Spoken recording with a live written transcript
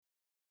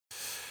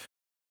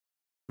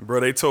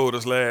Bro, they told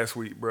us last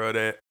week, bro,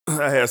 that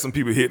I had some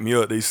people hit me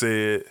up. They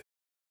said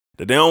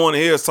that they don't want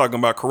to hear us talking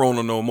about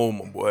Corona no more,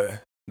 my boy.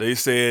 They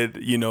said,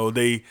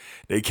 they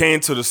came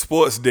to the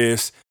sports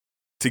desk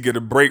to get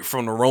a break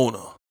from the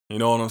Rona. You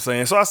know what I'm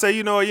saying? So I say,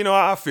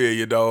 I feel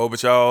you, dog.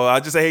 But I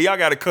just say, hey, y'all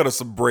got to cut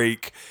us a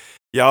break.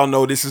 Y'all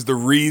know this is the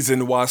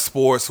reason why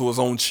sports was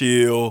on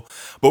chill.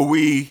 But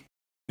we,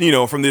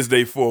 from this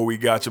day forward, we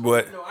got you.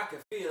 But I can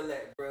feel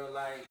that, bro.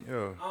 Like,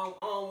 yeah. I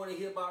don't want to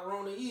hear about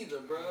Rona either,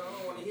 bro. I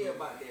don't want to hear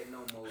about that no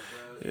more, bro.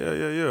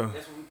 Yeah.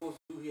 That's what we're supposed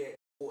to do here at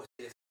Sports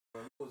Desk,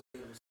 bro. We're supposed to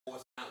do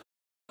sports out.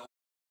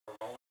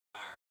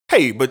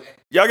 Hey, but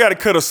y'all got to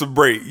cut us a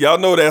break. Y'all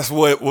know that's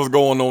what was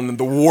going on in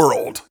the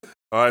world.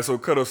 All right, so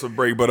cut us a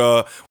break.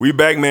 But we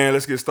back, man.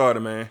 Let's get started,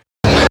 man.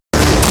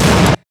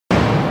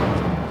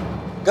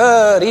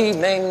 Good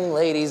evening,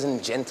 ladies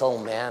and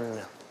gentlemen.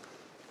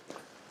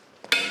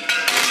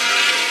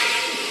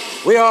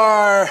 We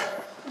are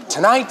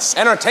tonight's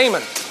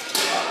entertainment.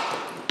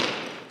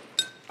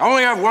 I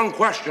only have one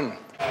question.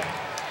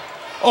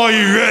 Are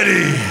you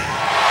ready?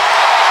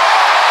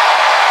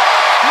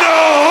 No,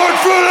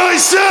 Hartford, I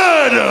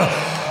said,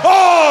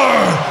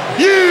 are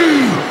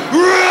you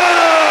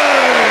ready?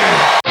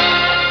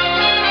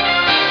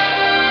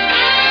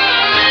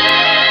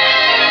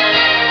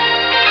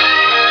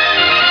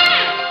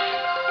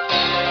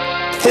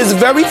 His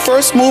very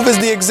first move as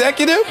the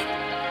executive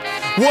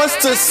was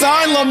to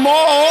sign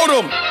Lamar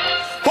Odom,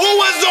 who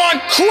was on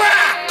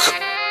crack.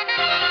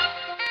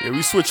 Yeah,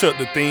 we switch up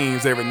the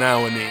themes every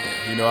now and then.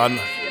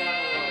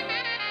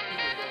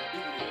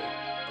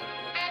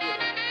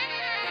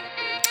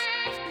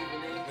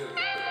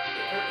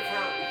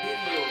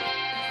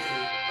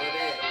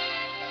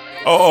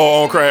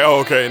 Oh, okay.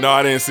 Oh, okay. No,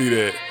 I didn't see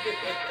that.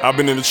 I've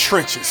been in the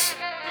trenches.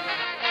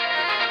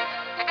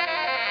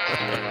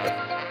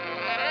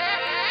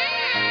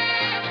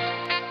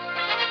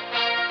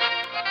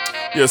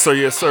 Yes,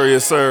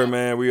 sir,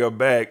 man. We are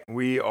back.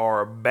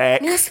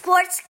 New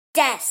Sports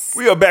Desk.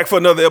 We are back for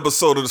another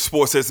episode of the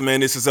Sports Desk, man.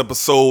 This is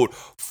episode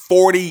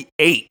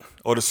 48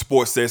 of the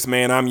Sports Desk,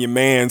 man. I'm your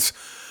man's,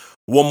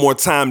 one more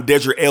time,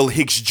 Dedrick L.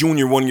 Hicks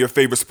Jr., one of your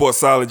favorite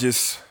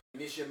sportsologists.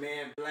 This your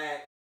man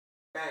Black,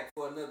 back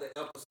for another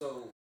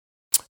episode.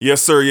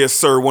 Yes,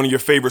 sir. One of your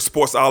favorite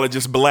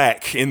sportsologists,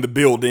 Black, in the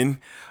building.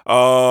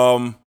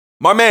 My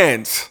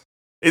man's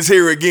is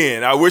here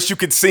again. I wish you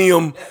could see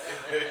him.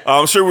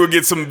 I'm sure we'll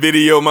get some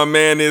video. My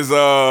man is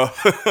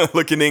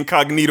looking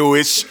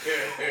incognito-ish.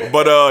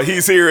 But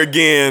he's here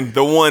again.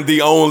 The one,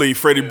 the only,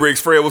 Freddie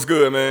Briggs. Fred, what's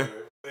good, man?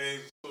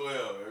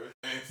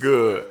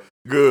 Good.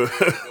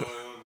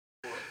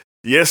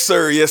 Yes,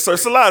 sir. It's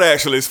a lot,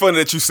 actually. It's funny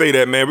that you say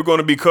that, man. We're going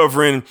to be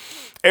covering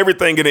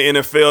everything in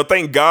the NFL.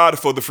 Thank God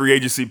for the free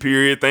agency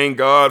period. Thank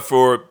God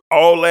for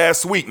all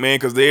last week, man,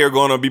 because they are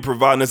going to be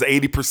providing us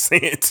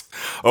 80%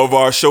 of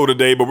our show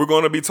today. But we're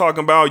going to be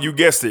talking about, you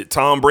guessed it,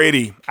 Tom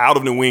Brady out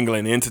of New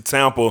England into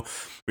Tampa.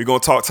 We're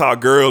going to talk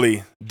Todd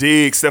Gurley,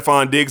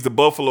 Stephon Diggs to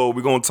Buffalo.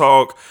 We're going to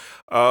talk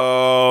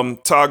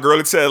Todd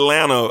Gurley to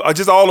Atlanta.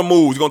 Just all the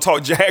moves. We're going to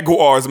talk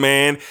Jaguars,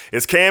 man.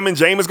 Is Cam and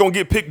Jameis going to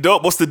get picked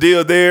up? What's the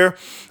deal there?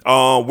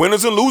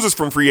 Winners and losers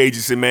from free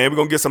agency, man. We're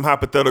going to get some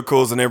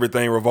hypotheticals and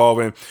everything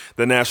revolving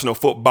the National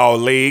Football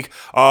League.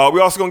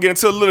 We're also going to get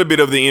into a little bit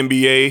of the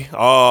NBA.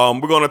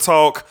 We're going to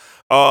talk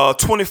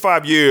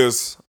 25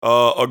 years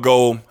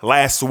ago,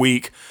 last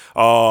week,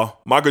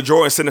 Michael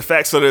Jordan sent a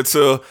fax letter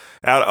to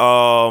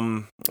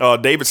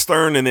David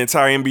Stern and the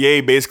entire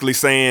NBA, basically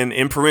saying,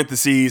 in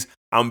parentheses,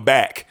 I'm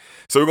back.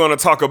 So we're going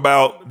to talk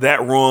about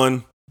that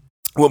run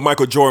with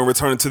Michael Jordan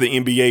returning to the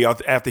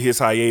NBA after his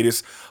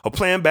hiatus of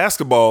playing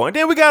basketball. And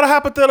then we got a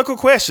hypothetical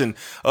question.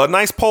 A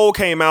nice poll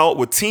came out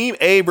with Team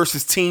A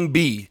versus Team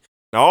B.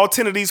 Now, all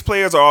 10 of these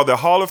players are either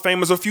Hall of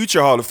Famers or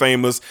future Hall of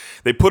Famers.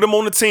 They put them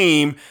on the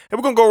team, and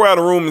we're going to go around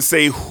the room and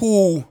say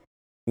who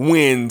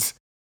wins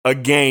a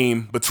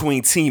game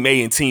between Team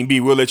A and Team B.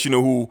 We'll let you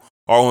know who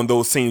are on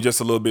those teams just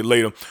a little bit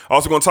later.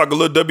 Also going to talk a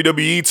little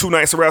WWE, 2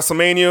 nights of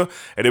WrestleMania,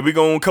 and then we're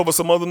going to cover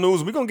some other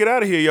news. We're going to get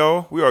out of here,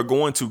 y'all. We are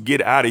going to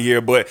get out of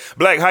here. But,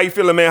 Black, how you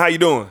feeling, man? How you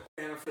doing?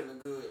 Man, I'm feeling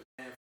good,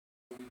 man.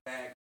 We'll be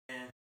back,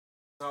 man.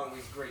 It's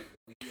always great.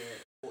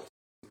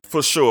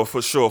 For sure.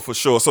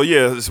 So,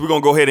 yeah, we're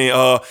going to go ahead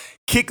and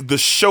kick the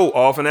show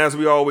off. And as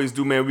we always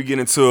do, man, we get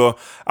into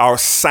our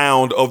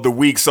sound of the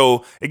week.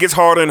 So it gets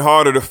harder and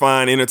harder to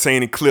find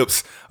entertaining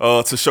clips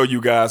to show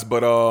you guys.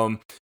 But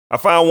I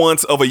found one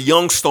of a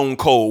young Stone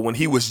Cold when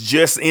he was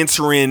just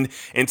entering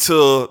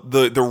into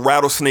the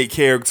rattlesnake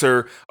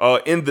character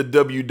in the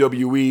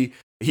WWE.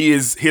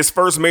 His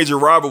first major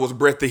rival was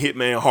Bret the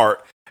Hitman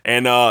Hart.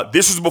 And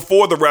this was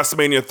before the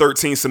WrestleMania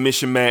 13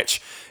 submission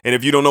match. And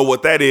if you don't know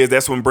what that is,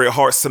 that's when Bret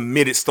Hart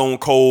submitted Stone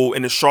Cold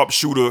and the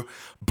sharpshooter,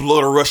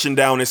 blood rushing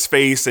down his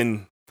face.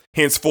 And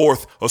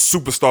henceforth, a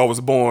superstar was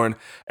born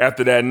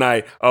after that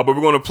night. But we're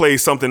going to play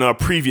something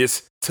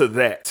previous to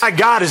that. My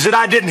God, is that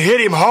I didn't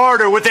hit him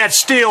harder with that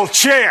steel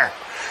chair.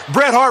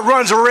 Bret Hart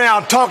runs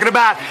around talking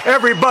about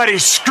everybody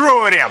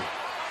screwing him.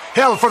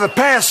 Hell, for the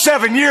past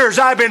 7 years,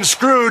 I've been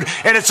screwed,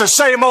 and it's the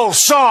same old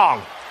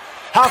song.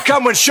 How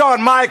come when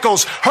Shawn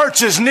Michaels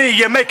hurts his knee,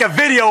 you make a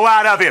video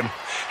out of him?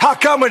 How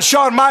come when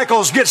Shawn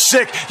Michaels gets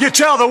sick, you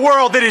tell the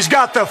world that he's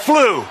got the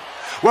flu?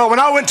 Well, when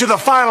I went to the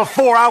Final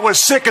Four, I was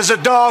sick as a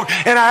dog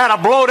and I had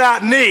a blowed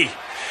out knee.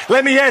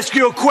 Let me ask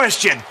you a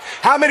question.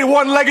 How many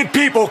one-legged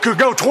people could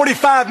go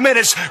 25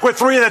 minutes with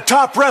three of the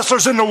top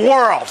wrestlers in the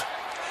world?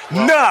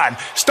 None.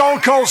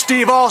 Stone Cold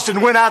Steve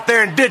Austin went out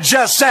there and did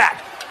just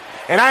that.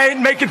 And I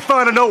ain't making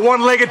fun of no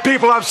one-legged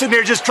people. I'm sitting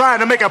here just trying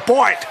to make a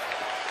point.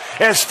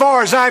 As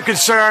far as I'm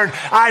concerned,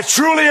 I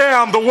truly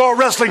am the World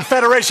Wrestling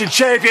Federation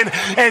champion,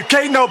 and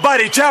can't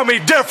nobody tell me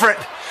different.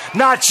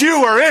 Not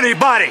you or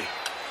anybody.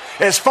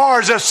 As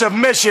far as a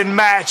submission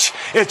match,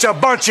 it's a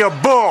bunch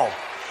of bull.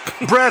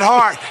 Bret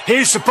Hart,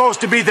 he's supposed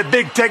to be the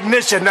big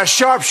technician, the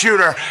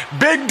sharpshooter.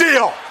 Big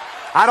deal.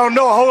 I don't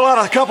know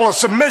a couple of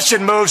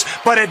submission moves,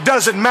 but it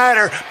doesn't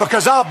matter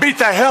because I'll beat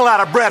the hell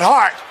out of Bret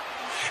Hart.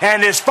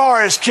 And as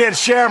far as Ken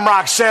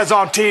Shamrock says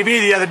on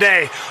TV the other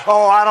day,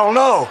 oh, I don't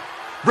know.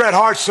 Bret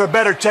Hart's a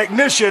better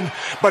technician,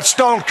 but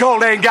Stone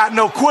Cold ain't got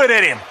no quit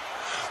in him.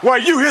 Well,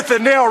 you hit the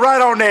nail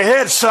right on the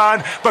head,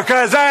 son,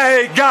 because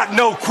I ain't got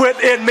no quit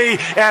in me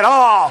at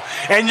all.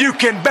 And you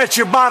can bet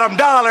your bottom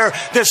dollar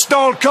that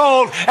Stone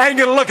Cold ain't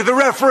gonna look at the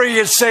referee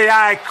and say,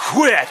 I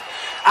quit.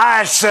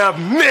 I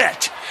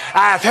submit.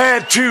 I've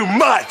had too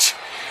much.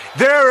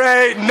 There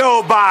ain't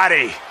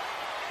nobody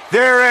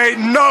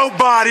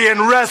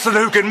in wrestling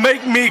who can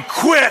make me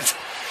quit.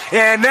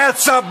 And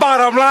that's the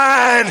bottom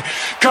line,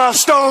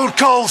 cause Stone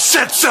Cold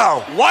said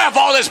so. Why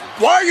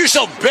are you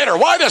so bitter?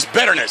 Why this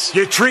bitterness?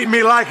 You treat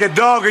me like a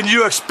dog and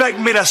you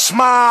expect me to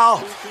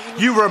smile?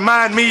 You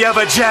remind me of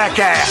a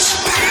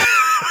jackass.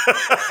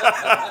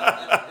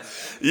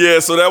 Yeah,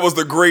 so that was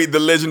the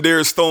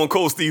legendary Stone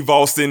Cold Steve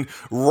Austin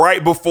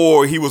right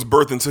before he was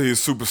birthed into his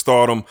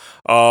superstardom.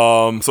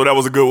 So that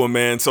was a good one,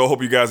 man. So I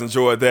hope you guys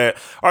enjoyed that.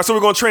 All right, so we're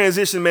going to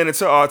transition, man,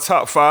 into our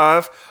top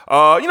five.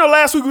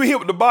 Last week we hit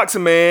with the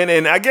boxing, man,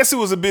 and I guess it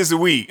was a busy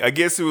week.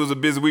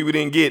 We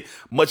didn't get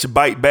much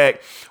bite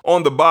back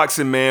on the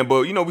boxing, man,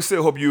 but, we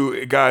still hope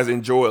you guys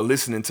enjoy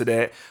listening to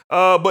that.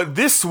 But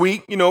this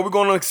week, we're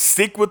going to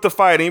stick with the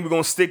fighting. We're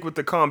going to stick with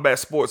the combat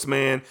sports,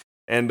 man.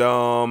 And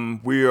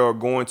we are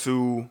going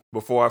to,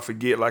 before I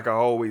forget, like I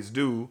always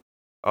do,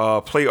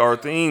 play our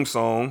theme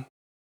song.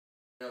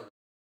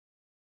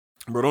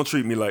 Bro, don't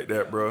treat me like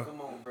that, bro.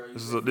 Come on, bro.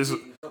 This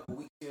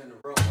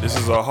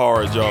is a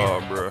hard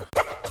job, bro.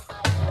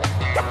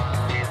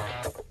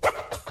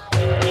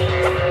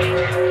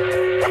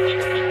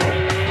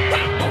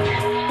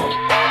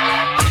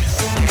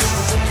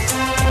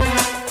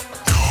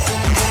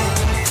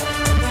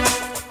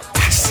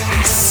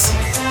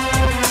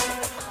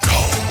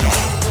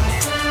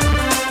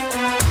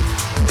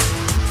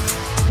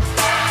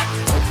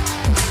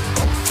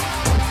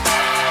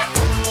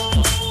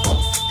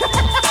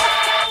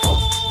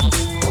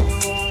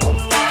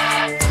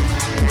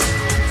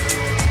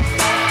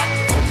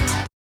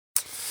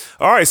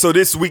 All right, so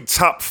this week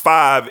top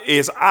five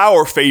is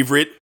our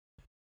favorite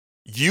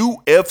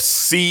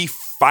UFC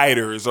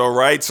fighters, all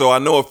right? So I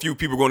know a few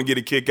people are going to get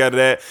a kick out of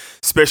that,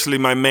 especially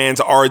my man's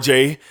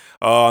RJ.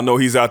 I know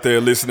he's out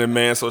there listening,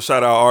 man, so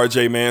shout out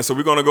RJ, man. So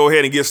we're going to go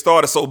ahead and get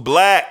started. So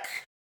Black,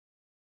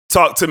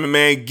 talk to me,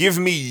 man. Give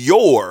me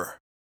your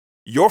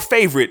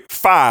favorite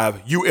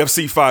 5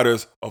 UFC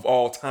fighters of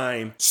all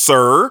time,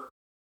 sir. All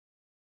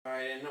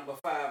right, at number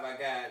 5, I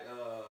got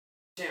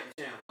Champ,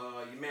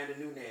 Amanda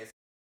Nunes.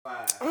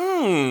 5.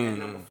 At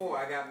number 4,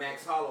 I got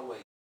Max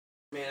Holloway.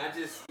 Man, I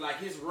just like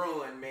his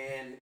run,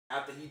 man.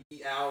 After he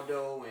beat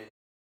Aldo and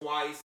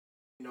twice,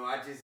 it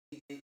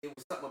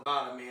was something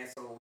about him, man.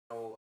 So,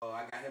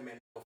 I got him at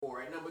number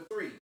 4. At number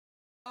 3,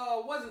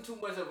 wasn't too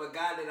much of a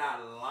guy that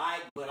I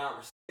like, but I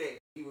respect.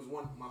 He was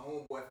one of my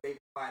homeboy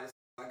favorite fighters.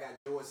 I got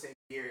George St.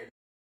 Pierre at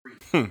number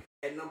 3.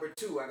 At number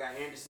 2, I got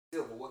Anderson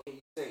Silva. What can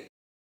you say?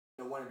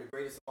 One of the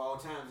greatest of all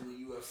times in the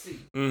UFC.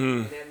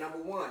 And at number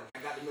 1, I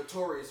got the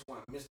notorious one,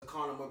 Mr.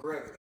 Conor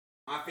McGregor.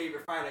 My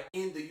favorite fighter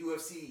in the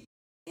UFC,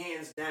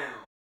 hands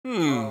down.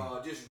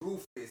 Just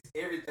ruthless,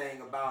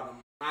 everything about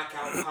him.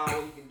 Knockout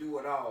power, he can do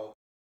it all.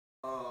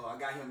 I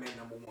got him at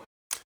number 1.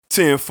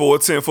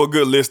 10-4,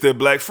 good list there,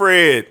 Black.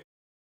 Fred,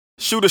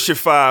 shoot us your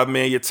 5,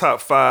 man, your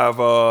top 5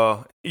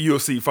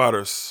 UFC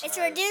fighters. It's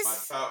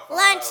Reduced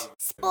Lunch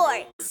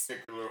Sports.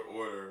 Particular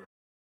order.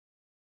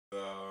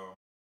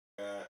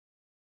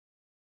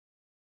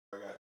 I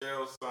got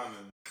Chael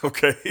Sonnen.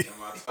 Okay. In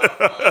my top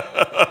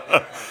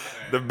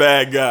 5. The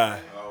bad guy. I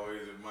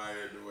always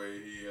admired the way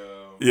he.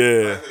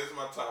 Yeah. It's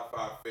my top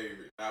 5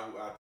 favorite. Not who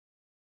I.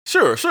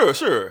 Sure.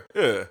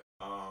 Yeah.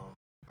 I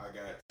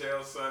got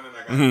Chael Sonnen.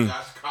 I got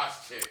Josh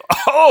Koscheck.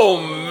 Oh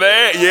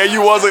man, yeah,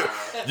 you was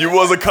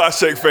a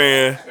Koscheck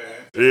fan.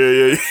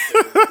 Yeah.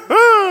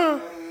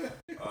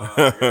 I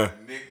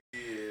got Nick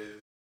Diaz.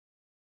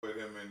 Put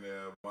him in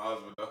there.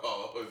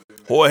 Masvidal was in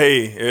there. Boy,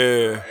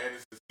 yeah.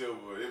 Anderson Silva.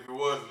 If it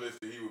was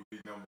listed, he would be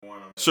number 1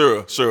 on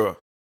that. Sure.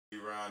 He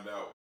round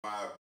out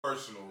my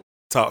personal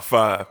top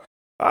 5.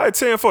 All right,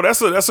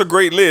 10-4. That's a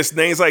great list.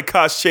 Names like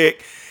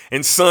Koscheck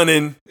and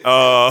sunning.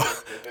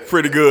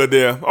 Pretty good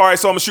there. All right,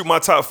 so I'm going to shoot my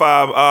top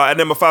 5. At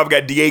number 5, I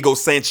got Diego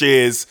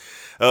Sanchez.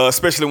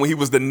 Especially when he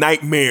was the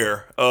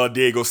nightmare,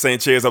 Diego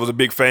Sanchez. I was a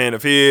big fan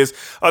of his.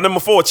 Number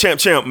 4,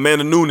 Champ,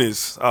 Amanda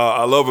Nunes.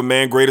 I love her,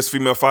 man. Greatest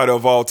female fighter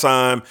of all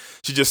time.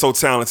 She's just so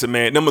talented,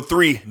 man. Number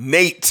 3,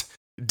 Nate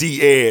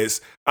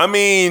Diaz. I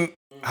mean,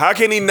 how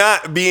can he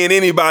not be in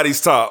anybody's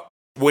top?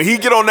 When he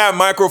get on that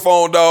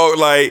microphone, dog,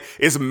 like,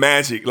 it's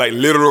magic. Like,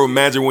 literal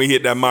magic when he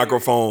hit that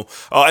microphone.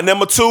 And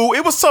number 2,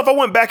 it was tough. I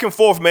went back and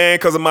forth, man,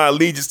 because of my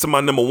allegiance to my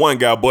number 1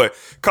 guy. But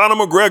Conor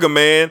McGregor,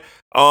 man,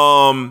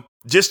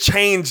 just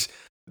changed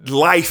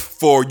life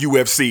for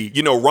UFC.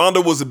 You know,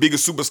 Ronda was the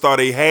biggest superstar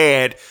they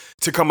had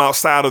to come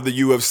outside of the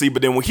UFC,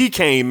 but then when he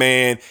came,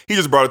 man, he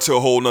just brought it to a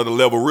whole nother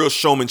level. Real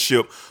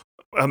showmanship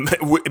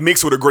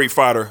mixed with a great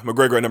fighter.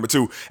 McGregor at number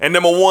 2. And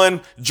number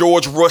 1,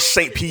 George Rush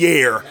St.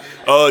 Pierre,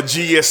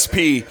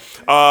 GSP.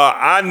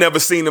 I never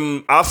seen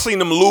him. I've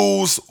seen him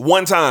lose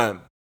one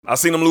time. No,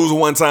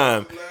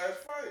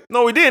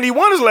 he didn't. He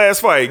won his last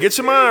fight. Get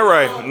your mind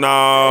right.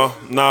 Nah.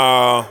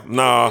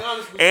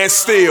 And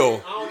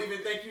still.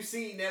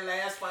 Seen that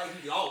last fight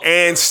he lost.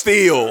 And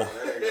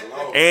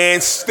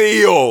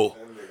still.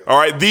 All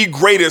right, the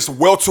greatest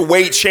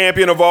welterweight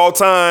champion of all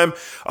time,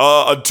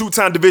 a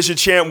 2-time division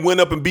champ, went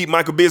up and beat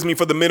Michael Bisping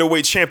for the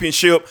middleweight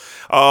championship.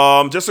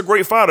 Just a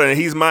great fighter, and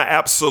he's my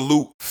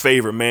absolute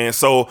favorite, man.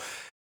 So,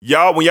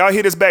 y'all, when y'all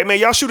hit us back, man,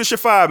 y'all shoot us your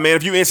 5, man.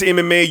 If you into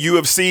MMA,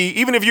 UFC,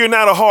 even if you're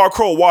not a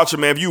hardcore watcher,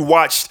 man, if you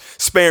watched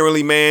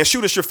sparingly, man,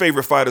 shoot us your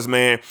favorite fighters,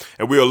 man,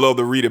 and we'll love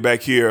to read it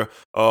back here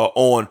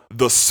on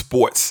the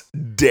Sports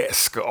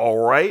Desk, all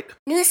right?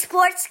 New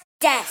Sports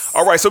Desk.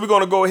 All right, so we're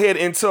going to go ahead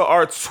into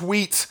our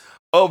tweet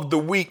of the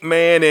week,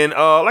 man, and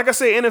like I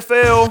said,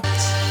 NFL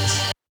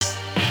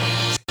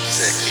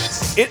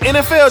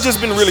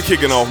just been really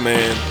kicking off,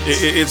 man.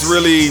 It's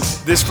really,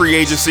 this free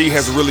agency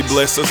has really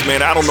blessed us,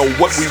 man. I don't know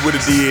what we would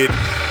have did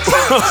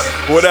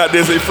without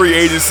this free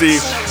agency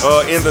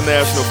in the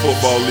National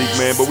Football League,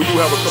 man. But we do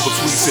have a couple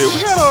tweets here.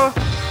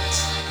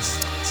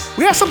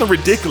 We had something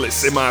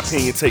ridiculous, in my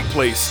opinion, take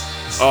place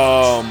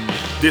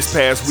this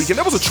past weekend.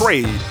 That was a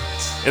trade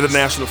in the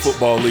National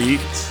Football League.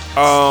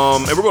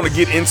 And we're going to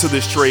get into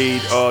this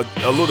trade a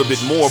little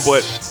bit more,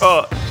 but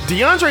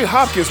DeAndre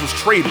Hopkins was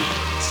traded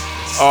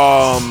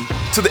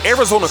to the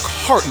Arizona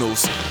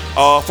Cardinals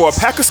for a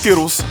pack of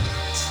Skittles,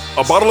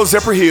 a bottle of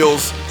Zephyr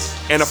Hills,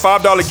 and a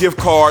 $5 gift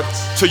card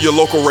to your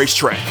local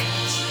racetrack.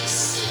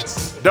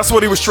 That's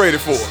what he was traded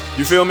for.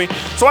 You feel me?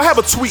 So I have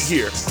a tweet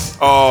here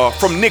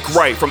from Nick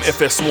Wright from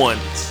FS1.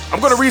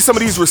 I'm going to read some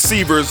of these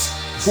receivers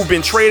who've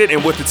been traded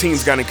and what the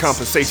team's got in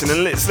compensation.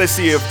 And let's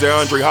see if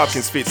DeAndre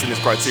Hopkins fits in this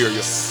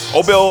criteria.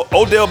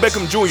 Odell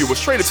Beckham Jr.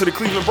 was traded to the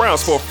Cleveland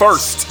Browns for a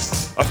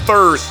 1st, a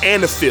 3rd,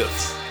 and a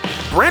 5th.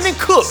 Brandon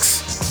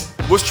Cooks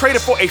was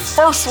traded for a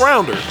 1st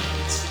rounder.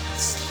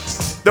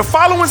 The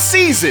following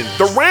season,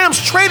 the Rams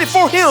traded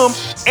for him,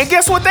 and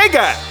guess what they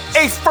got?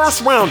 A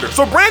 1st rounder.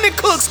 So Brandon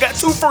Cooks got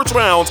 2 first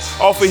rounds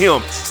off of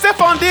him.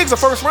 Stephon Diggs, a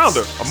 1st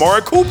rounder.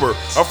 Amari Cooper,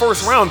 a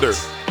 1st rounder.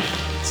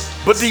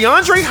 But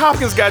DeAndre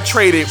Hopkins got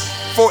traded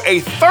for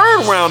a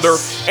 3rd rounder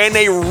and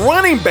a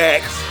running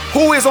back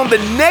who is on the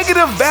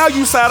negative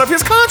value side of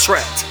his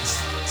contract.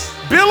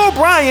 Bill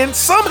O'Brien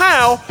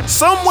somehow,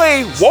 some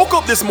way woke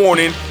up this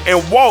morning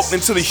and walked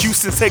into the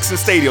Houston Texans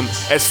Stadium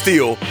as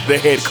still the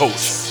head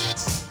coach.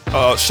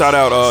 Shout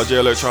out Jay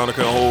Electronica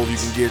and Hove. You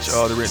can get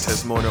the written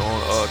testimony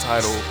on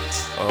Tidal,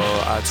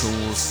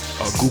 iTunes,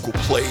 Google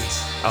Play,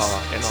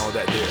 and all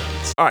that there.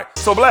 All right,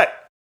 so Black,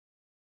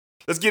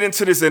 let's get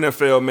into this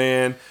NFL,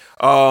 man.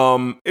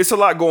 It's a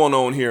lot going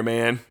on here,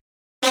 man.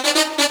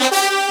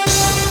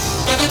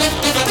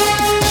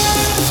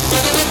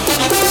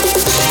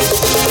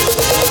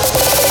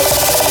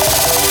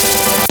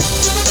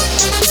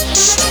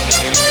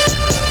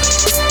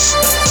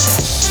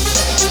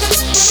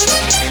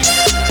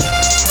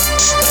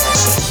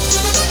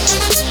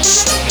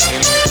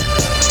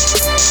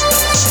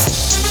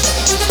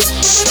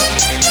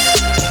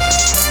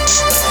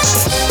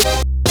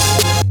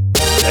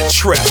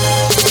 Trap.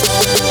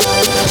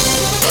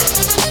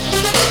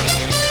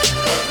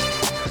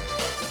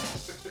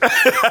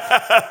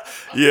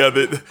 Yeah,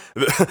 the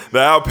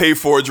I'll Pay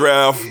For It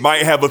draft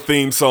might have a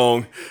theme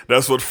song.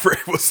 That's what Fred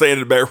was saying in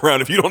the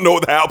background. If you don't know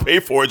what the I'll Pay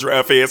For It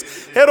draft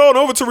is, head on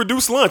over to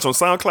Reduce Lunch on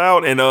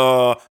SoundCloud and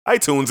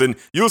iTunes, and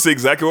you'll see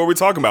exactly what we're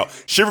talking about.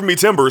 Shiver Me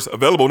Timbers,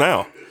 available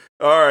now.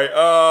 All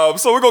right,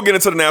 so we're going to get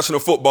into the National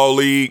Football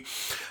League.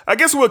 I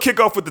guess we'll kick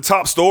off with the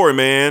top story,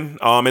 man.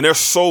 And there's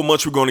so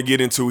much we're going to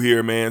get into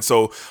here, man.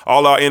 So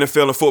all our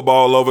NFL and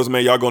football lovers,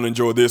 man, y'all going to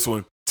enjoy this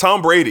one.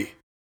 Tom Brady,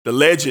 the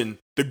legend,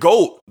 the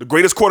GOAT, the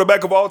greatest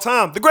quarterback of all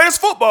time, the greatest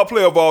football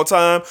player of all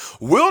time,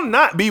 will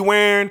not be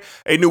wearing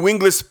a New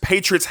England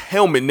Patriots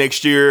helmet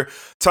next year.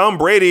 Tom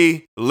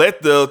Brady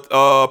let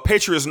the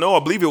Patriots know,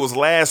 I believe it was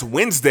last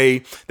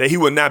Wednesday, that he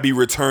would not be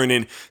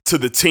returning to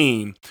the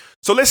team.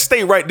 So let's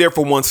stay right there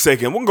for 1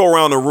 second. We'll go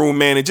around the room,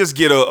 man, and just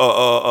get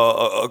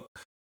a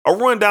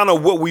rundown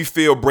of what we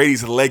feel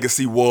Brady's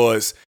legacy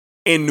was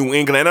in New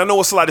England. And I know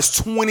it's a lot. It's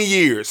 20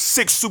 years,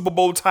 6 Super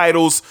Bowl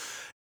titles,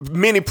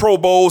 many Pro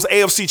Bowls,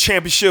 AFC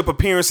Championship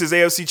appearances,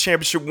 AFC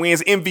Championship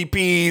wins,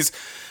 MVPs,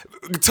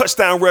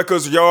 touchdown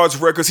records, yards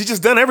records. He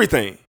just done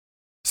everything.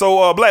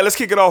 So, Black, let's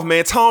kick it off,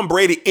 man. Tom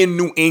Brady in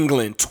New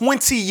England,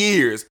 20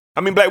 years.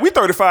 I mean, Black, we're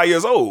 35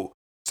 years old.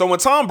 So when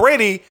Tom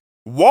Brady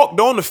walked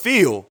on the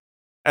field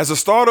as a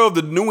starter of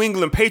the New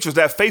England Patriots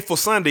that fateful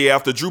Sunday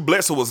after Drew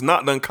Bledsoe was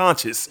knocked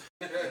unconscious,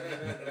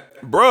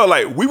 bro,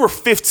 like, we were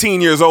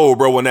 15 years old,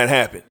 bro, when that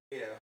happened.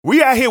 Yeah.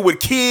 We out here with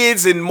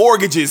kids and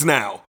mortgages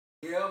now.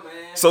 Yeah,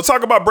 man. So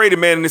talk about Brady,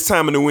 man, in this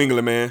time in New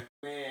England, man.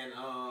 Man,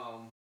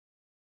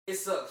 it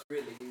sucks,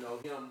 really. You know,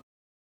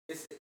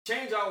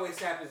 change always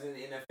happens in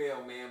the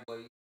NFL, man. But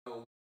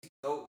he's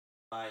dope,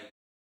 like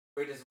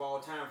greatest of all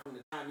time from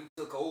the time he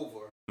took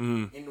over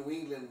in New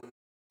England when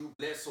Drew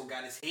Bledsoe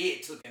got his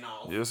head taken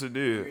off. Yes, it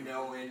did. You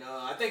know, and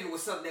I think it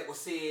was something that was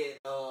said.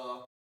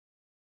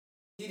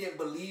 He didn't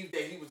believe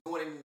that he was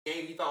going in the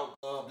game. He thought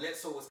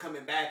Bledsoe was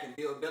coming back, and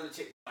Bill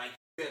Belichick was like,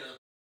 better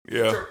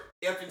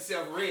F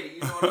himself ready.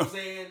 You know what I'm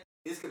saying?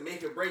 This could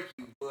make or break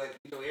you. But,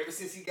 ever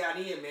since he got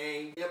in,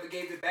 man, he never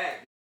gave it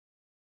back.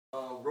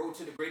 Road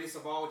to the greatest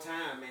of all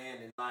time, man.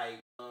 And,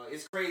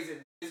 it's crazy.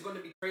 It's going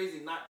to be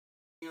crazy not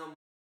him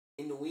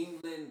in New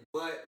England,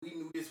 but we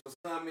knew this was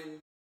coming.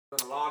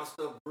 But a lot of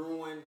stuff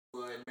brewing.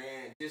 But,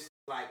 man, just,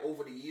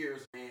 over the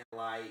years, man,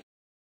 it's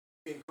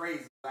been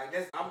crazy. I'm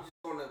just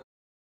going to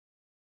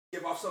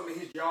give off some of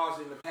his yards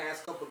in the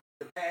past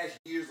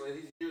years, or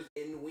his years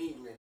in New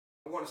England.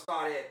 I want to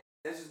start at,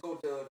 let's just go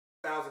to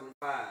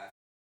 2005.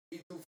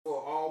 He threw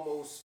for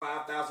almost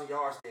 5,000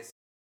 yards. That's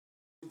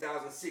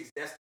 2006.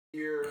 That's the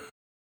year.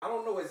 I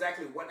don't know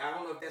exactly I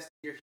don't know if that's the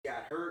year he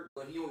got hurt,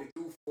 but he only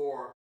threw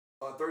for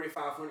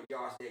 3,500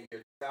 yards that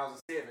year.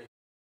 2007,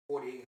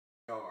 48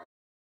 yards.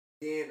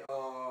 Then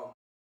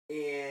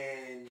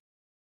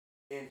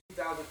in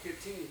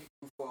 2015, he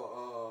threw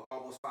for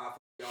almost 500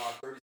 yards,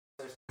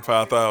 36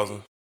 touchdowns.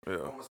 5,000. Yeah.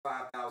 Almost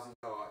 5,000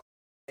 yards.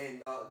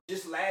 And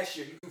just last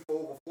year, he threw for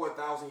over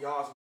 4,000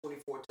 yards,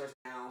 24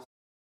 touchdowns,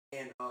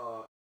 and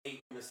 8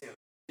 interceptions.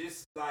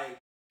 Just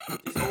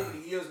over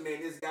the years,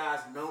 man, this guy's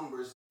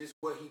numbers, just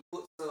what he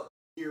puts up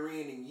year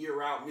in and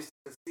year out, Mr.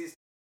 Consistent.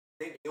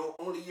 I think the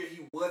only year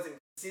he wasn't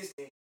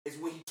consistent is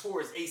when he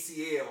tore his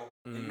ACL,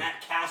 and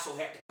Matt Castle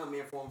had to come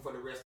in for him for the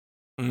rest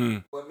of the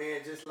year. But,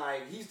 man, just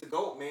he's the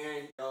GOAT,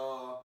 man.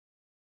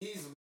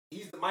 He's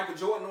the Michael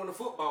Jordan on the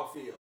football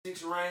field.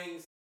 6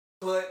 rings,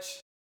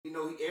 clutch.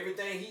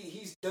 Everything,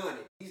 he's done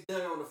it. He's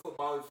done it on the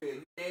football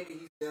field.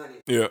 He's done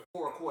it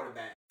for a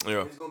quarterback.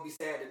 Yeah. It's going to be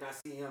sad to not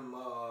see him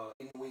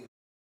in New England.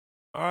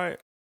 All right.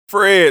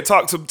 Fred,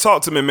 talk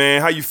to me,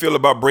 man. How you feel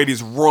about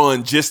Brady's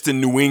run just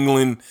in New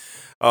England?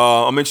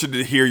 I'm interested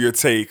to hear your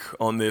take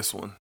on this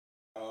one.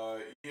 I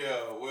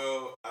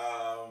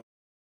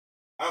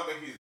don't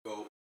think he's the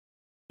GOAT.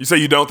 You say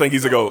you don't think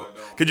he's a GOAT?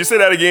 Could you say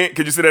that again?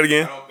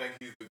 I don't think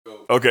he's the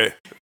GOAT. Okay.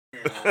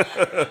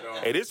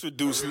 Hey, this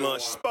reduced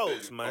lunch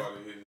sports, man.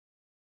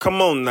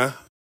 Come on now.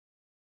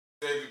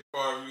 Cedric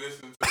Farr, you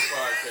listen to the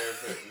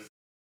podcast at this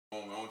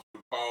moment. I want you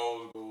to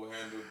pause, go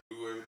handle, do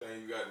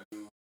everything you got to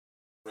do.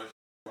 Fresh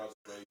across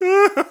the face.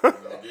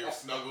 Get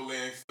snuggle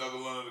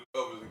under the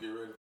covers and get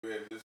ready for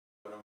bed. This is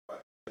what I'm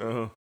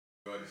fighting.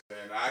 You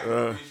understand? I can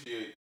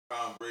appreciate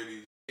Tom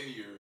Brady's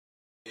tenure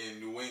in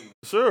New England.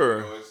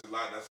 Sure. That's a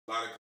lot of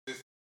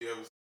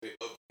consistency. They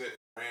upset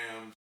the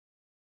Rams.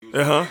 He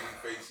was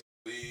facing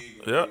the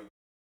league. Yeah.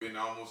 Been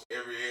almost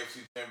every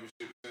AFC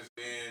championship since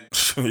then.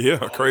 Yeah,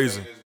 crazy.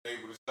 The only thing that's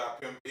able to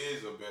stop him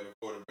is a better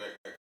quarterback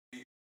that can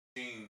beat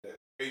the team that the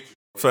Patriots.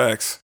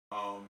 Facts.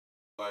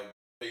 Like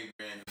Peyton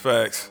Manning.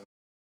 Facts.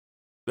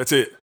 That's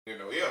it.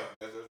 That's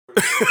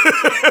pretty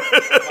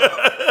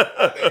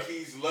I think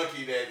he's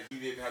lucky that he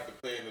didn't have to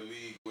play in the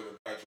league with a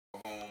Patrick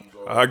Mahomes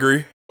or I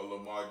agree. Or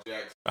Lamar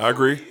Jackson. I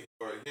agree.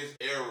 For his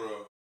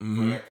era,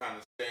 for that kind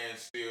of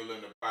standstill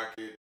in the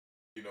pocket,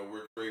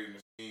 we're creating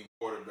a team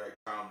quarterback.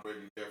 Tom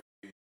Brady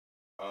definitely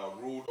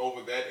ruled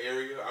over that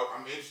area.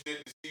 I'm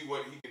interested to see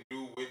what he can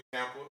do with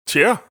Tampa.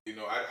 Yeah.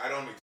 I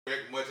don't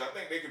expect much. I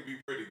think they could be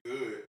pretty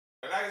good.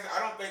 And I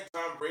don't think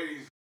Tom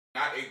Brady's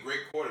not a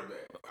great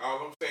quarterback.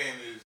 All I'm saying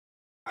is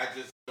I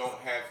just don't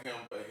have him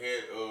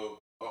ahead of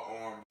an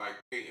arm like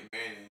Peyton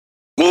Manning.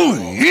 Oh,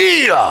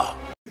 yeah!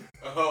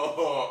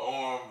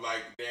 Arm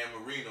like Dan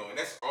Marino. And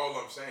that's all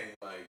I'm saying.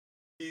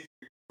 He's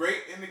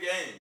great in the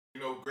game.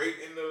 Great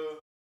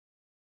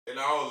in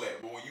all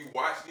that. But when you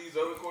watch these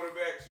other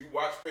quarterbacks, you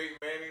watch Peyton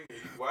Manning, and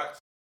you watch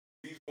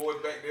these boys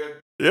back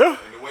there, and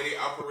the way they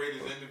operate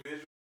as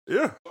individuals.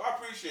 Yeah. So I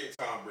appreciate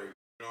Tom Brady.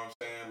 You know what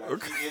I'm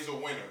saying? He is a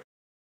winner.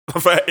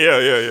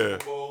 Yeah.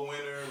 Super Bowl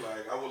winner.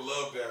 I would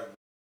love to have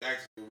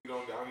Jacksonville. I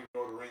don't even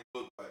know what the ring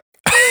looks like.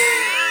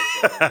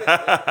 So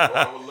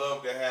I would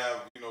love to have,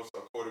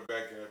 a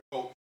quarterback and a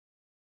coach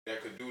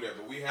that could do that.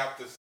 But we have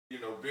to,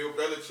 Bill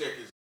Belichick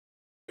is.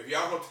 If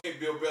y'all don't think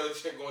Bill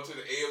Belichick going to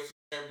the AFC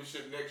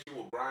Championship next year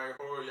with Brian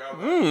Hoyer, y'all.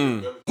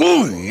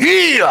 Oh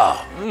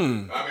yeah! I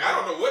don't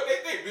know what they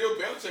think Bill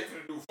Belichick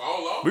gonna do.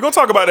 Fall off. We're gonna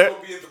talk about that.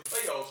 He'll be in the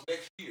playoffs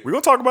next year. We're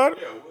going to talk about it.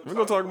 Yeah, we're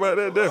going to talk about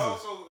that, definitely.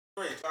 Also,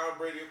 great. Tom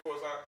Brady, of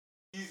course,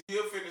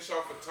 he'll finish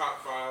off a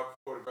top 5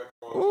 quarterback of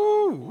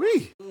all time.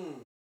 Ooh-wee.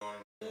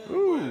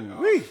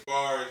 Ooh-wee. As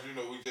far as,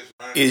 we just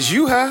ran Is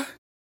you high?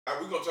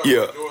 We're going to talk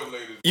about Jordan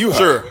later. You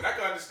sure. But I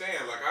can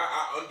understand. Like,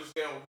 I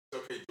understand,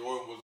 okay,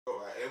 Jordan was so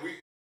high. And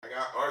I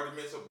got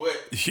arguments,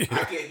 but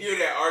I can hear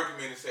that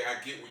argument and say,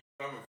 I get where you're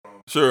coming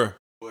from. Sure.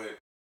 But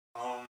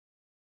I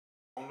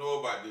don't know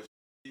about this.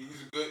 He's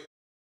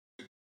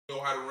know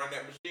how to run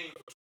that machine.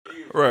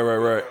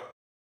 Right.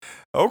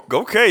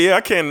 Okay, yeah,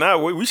 I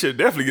cannot wait. We should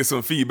definitely get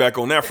some feedback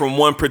on that from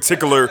one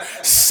particular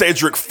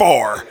Cedric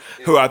Farr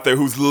who out there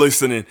who's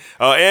listening.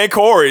 And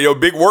Corey,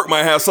 Big Work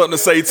might have something to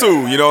say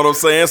too. You know what I'm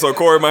saying? So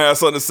Corey might have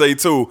something to say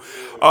too.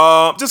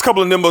 Just a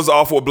couple of numbers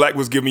off what Black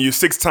was giving you.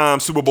 6-time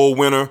Super Bowl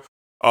winner.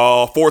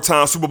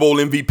 4-time Super Bowl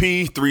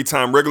MVP,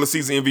 3-time regular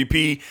season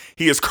MVP.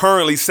 He is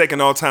currently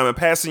second all-time in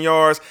passing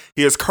yards.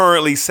 He is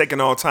currently second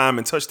all-time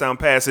in touchdown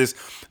passes.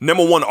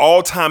 Number 1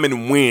 all-time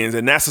in wins,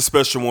 and that's a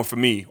special one for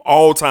me.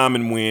 All-time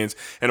in wins,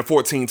 and a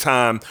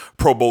 14-time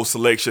Pro Bowl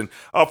selection.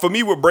 For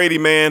me with Brady,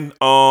 man,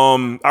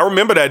 I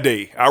remember that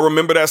day. I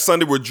remember that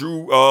Sunday where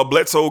Drew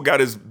Bledsoe got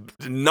his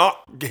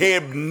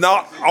head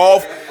knocked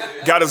off,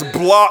 got his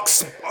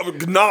blocks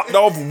knocked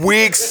off,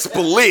 wig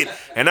split,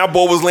 and that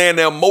boy was laying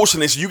there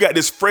motionless. You got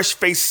this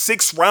fresh-faced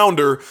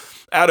 6-rounder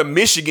out of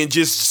Michigan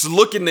just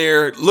looking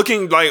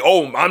like,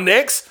 oh, I'm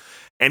next.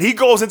 And he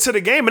goes into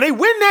the game, and they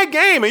win that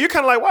game. And you're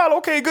kind of like, wow,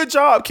 okay, good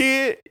job,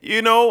 kid.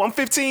 I'm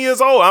 15 years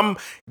old. I'm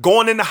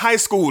going into high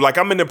school. Like,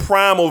 I'm in the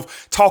prime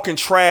of talking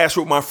trash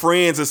with my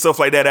friends and stuff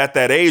like that at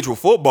that age with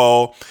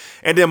football.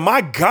 And then,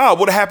 my God,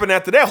 what happened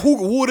after that? Who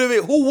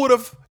would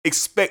have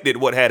expected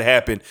what had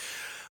happened?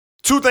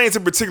 2 things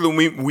in particular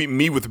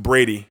me with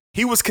Brady.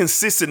 He was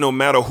consistent no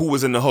matter who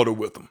was in the huddle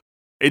with him.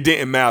 It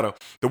didn't matter.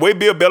 The way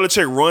Bill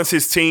Belichick runs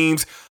his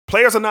teams,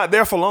 players are not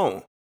there for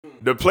long.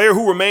 The player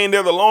who remained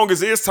there the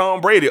longest is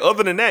Tom Brady.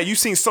 Other than that, you've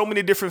seen so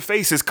many different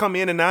faces come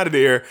in and out of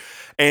there,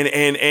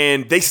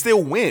 and they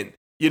still win.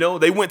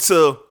 They went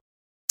to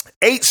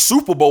 8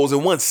 Super Bowls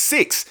and won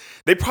 6.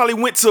 They probably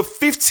went to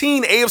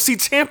 15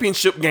 AFC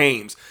championship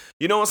games.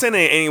 You know what I'm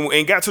saying?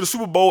 And got to the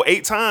Super Bowl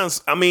 8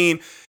 times. I mean,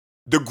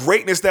 the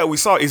greatness that we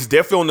saw is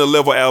definitely on the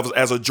level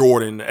as a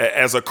Jordan,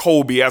 as a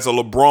Kobe, as a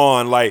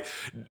LeBron. Like,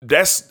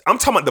 I'm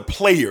talking about the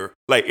player.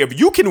 Like, if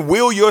you can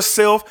will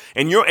yourself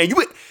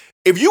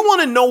if you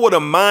want to know what a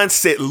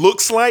mindset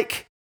looks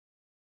like,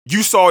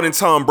 you saw it in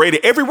Tom Brady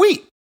every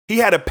week. He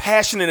had a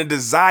passion and a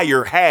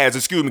desire,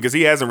 because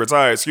he hasn't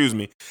retired,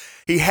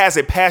 He has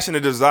a passion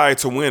and desire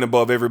to win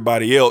above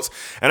everybody else.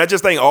 And I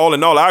just think all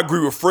in all, I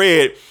agree with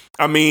Fred.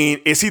 I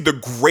mean, is he the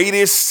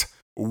greatest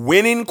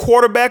winning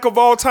quarterback of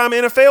all time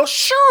in NFL?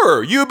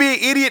 Sure. You'd be an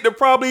idiot to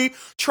probably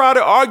try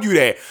to argue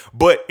that.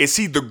 But is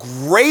he the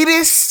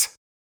greatest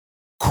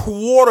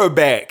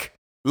quarterback?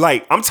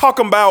 Like, I'm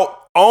talking about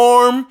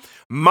arm,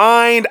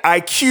 mind,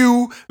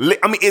 IQ.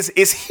 I mean, is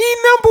he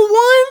number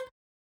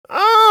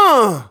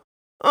 1?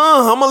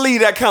 I'm gonna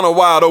leave that kind of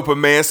wide open,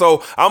 man.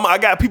 So I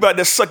got people out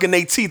there sucking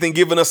their teeth and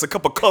giving us a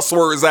couple cuss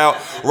words out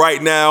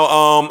right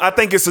now. I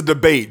think it's a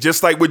debate,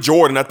 just like with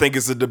Jordan. I think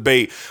it's a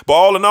debate. But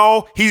all in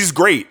all, he's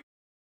great.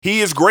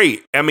 He is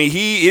great. I mean,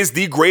 he is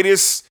the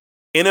greatest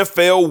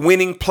NFL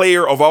winning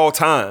player of all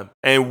time,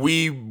 and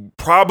we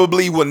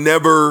probably will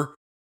never.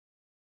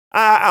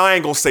 I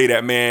ain't gonna say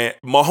that, man.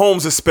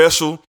 Mahomes is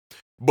special,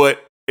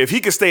 but if he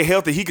could stay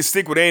healthy, he could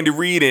stick with Andy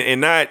Reid and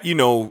not,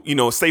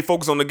 stay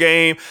focused on the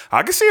game.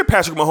 I can see a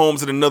Patrick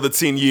Mahomes in another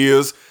 10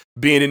 years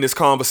being in this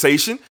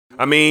conversation.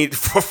 I mean,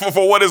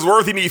 for what it's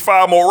worth, he needs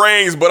 5 more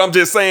rings, but I'm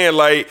just saying,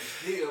 like,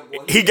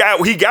 he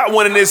got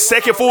one in his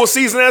second full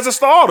season as a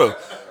starter.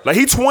 Like,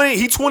 he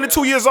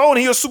 22 years old and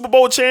he's a Super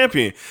Bowl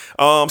champion.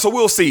 So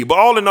we'll see. But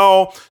all in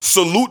all,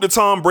 salute to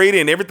Tom Brady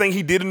and everything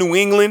he did in New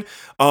England.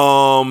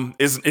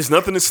 It's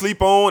nothing to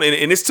sleep on,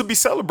 and it's to be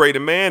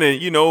celebrated, man.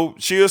 And,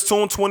 cheers to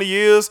him, 20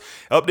 years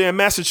up there in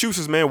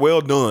Massachusetts, man.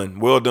 Well done.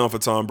 Well done for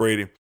Tom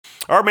Brady.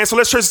 All right, man, so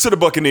let's trace it to the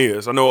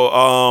Buccaneers. I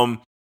know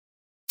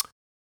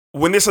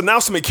when this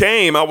announcement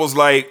came, I was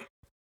like,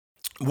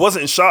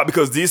 wasn't shocked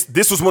because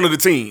this was one of the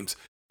teams.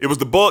 It was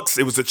the Bucs.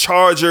 It was the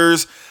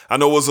Chargers. I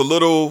know it was a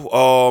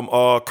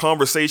little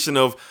conversation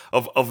of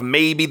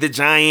maybe the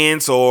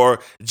Giants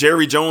or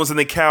Jerry Jones and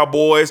the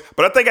Cowboys.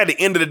 But I think at the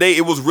end of the day,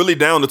 it was really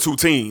down to 2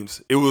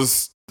 teams. It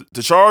was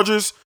the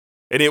Chargers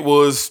and it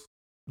was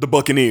the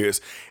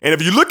Buccaneers. And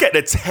if you look at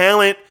the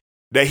talent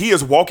that he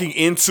is walking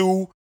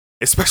into,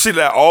 especially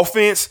that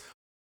offense,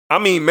 I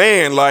mean,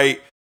 man,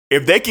 like,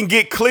 if they can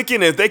get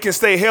clicking, if they can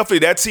stay healthy,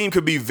 that team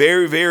could be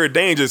very, very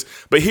dangerous.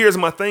 But here's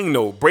my thing,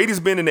 though. Brady's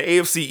been in the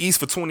AFC East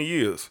for 20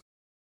 years.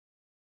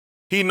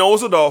 He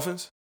knows the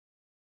Dolphins.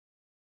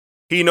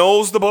 He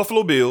knows the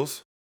Buffalo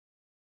Bills.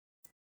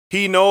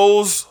 He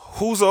knows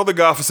who's the other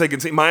godforsaken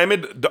team. Miami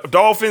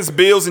Dolphins,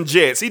 Bills, and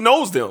Jets. He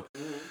knows them.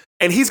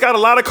 And he's got a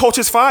lot of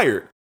coaches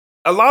fired.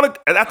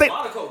 I think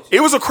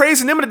it was a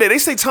crazy number today. They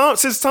say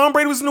since Tom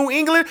Brady was in New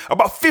England,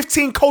 about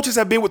 15 coaches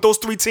have been with those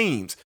 3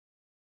 teams.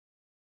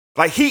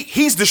 Like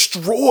he's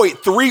destroyed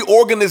 3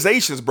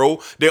 organizations,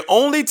 bro. The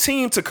only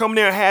team to come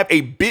there and have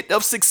a bit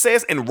of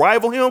success and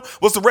rival him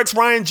was the Rex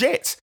Ryan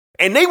Jets.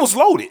 And they was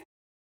loaded.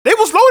 They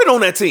was loaded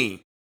on that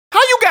team. How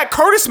you got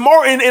Curtis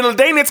Martin and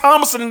LaDainian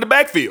Tomlinson in the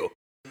backfield?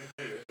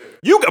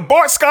 You got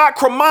Bart Scott,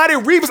 Cromartie,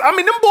 Reeves. I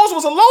mean, them boys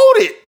was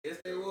loaded. Yes,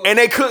 they was. And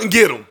they couldn't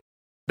get them.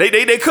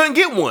 They couldn't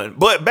get one.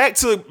 But back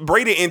to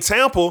Brady in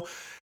Tampa,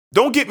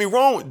 don't get me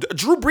wrong.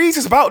 Drew Brees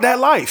is about that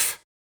life.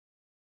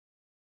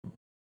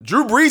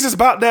 Drew Brees is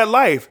about that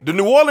life. The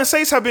New Orleans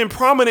Saints have been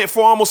prominent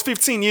for almost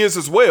 15 years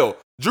as well.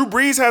 Drew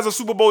Brees has a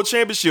Super Bowl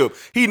championship.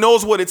 He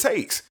knows what it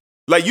takes.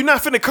 Like, you're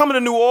not finna come into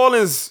New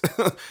Orleans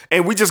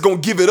and we just gonna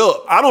give it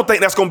up. I don't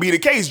think that's gonna be the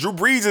case. Drew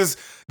Brees is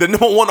the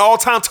number 1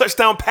 all-time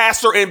touchdown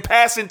passer and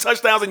passing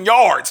touchdowns and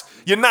yards.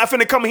 You're not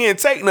finna come here and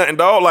take nothing,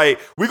 dog. Like,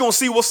 we gonna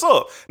see what's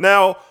up.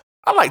 Now,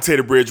 I like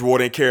Teddy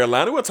Bridgewater in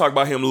Carolina. We'll talk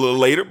about him a little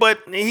later, but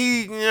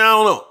I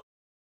don't know.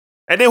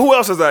 And then who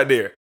else is out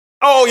there?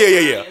 Oh,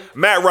 yeah.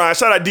 Matt Ryan.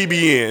 Shout out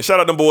DBN. Shout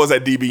out them boys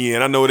at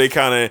DBN. I know they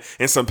kind of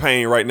in some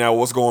pain right now,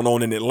 what's going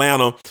on in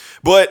Atlanta.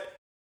 But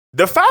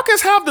the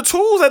Falcons have the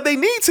tools that they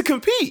need to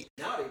compete.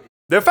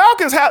 The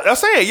Falcons have, I'm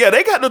saying, yeah,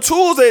 they got the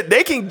tools that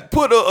they can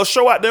put a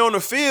show out there on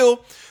the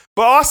field.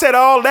 But I said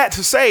all that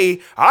to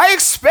say, I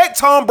expect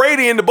Tom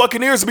Brady and the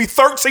Buccaneers to be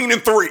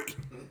 13-3.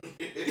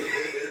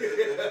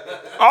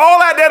 All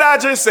that I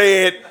just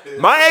said,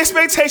 my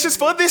expectations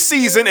for this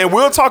season, and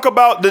we'll talk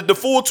about the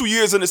full 2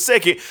 years in a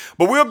second,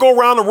 but we'll go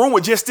around the room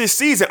with just this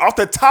season. Off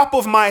the top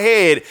of my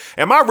head,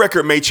 and my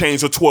record may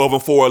change to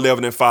 12-4,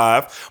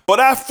 11-5, but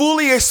I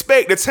fully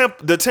expect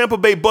the Tampa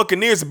Bay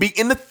Buccaneers to be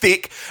in the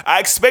thick. I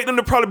expect them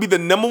to probably be the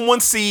number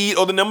 1 seed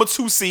or the number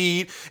 2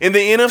 seed in the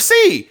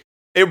NFC.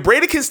 If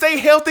Brady can stay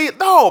healthy,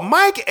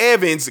 Mike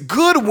Evans,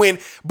 Goodwin,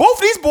 both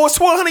these boys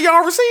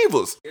 1,200-yard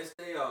receivers. Yes,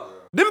 they are.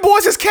 Them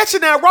boys is catching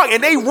that rock,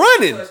 and they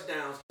running.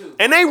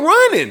 And they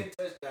running.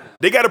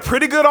 They got a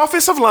pretty good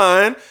offensive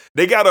line.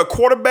 They got a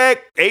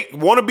quarterback,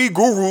 wannabe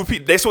guru.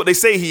 That's what they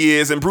say he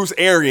is, and Bruce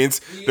Arians,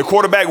 the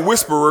quarterback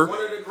whisperer.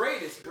 One of the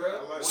greatest,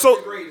 bro.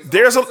 So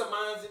there's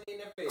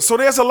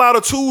a lot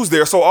of tools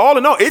there. So all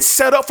in all, it's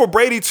set up for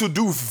Brady to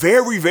do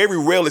very, very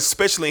well,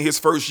 especially in his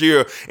first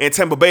year in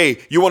Tampa Bay.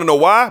 You want to know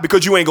why?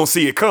 Because you ain't going to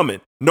see it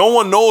coming. No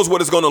one knows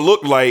what it's going to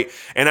look like,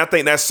 and I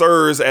think that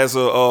serves as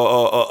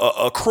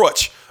a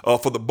crutch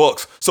for the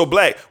Bucs. So,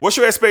 Black, what's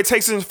your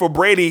expectations for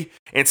Brady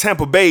and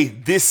Tampa Bay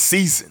this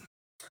season?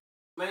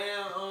 Man,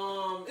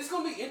 it's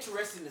going to be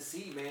interesting to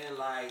see, man.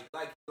 Like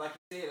you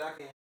said,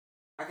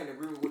 I can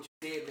agree with what you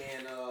said,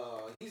 man.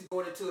 He's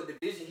going into a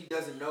division he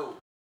doesn't know.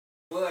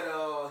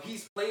 But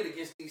he's played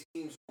against these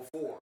teams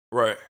before.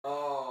 Right.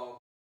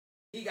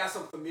 He got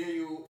some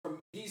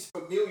he's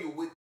familiar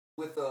with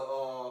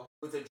the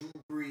Drew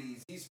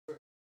Brees.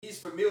 He's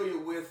familiar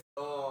with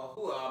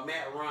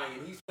Matt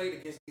Ryan. He's played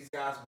against these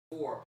guys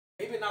before.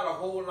 Maybe not a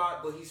whole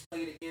lot, but he's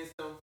played against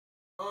them.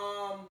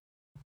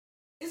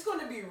 It's going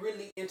to be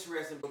really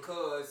interesting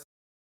because,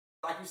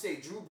 like you say,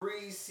 Drew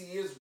Brees, he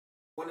is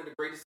one of the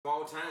greatest of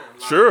all time.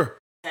 Like, sure.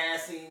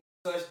 Passing,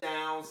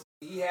 touchdowns,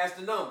 he has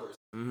the numbers.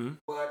 Mm-hmm.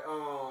 But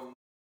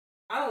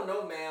I don't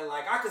know, man.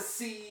 Like I could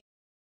see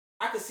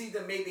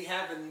them maybe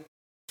having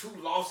 2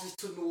 losses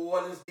to New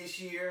Orleans this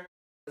year.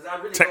 Cause I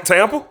really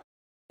Tampa?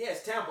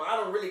 Yes, Tampa. I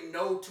don't really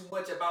know too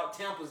much about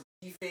Tampa's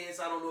defense.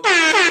 I don't know.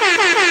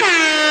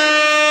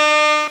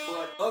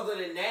 But other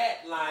than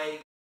that,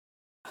 like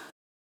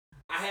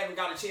I haven't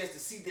got a chance to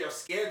see their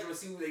schedule and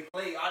see who they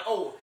play.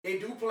 They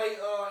do play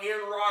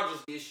Aaron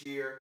Rodgers this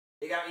year.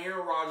 They got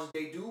Aaron Rodgers.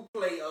 They do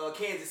play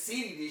Kansas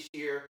City this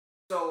year.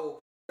 So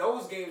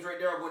those games right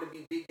there are going to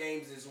be big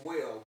games as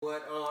well.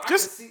 But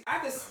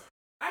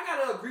I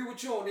gotta agree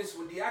with you on this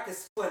one, D. I can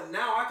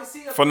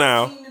see a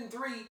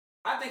 13-3.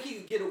 I think he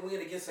could get a win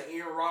against an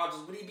Aaron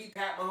Rodgers. Would he beat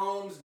Pat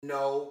Mahomes?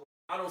 No,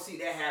 I don't see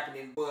that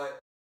happening. But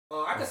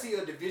I can see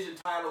a division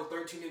title,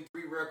 13-3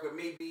 record.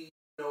 Maybe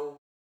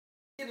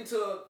get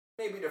into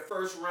maybe the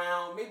first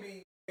round.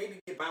 Maybe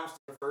get bounced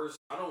in the first.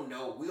 I don't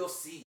know. We'll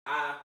see.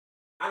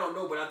 I don't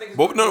know, but I think.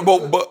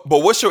 But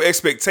what's your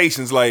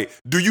expectations? Like,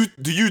 do you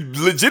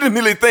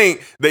legitimately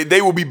think that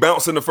they will be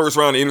bouncing the first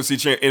round of NFC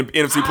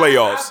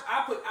playoffs?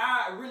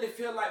 I really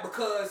feel like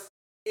because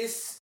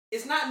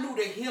it's not new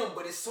to him,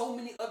 but it's so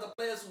many other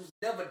players who's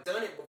never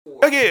done it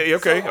before. Okay. So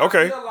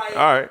I feel like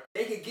all right.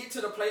 They could get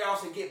to the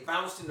playoffs and get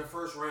bounced in the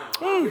first round.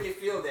 I really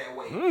feel that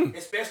way,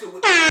 especially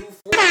with the new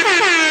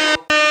format.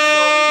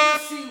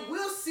 So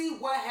we'll see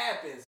what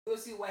happens. We'll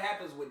see what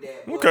happens with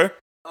that. But, okay.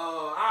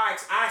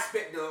 I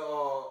expect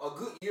a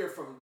good year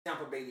from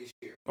Tampa Bay this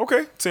year.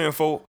 Okay,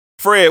 tenfold.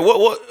 Fred,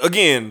 what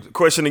again?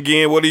 Question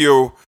again. What are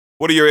your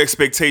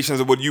expectations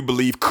of what you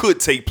believe could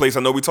take place?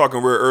 I know we're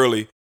talking real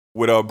early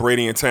with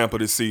Brady and Tampa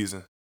this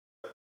season.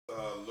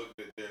 Looked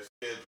at their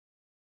schedule.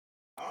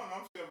 I don't know.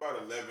 I'm still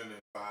about 11-5.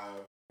 I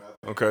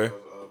think Okay.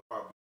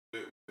 Probably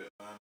split with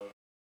Atlanta.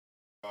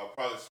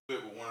 Probably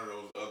split with one of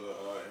those other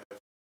NFC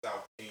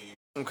South teams.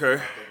 Okay. I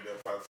think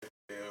they'll probably take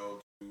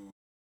L to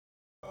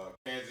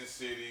Kansas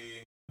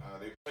City.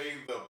 They played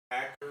the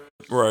Packers.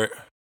 Right.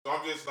 So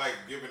I'm just like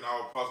giving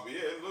all possible.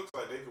 Yeah, it looks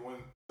like they could win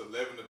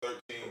 11 to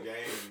 13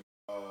 games.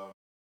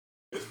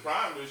 It's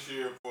prime this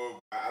year for.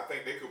 I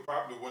think they could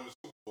probably win the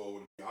Super Bowl.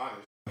 To be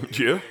honest,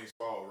 Yeah. Things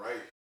fall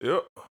right.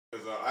 Yep.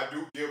 Because I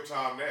do give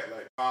Tom that.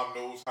 Like Tom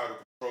knows how to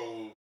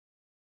control.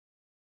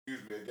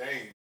 A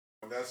game.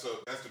 And that's the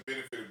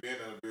benefit of being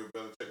under Bill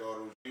Belichick all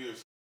those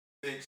years.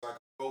 Thinks like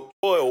a coach.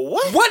 Boy,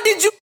 what? What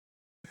did you?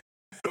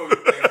 He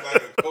thinks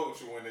like a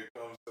coach when it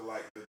comes to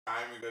like the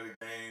timing of the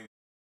game.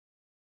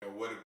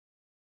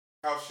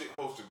 How shit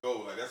supposed to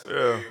go. Like that's a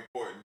very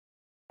important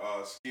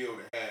skill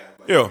to have.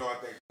 Like, I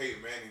think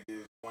Peyton Manning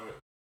is one of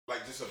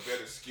just a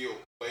better skilled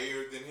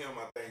player than him.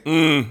 I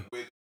think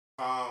with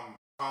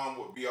Tom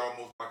would be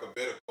almost like a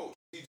better coach.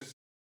 He just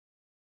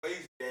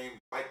plays the game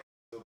like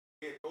the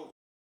head coach.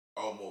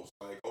 Almost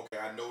like, okay,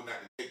 I know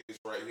not to take this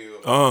right here.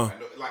 I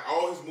know, like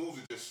all his moves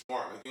are just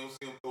smart. Like you don't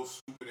see him go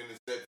stupid in the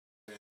set.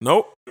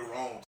 Nope. The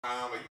wrong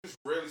time. Like you just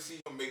rarely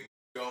see him make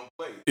dumb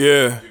plays.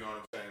 Yeah. You know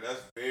what I'm saying?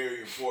 That's very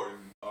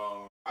important.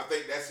 I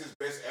think that's his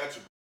best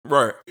attribute.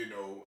 Right.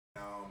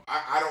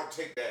 I don't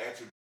take that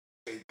attribute.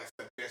 Say that's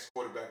the best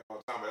quarterback of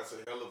all time, but that's a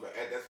hell of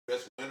that's the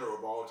best winner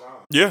of all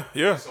time.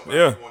 Yeah. Somebody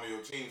on one of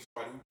your teams,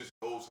 somebody who just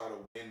knows how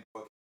to win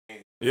fucking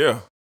games. Yeah.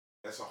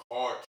 That's a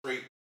hard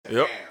trait to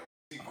have.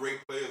 See great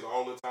players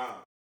all the time.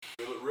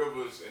 Phillip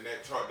Rivers and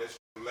that chart. That's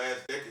the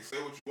last decade.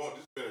 Say what you want.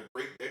 This has been a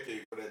great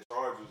decade for that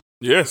Chargers.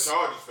 Yes.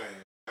 Chargers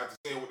fan. After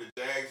seeing what the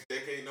Jags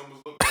decade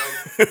numbers look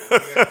like,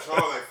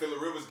 like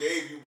Phillip Rivers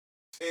gave you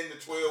 10 to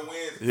 12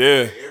 wins.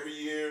 Every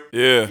year.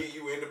 Yeah. Get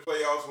you in the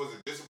playoffs. Was it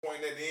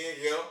disappointing at the end?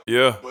 Yeah.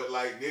 Yeah. But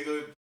like,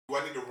 nigga, do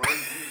I need to run?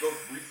 You go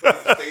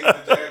replay the state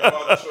of the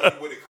Jaguars to show you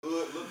what it could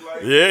look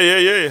like?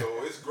 Yeah. So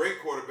it's great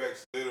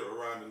quarterbacks littered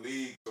around the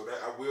league. So that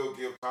I will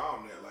give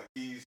Tom that. Like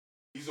he's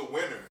a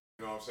winner.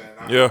 You know what I'm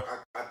saying?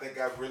 I think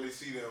I really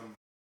see them.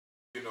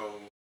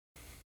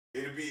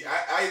 It'll be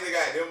I either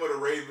got them or the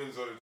Ravens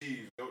or the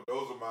Chiefs.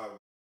 Those are my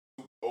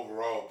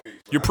overall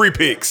picks. Your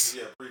pre-picks.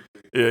 Yeah,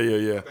 pre-picks. Yeah.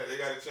 They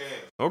got a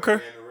chance. Okay.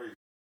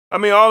 I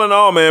mean, all in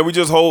all, man, we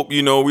just hope,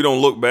 we don't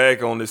look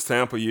back on this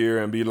Tampa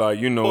year and be like,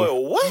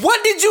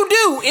 What did you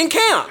do in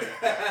camp?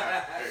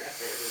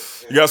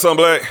 You got something,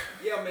 Black?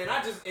 Yeah, man,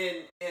 I just,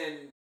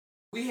 and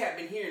we have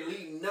been hearing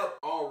leading up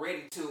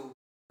already to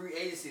free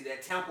agency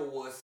that Tampa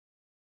was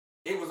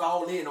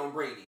all in on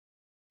Brady.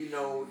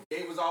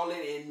 They was all in,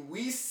 and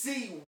we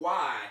see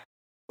why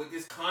with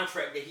this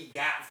contract that he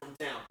got from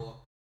Tampa,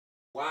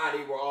 why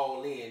they were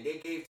all in. They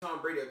gave Tom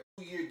Brady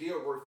a 2-year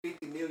deal worth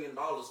 $50 million,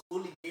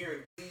 fully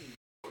guaranteed.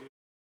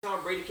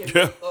 Tom Brady can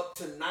make up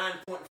to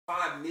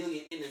 $9.5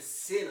 million in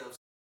incentives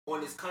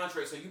on his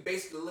contract. So you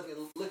basically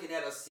looking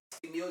at a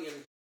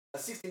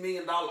 $60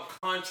 million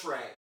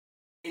contract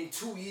in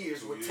 2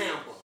 years with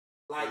Tampa.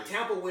 Like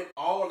Tampa went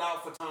all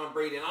out for Tom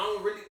Brady, and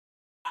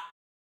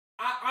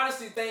I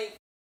honestly think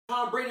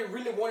Tom Brady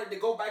really wanted to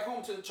go back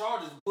home to the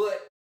Chargers,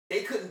 but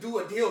they couldn't do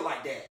a deal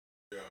like that.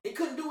 Yeah. They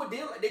couldn't do a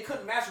deal. They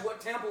couldn't match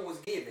what Tampa was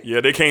giving. Yeah,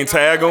 they can't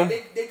tag him.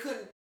 They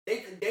couldn't.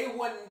 They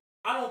wasn't.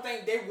 I don't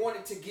think they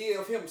wanted to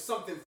give him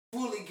something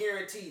fully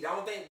guaranteed. I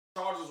don't think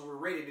the Chargers were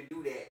ready to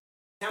do that.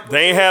 Tampa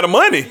they ain't had the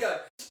money. Yeah,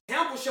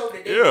 Tampa showed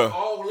that they were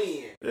all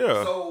in.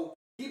 Yeah. So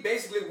he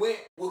basically went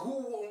with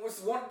who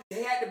was one.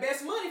 They had the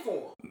best money for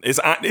him.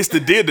 It's the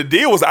deal. The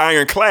deal was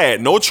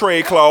ironclad. No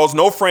trade clause,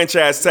 no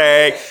franchise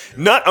tag.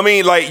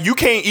 You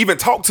can't even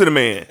talk to the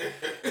man.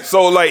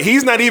 So like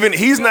he's not even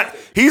in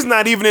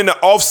the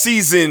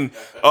off-season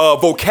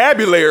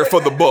vocabulary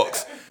for the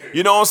Bucs.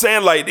 You know what I'm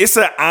saying? Like it's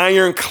an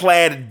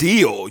ironclad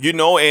deal.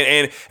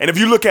 And if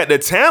you look at the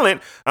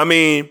talent,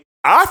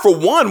 I for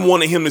one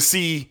wanted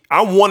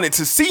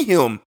to see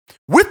him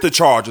with the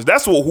Chargers.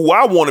 That's who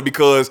I wanted,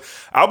 because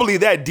I believe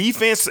that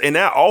defense and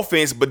that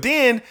offense. But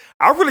then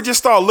I really just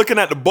started looking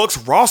at the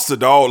Bucs roster,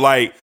 dog.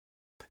 Like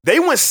they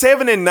went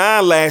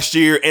 7-9 last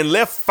year and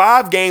left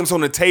 5 games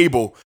on the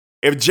table.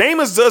 If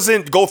Jameis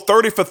doesn't go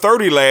 30 for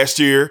 30 last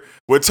year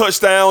with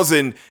touchdowns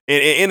and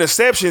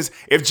interceptions,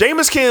 if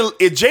Jameis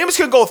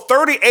can go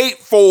 38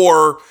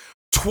 for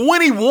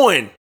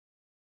 21,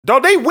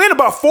 dog, they win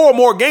about 4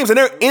 more games and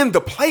they're in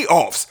the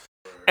playoffs.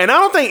 And I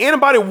don't think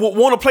anybody would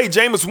want to play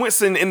Jameis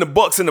Winston in the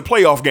Bucs in the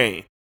playoff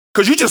game,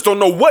 because you just don't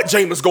know what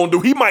Jameis going to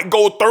do. He might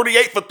go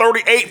 38 for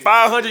 38,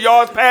 500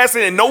 yards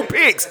passing and no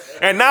picks.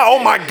 And now,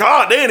 oh my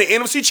God, they're in the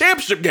NFC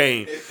Championship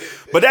game.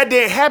 But that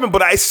didn't happen.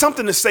 But it's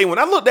something to say. When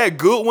I looked at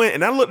Goodwin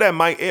and I looked at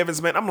Mike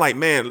Evans, man, I'm like,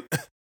 man,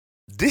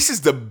 this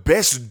is the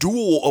best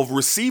duel of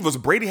receivers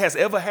Brady has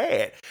ever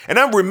had. And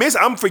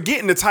I'm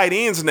forgetting the tight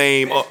end's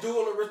name. Best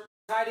duel of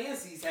tight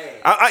ends he's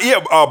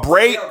had.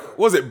 Braid.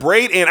 Was it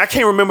Braid? And I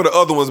can't remember the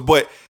other ones,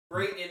 but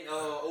Braid and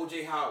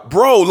O.J. Howard.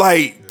 Bro,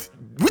 like,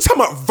 we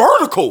talking about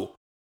vertical.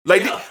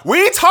 Like,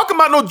 we ain't talking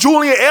about no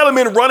Julian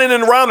Edelman running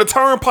and around the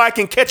turnpike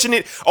and catching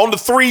it on the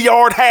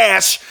 3-yard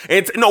hash.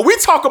 And no, we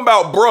talking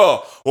about,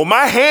 bruh, when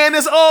my hand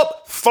is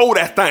up, throw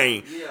that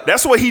thing. Yeah.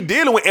 That's what he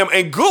dealing with.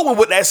 And Goodwin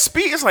with that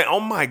speed, it's like, oh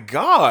my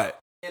God.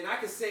 And I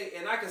can say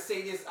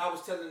this. I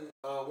was telling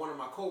one of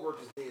my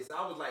coworkers this.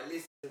 I was like,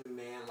 listen to me,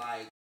 man.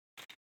 Like,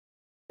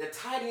 the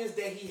tight ends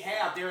that he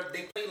have,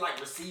 they play like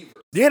receivers.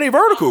 Yeah, they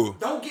vertical.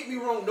 Don't get me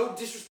wrong. No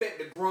disrespect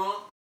to Gronk,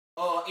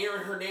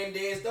 Aaron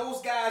Hernandez.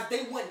 Those guys,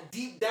 they went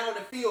deep down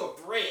the field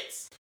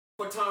threats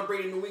for Tom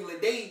Brady in New England.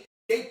 They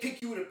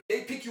pick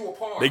you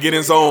apart. They get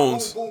in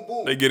zones. Boom, boom,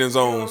 boom. They get in You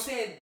know what I'm zones.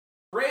 saying?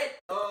 Brett,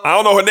 I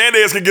don't know.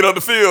 Hernandez can get up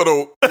the field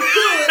though. he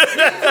could,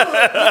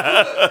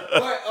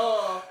 but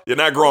You're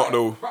not Gronk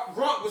though.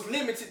 Gronk was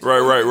limited. To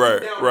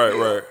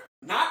Right.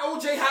 Not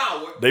OJ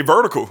Howard. They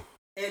vertical.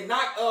 And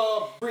not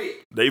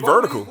Britt. They Both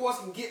vertical. These boys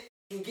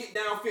can get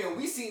downfield.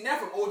 We seen that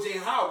from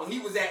OJ Howard when he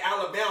was at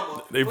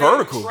Alabama. They playing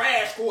vertical.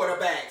 Trash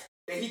quarterbacks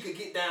that he could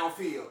get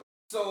downfield.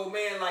 So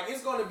man, like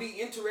it's gonna be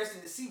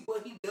interesting to see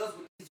what he does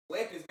with these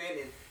weapons, man.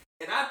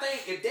 And I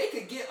think if they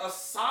could get a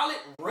solid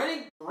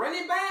running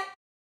back,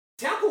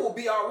 Tampa will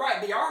be all right.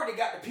 They already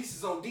got the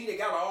pieces on D. They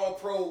got an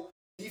all-pro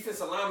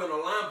defensive lineman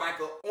or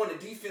linebacker on the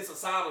defensive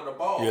side of the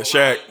ball. Yeah,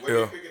 Shaq.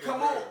 Yeah.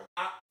 Come on,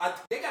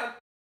 they got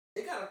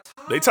a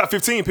top. They top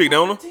 15 pick,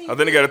 don't they? I think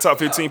they got a top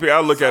 15 pick.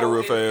 I'll look at it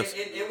real fast.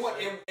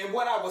 And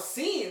what I was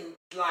seeing,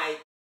 like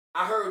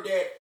I heard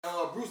that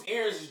Bruce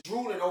Arians is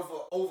drooling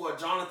over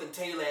Jonathan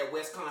Taylor at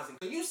Wisconsin.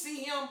 Could you see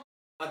him?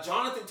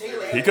 Jonathan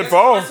Taylor. He could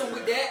fall.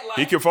 With that, like,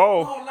 He could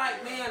fall. Oh,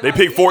 like, man, They like,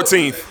 pick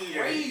 14th.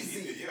 Crazy.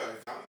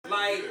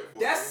 Like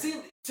that's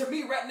to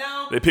me right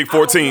now. They pick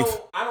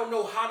 14th. I don't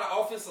know how the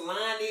offensive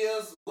line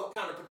is. What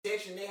kind of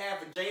protection they have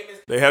for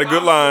Jameis. They had a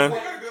good line.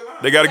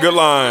 They got a good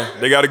line.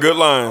 They got a good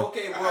line.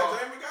 Okay, well.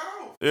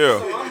 Yeah.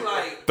 So I'm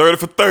like 30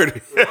 for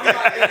 30. I'm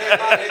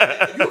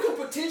like, you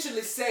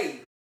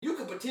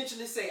could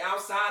potentially say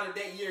outside of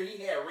that year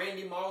he had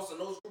Randy Moss and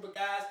those group of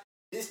guys.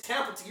 This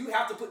Tampa team, you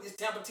have to put this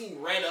Tampa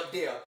team right up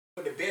there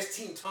for the best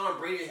team Tom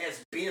Brady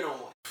has been on.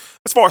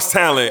 As far as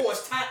talent. As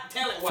far as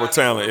talent-wise. For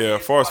talent, yeah.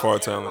 As far as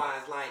talent.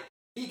 Like,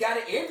 he got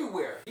it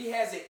everywhere. He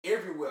has it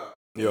everywhere.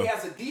 Yeah. He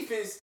has a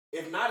defense,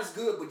 if not as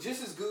good, but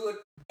just as good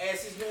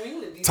as his New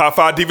England defense. Top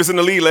 5 defense in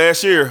the league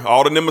last year.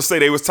 All the numbers say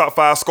they was top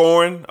 5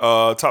 scoring,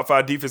 top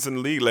 5 defense in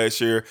the league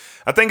last year.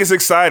 I think it's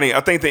exciting. I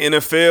think the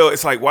NFL,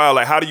 it's like, wow,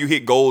 like how do you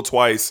hit goal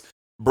twice?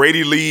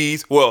 Brady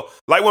leads. Well,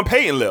 like when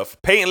Peyton left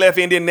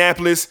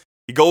Indianapolis,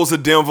 he goes to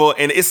Denver,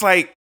 and it's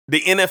like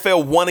the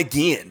NFL won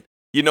again.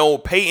 You know,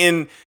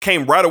 Peyton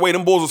came right away.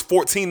 Them boys was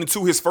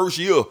 14-2 his first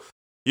year.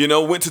 You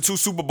know, went to 2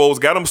 Super Bowls,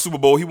 got him a Super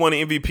Bowl. He won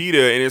an MVP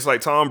there, and it's like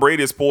Tom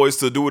Brady is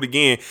poised to do it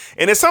again.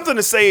 And it's something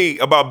to say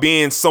about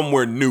being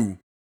somewhere new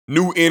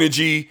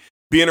energy,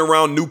 being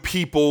around new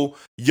people,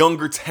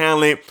 younger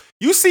talent.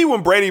 You see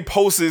when Brady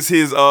posts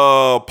his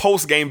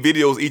post-game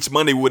videos each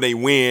Monday when they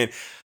win,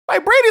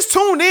 like Brady's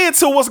tuned in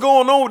to what's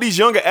going on with these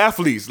younger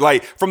athletes,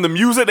 like from the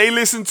music they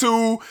listen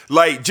to,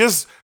 like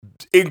just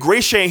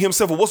ingratiating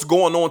himself with what's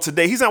going on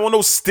today. He's not one of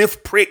those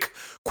stiff prick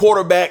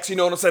quarterbacks, you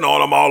know what I'm saying,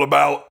 all I'm all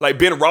about, like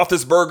Ben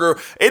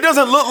Roethlisberger. It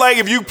doesn't look like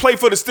if you play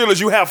for the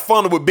Steelers, you have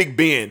fun with Big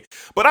Ben.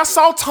 But I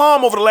saw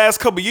Tom over the last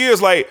couple of years,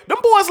 like, them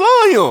boys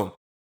love him.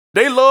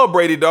 They love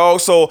Brady, dog.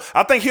 So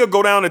I think he'll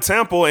go down to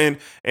Tampa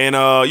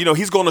and you know,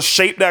 he's going to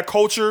shape that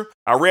culture.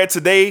 I read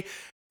today,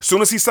 as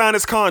soon as he signed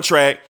his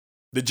contract,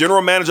 the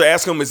general manager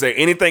asked him, is there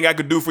anything I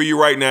could do for you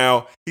right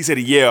now? He said,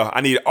 yeah,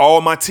 I need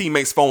all my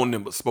teammates' phone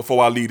numbers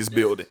before I leave this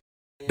building.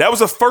 That was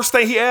the first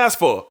thing he asked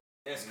for.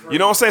 You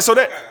know what I'm saying? So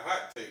that. I got a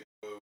hot take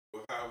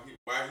of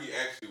why he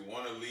actually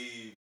want to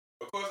leave.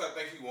 Of course, I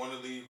think he want to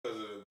leave because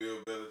of the Bill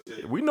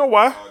Belichick. We know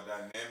why.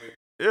 Dynamic.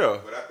 Yeah.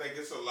 But I think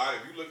it's a lot.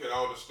 If you look at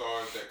all the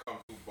stars that come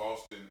through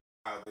Boston,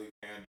 how they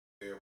handle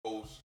their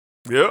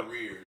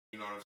post-career, you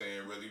know what I'm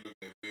saying? Whether you look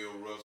at Bill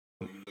Russell,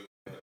 you look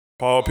at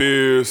Paul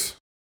Pierce.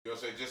 You know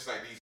what I'm saying? Just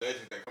like these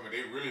legends that come in,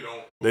 they really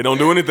don't. They don't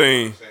do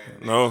anything.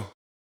 You No. Just,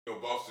 you know,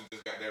 Boston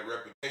just got that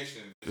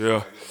reputation. Yeah.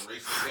 Like this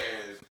racist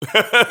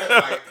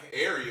ass like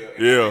area.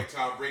 And Yeah. I think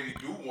Tom Brady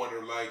do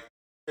wonder, like,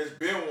 has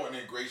been wanting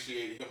to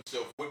ingratiate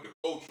himself with the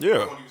culture.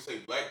 Yeah. I don't even say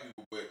black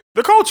people, but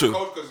The culture.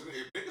 Because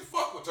niggas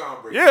fuck with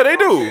Tom Brady. Yeah, they You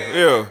know do. what I'm saying?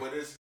 Yeah. Like,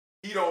 but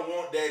he don't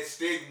want that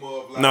stigma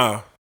of like,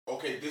 Nah.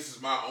 okay, this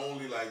is my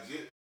only, like,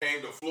 just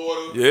came to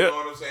Florida. Yeah. You know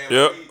what I'm saying?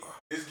 Yep. Like,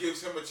 this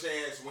gives him a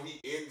chance when he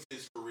ends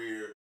his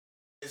career.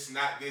 It's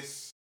not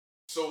this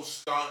so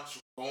staunch,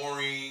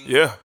 boring.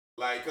 Yeah.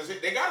 Like, because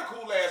they got a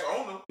cool ass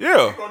owner.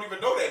 Yeah. People don't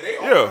even know that. They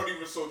Yeah. don't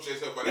even associate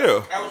themselves, but Yeah.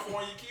 that's a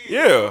California kid.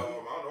 Yeah. I don't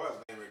know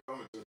what his name is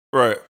coming to.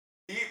 Right.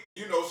 He,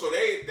 you know, so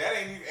that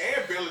ain't even,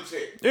 and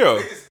Belichick.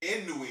 Yeah. They just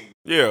in New England.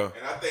 Yeah.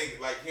 And I think,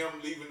 like, him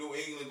leaving New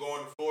England,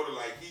 going to Florida,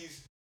 like,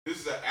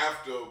 this is an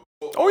after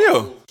football Oh,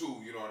 yeah. move,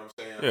 too. You know what I'm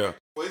saying? Yeah. Like,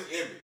 for his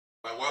image.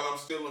 Like, while I'm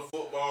still in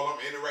football,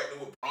 I'm interacting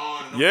with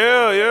Braun. And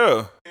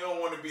Yeah. He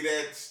don't want to be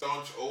that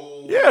staunch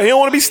old. Yeah, he don't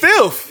want to be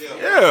stiff.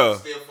 Yeah.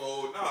 Stiff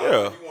old. Nah,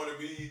 Yeah. he want to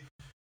be,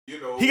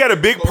 you know. He got a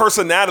big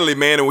personality,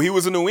 man. And when he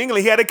was in New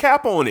England, he had a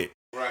cap on it.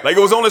 Right. Like, it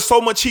was only so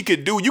much he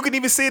could do. You can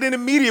even see it in the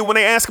media when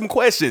they ask him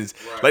questions.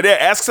 Right. Like, they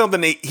ask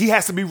something, he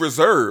has to be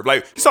reserved.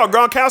 Like, you saw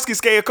Gronkowski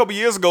skate a couple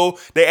years ago.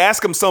 They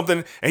asked him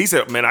something, and he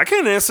said, man, I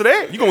can't answer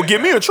that. You're going to get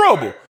me in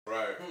trouble.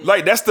 Right.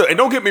 Like, and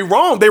don't get me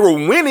wrong, they were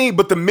winning,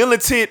 but the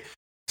militant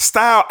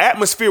style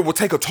atmosphere will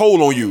take a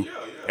toll on you. Yeah.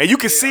 And you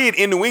can see it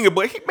in New England.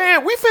 But,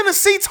 man, we finna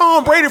see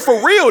Tom Brady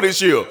for real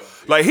this year.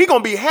 Like, he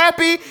gonna be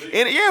happy.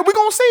 And, yeah, we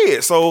gonna see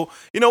it. So,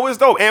 it's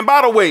dope. And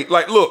by the way,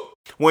 like, look.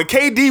 When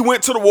KD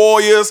went to the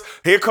Warriors,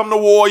 here come the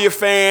Warrior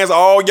fans.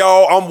 All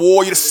y'all, I'm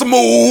Warrior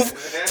Smooth.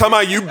 Talking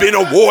about you been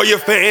a Warrior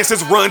fan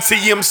since Run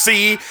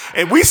TMC.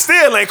 And we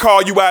still ain't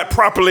called you out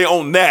properly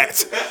on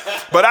that.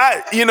 But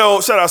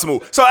shout out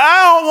Smooth. So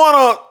I don't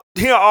want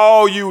to hear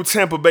all you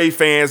Tampa Bay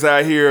fans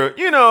out here,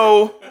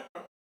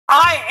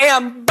 I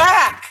am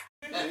back.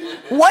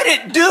 What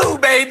it do,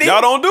 baby?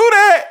 Y'all don't do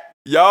that.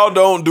 Y'all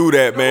don't do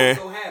that, man.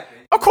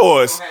 Of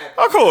course.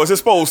 It's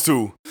supposed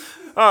to.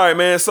 All right,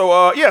 man.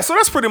 So, so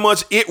that's pretty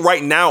much it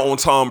right now on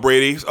Tom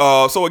Brady.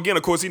 So, again,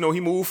 of course, he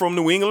moved from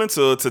New England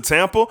to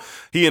Tampa.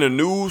 He in a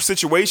new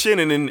situation,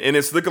 and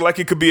it's looking like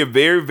it could be a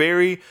very,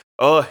 very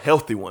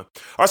healthy one.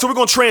 All right, so we're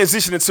going to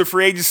transition into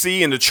free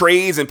agency and the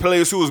trades and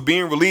players who is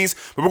being released.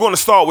 But we're going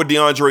to start with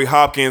DeAndre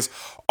Hopkins,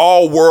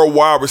 all-world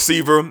wide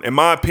receiver. In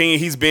my opinion,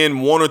 he's been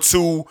one or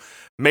two,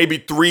 maybe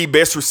three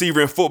best receiver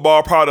in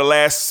football probably the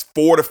last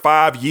 4 to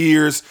 5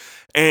 years.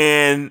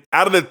 And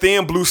out of the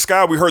thin blue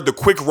sky, we heard the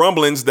quick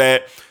rumblings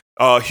that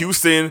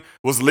Houston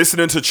was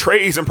listening to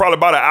trades, and probably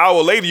about an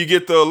hour later, you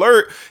get the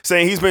alert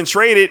saying he's been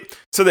traded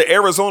to the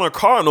Arizona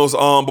Cardinals.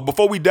 But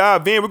before we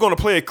dive in, we're going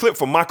to play a clip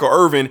from Michael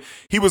Irvin.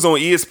 He was on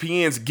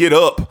ESPN's Get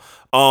Up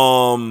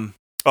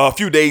a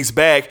few days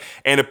back,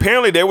 and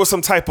apparently there was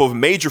some type of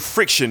major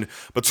friction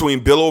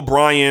between Bill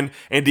O'Brien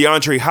and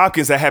DeAndre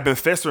Hopkins that had been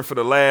festering for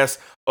the last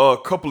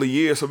couple of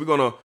years. So we're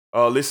going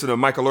to listen to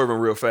Michael Irvin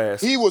real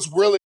fast. He was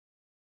really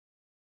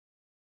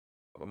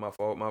My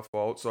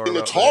fault. Sorry.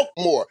 to talk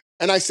more.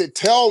 And I said,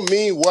 tell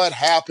me what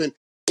happened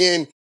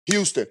in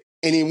Houston.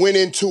 And he went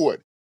into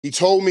it. He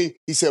told me,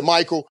 he said,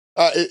 Michael,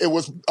 it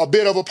was a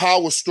bit of a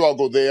power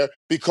struggle there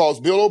because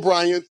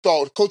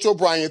Coach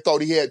O'Brien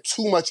thought he had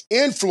too much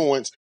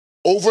influence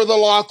over the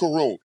locker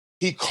room.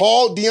 He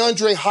called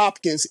DeAndre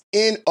Hopkins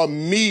in a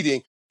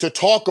meeting to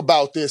talk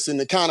about this and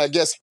to kind of,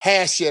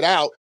 hash it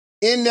out.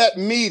 In that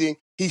meeting,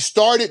 he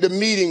started the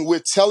meeting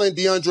with telling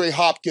DeAndre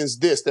Hopkins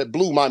this that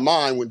blew my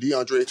mind when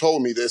DeAndre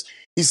told me this.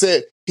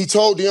 He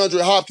told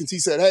DeAndre Hopkins, he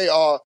said, hey,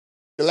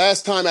 the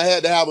last time I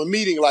had to have a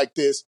meeting like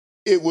this,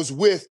 it was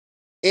with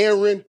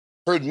Aaron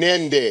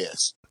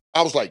Hernandez.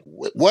 I was like,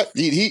 what?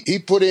 He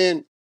put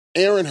in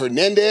Aaron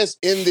Hernandez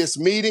in this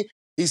meeting?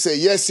 He said,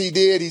 yes, he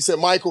did. He said,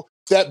 Michael,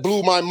 that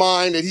blew my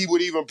mind that he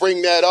would even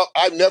bring that up.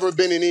 I've never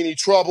been in any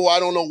trouble. I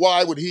don't know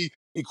why would he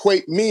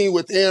equate me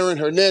with Aaron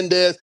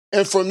Hernandez.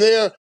 And from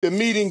there, the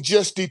meeting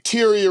just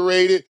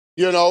deteriorated.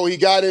 He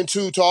got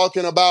into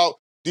talking about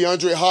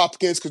DeAndre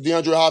Hopkins because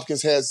DeAndre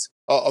Hopkins has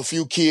a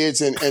few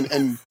kids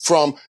and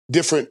from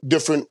different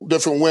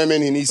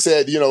women. And he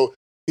said,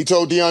 he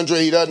told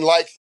DeAndre he doesn't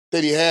like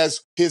that he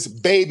has his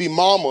baby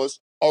mamas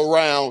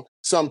around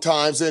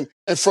sometimes. And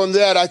from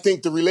that, I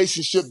think the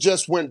relationship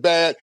just went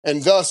bad.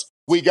 And thus,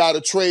 we got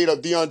a trade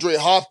of DeAndre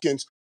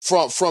Hopkins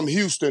from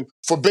Houston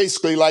for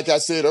basically, like I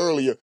said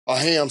earlier, a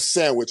ham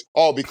sandwich,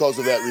 all because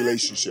of that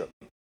relationship.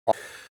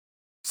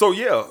 So,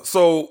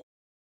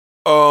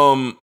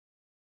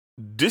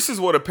 this is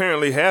what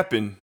apparently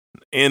happened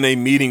in a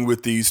meeting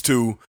with these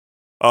two,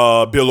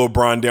 Bill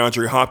O'Brien,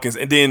 DeAndre Hopkins.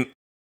 And then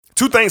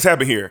two things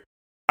happen here.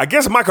 I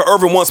guess Michael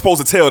Irvin wasn't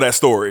supposed to tell that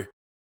story.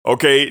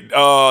 Okay.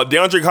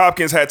 DeAndre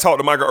Hopkins had talked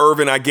to Michael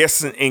Irvin, I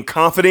guess, in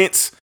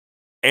confidence.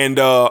 And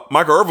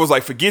Michael Irvin was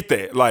like, forget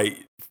that.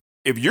 Like,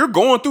 if you're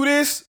going through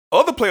this,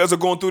 other players are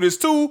going through this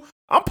too.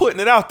 I'm putting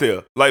it out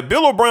there. Like,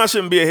 Bill O'Brien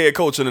shouldn't be a head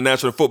coach in the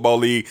National Football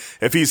League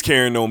if he's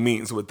carrying no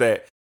meetings with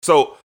that.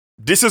 So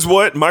this is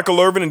what Michael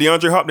Irvin and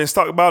DeAndre Hopkins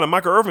talked about, and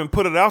Michael Irvin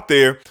put it out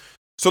there.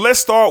 So let's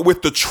start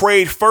with the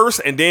trade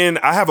first, and then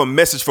I have a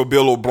message for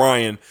Bill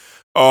O'Brien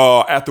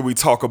after we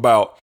talk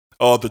about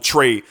the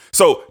trade.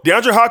 So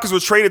DeAndre Hopkins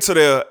was traded to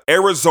the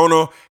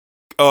Arizona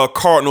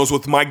Cardinals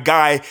with my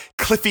guy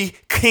Cliffy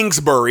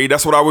Kingsbury.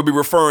 That's what I would be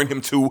referring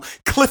him to.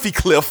 Cliffy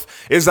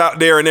Cliff is out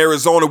there in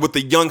Arizona with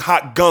the young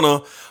hot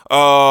gunner.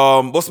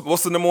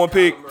 What's the number one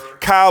pick?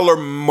 Kyler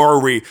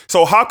Murray.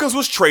 So Hopkins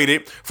was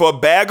traded for a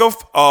bag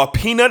of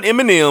peanut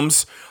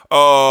M&Ms,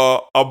 a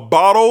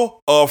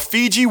bottle of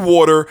Fiji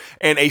water,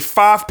 and a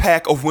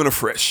 5-pack of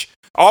Winterfresh.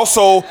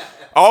 Also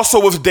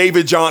with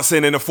David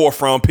Johnson in the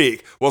 4th round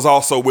pick was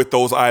also with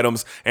those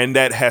items, and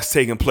that has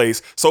taken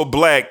place. So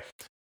Black,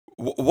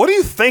 what do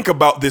you think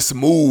about this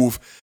move?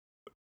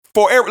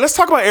 Let's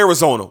talk about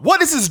Arizona. What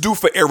does this do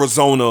for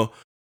Arizona,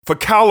 for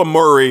Kyler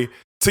Murray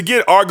to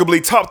get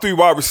arguably top 3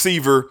 wide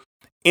receiver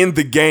in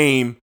the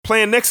game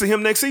playing next to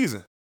him next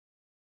season?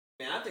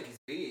 Man, I think it's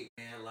big,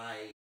 man.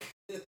 Like,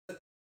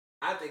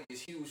 I think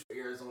it's huge for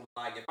Arizona.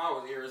 Like, if I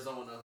was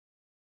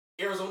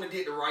Arizona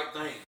did the right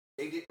thing.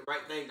 They did the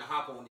right thing to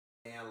hop on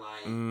it, man.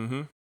 Like,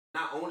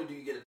 not only do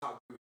you get a top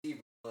 3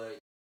 receiver, but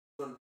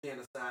you're going to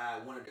stand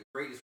aside one of the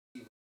greatest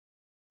receivers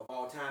of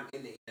all time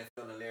in the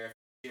NFL, and Larry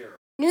Fitzgerald.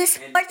 New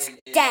Sports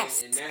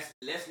Desk. And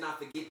let's not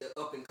forget the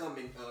up and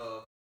coming.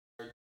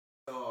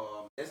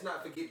 Let's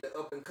not forget the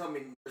up and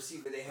coming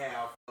receiver they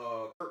have,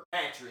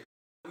 Kirkpatrick,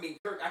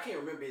 Kirk, I can't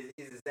remember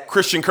his exact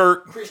Christian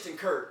Kirk. Christian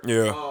Kirk.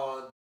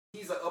 Yeah.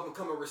 He's an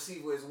up-and-coming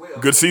receiver as well.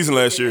 Good season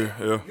last year,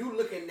 yeah. You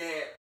looking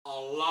at a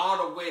lot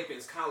of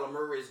weapons Kyler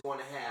Murray is going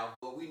to have,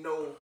 but we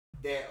know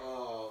that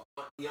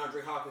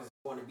DeAndre Hopkins is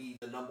going to be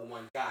the number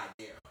one guy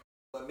there.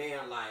 But,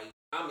 man, like,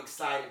 I'm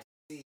excited to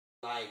see,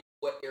 like,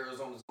 what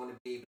Arizona's going to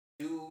be able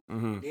to do.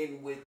 Mm-hmm.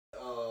 Then with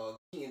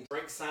Kenyon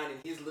Drake signing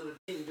his little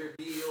tender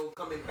deal,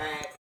 coming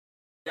back,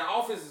 the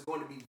offense is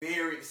going to be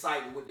very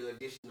exciting with the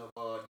addition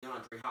of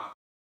DeAndre Hopkins.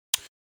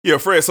 Yeah,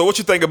 Fred, so what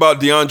you think about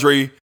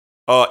DeAndre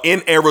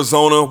in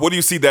Arizona? What do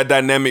you see that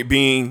dynamic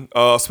being,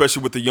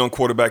 especially with the young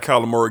quarterback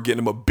Kyler Murray getting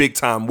him a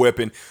big-time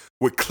weapon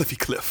with Cliffy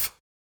Cliff?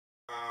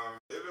 I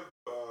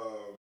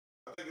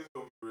think it's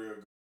going to be real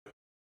good.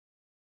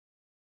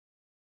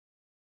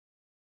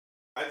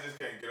 I just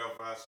can't get off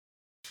my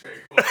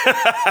it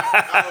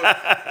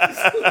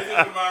just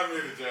reminds me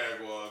of the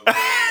Jaguars. Like,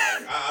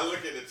 I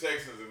look at the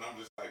Texans and I'm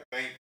just like,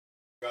 thank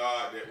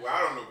God that, well,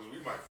 I don't know, because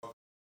we might fuck.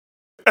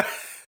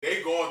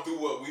 They going through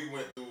what we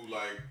went through,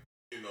 like,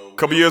 you know. A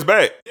couple years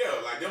back. Yeah,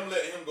 like them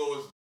letting him go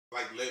is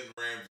like letting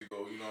Ramsey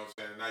go, you know what I'm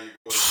saying? And now your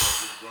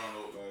quarterback is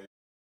Ronald. Like,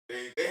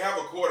 they have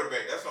a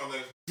quarterback. That's all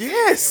that's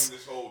yes. Him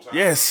this whole time.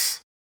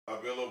 Yes.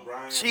 Bill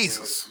O'Brien.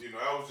 Jesus. You know,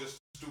 that was just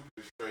the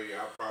stupidest trade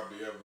I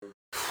probably ever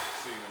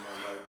seen in my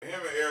life.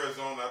 Him in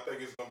Arizona, I think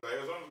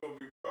Arizona's going to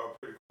be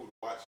pretty cool to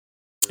watch.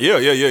 Yeah.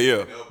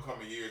 In the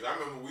upcoming years. I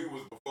remember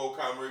before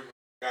Kyler Murray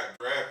got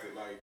drafted,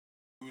 like,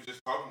 we were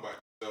just talking about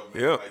yourself.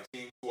 Yeah. Like,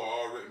 teams who are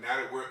already, now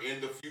that we're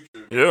in the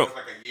future. Yeah. That's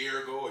like a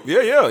year ago.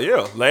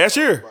 Yeah. Last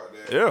year.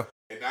 Yeah.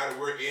 And now that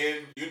we're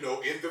in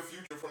the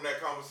future from that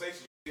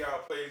conversation, you see how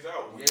it plays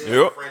out. When you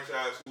have a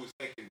franchise who is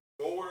thinking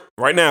forward.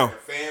 Right now. A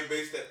fan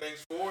base that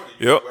thinks forward. And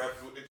you know what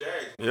happens with the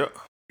Jags. Yep.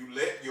 You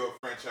let your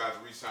franchise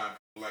re-sign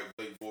people like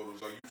Blake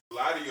Bortles, or you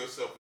lie to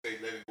yourself and say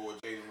letting go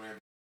of Jalen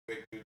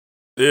Ramsey.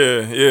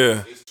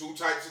 Yeah. It's two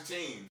types of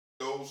teams.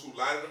 Those who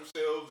lie to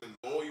themselves and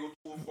loyal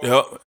to a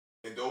fault. Yep.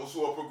 And those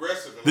who are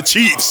progressive. And the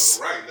Chiefs.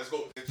 Right, let's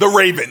go. The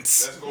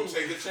Ravens. Let's go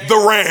take a chance.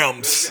 The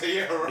Rams.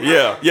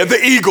 Yeah, the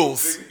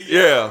Eagles.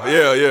 Yeah.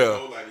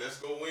 Like, let's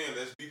go in.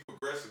 Let's be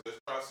progressive. Let's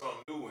try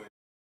something new. And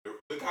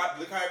look how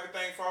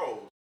everything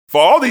falls.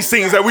 For all these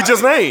things that we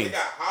just named. They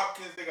got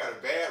Hopkins. They got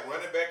a bad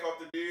running back off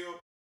the deal.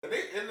 And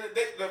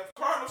the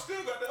Cardinals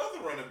still got the other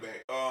running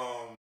back.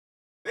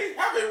 They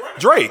have a running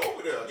Drake. back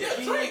over there. Yeah,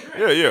 Drake.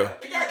 Yeah.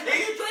 They got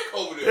Kenyon Drake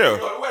over there. Yeah. You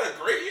know, they had a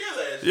great year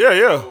last year.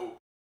 Yeah. So,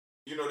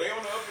 you know, they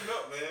on the up and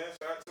up, man.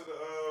 Shout out to the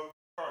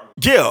Cardinals.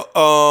 Yeah.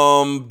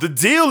 The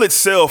deal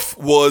itself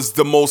was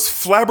the most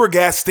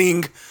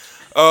flabbergasting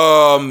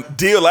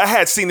deal I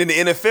had seen in the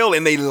NFL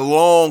in a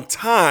long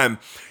time.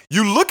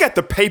 You look at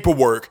the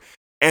paperwork,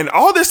 and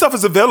all this stuff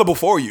is available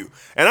for you.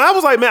 And I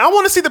was like, man, I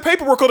want to see the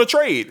paperwork on the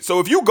trade. So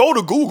if you go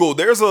to Google,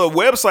 there's a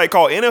website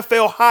called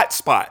NFL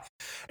Hotspot.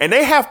 And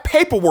they have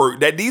paperwork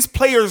that these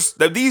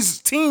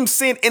teams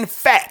send in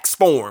fax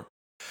form.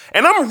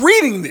 And I'm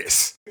reading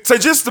this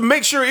just to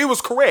make sure it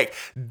was correct.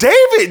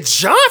 David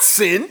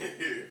Johnson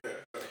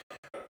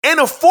and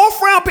a 4th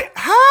round pick.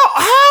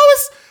 How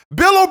is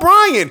Bill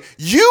O'Brien?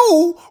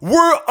 You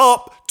were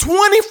up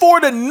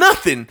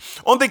 24-0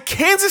 on the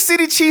Kansas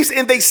City Chiefs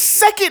in the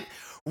second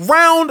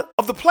round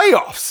of the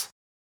playoffs.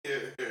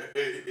 DeAndre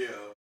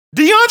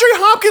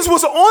Hopkins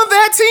was on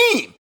that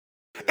team.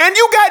 And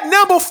you got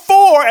number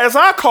 4, as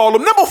I call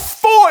him. Number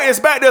 4 is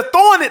back there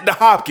throwing it to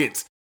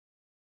Hopkins.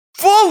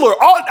 Fuller.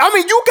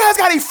 You guys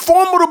got a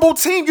formidable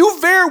team. You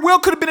very well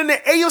could have been in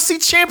the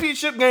AFC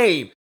Championship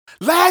game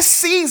last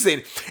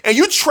season. And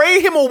you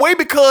trade him away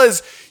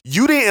because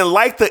you didn't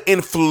like the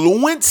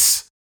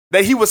influence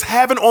that he was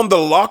having on the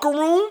locker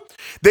room.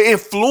 The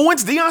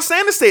influence, Deion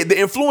Sanders said, the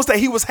influence that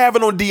he was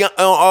having on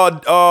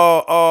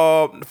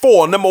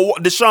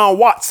Deshaun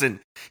Watson.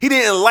 He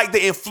didn't like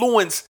the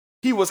influence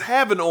he was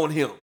having on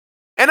him.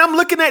 And I'm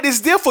looking at this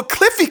deal for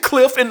Cliffy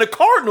Cliff and the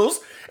Cardinals,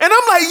 and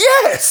I'm like,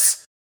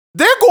 yes,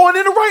 they're going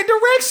in the right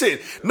direction.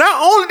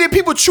 Not only did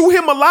people chew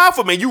him alive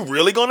for, man, you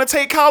really going to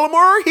take Kyler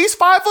Murray? He's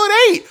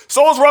 5'8".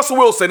 So is Russell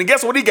Wilson, and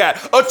guess what he got?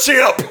 A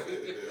chip.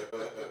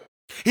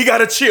 He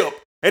got a chip,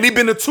 and he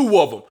been to 2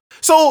 of them.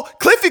 So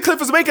Cliffy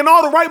Cliff is making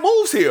all the right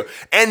moves here.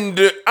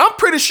 And I'm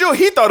pretty sure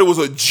he thought it was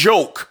a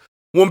joke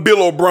when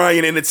Bill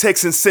O'Brien and the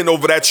Texans sent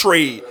over that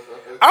trade.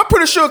 I'm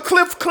pretty sure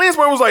Cliff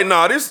Clinsburg was like,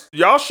 nah,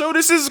 y'all sure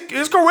this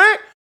is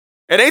correct?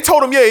 And they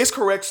told him, yeah, it's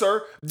correct,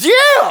 sir.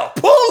 Yeah,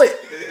 pull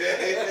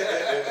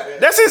it.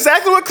 That's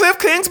exactly what Cliff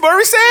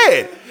Kingsbury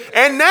said.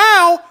 And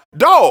now,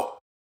 dog,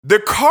 the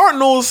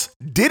Cardinals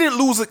didn't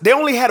lose. They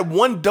only had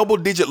 1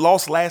 double-digit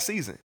loss last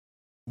season.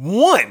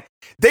 1.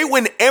 They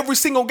win every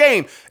single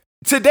game.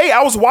 Today,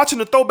 I was watching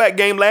the throwback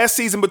game last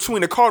season between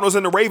the Cardinals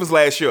and the Ravens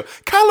last year.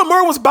 Kyler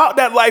Murray was about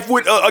that life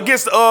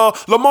against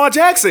Lamar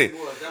Jackson. That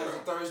was a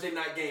Thursday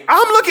night game.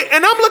 I'm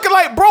looking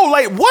like, bro,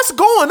 like, what's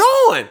going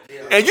on?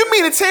 Yeah. And you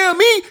mean to tell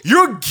me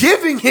you're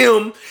giving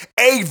him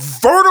a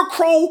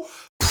vertical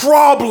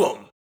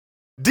problem?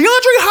 DeAndre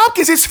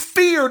Hopkins is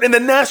feared in the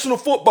National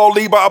Football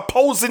League by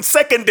opposing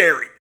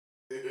secondary.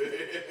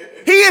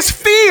 He is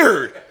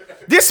feared.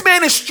 This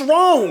man is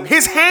strong.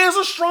 His hands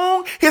are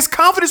strong. His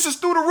confidence is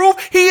through the roof.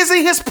 He is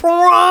in his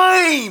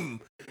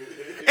prime.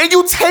 And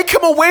you take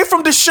him away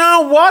from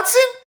Deshaun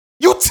Watson?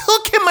 You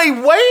took him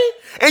away?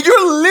 And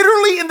you're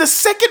literally in the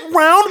second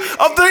round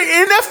of the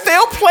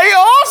NFL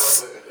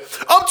playoffs?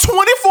 Up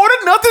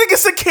 24-0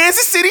 against the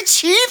Kansas City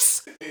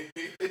Chiefs?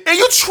 And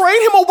you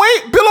trade him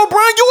away? Bill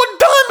O'Brien, you a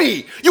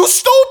dummy. You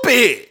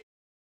stupid.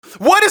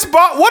 What is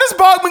Bob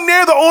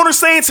McNair, the owner,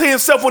 saying to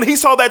himself when he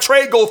saw that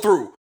trade go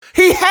through?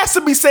 He has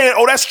to be saying,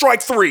 oh, that's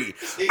strike three.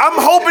 I'm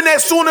hoping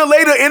that sooner or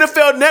later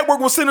NFL Network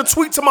will send a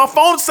tweet to my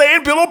phone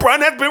saying Bill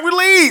O'Brien has been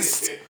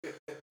released.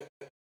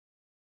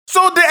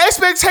 So the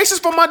expectations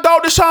for my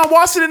dog Deshaun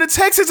Watson and the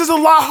Texans is a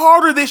lot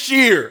harder this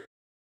year.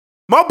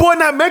 My boy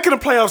not making the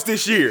playoffs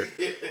this year.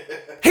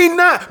 He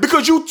not,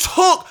 because you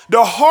took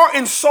the heart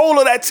and soul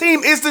of that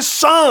team is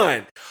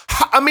Deshaun.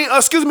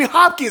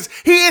 Hopkins.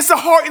 He is the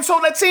heart and soul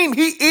of that team.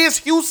 He is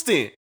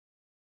Houston.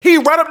 He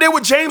right up there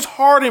with James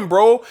Harden,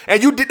 bro.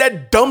 And you did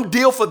that dumb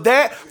deal for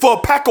that, for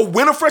a pack of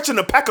Winterfresh and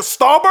a pack of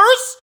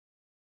Starburst?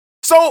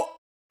 So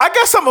I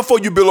got something for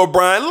you, Bill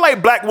O'Brien.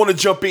 Like Black want to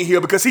jump in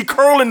here because he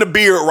curling the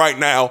beard right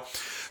now.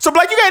 So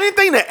Black, you got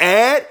anything to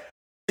add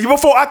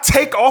before I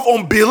take off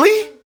on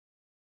Billy?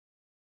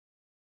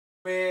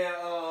 Man,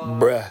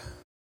 bruh.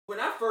 When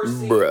I first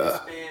seen this,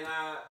 man,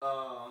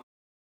 I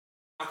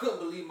couldn't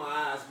believe my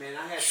eyes, man.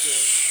 I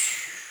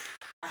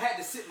had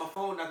to sit my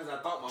phone down because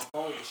I thought my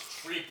phone was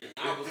tripping.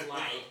 I was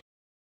like,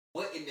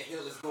 what in the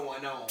hell is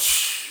going on?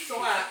 So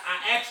I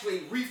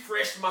actually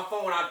refreshed my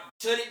phone. I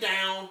shut it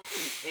down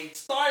and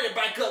started it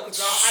back up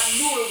because I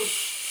knew it was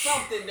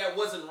something that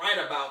wasn't right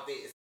about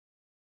this.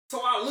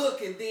 So I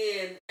look, and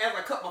then as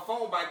I cut my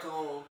phone back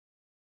on,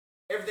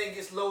 everything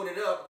gets loaded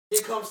up.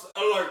 Here comes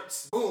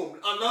alerts. Boom,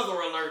 another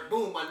alert.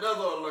 Boom,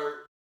 another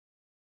alert.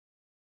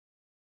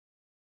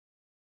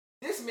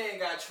 This man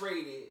got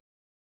traded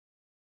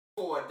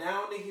for a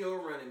down-the-hill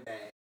running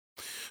back.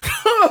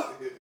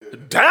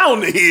 Down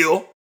the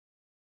hill?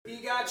 He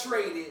got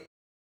traded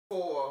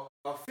for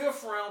a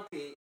 5th-round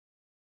pick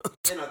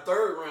and a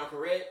 3rd round,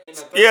 correct?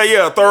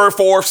 Yeah, 3rd,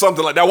 4th,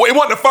 something like that. Well, it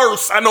wasn't the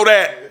first. I know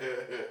that.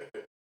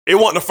 It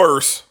wasn't the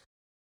first.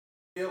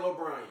 Bill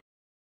O'Brien,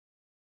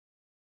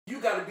 you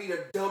got to be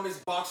the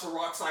dumbest box of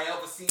rocks I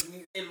ever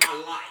seen in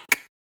my life.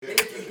 And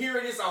if you're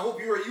hearing this, I hope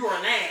you're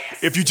an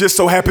ass. If you just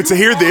so happen to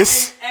hear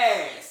this.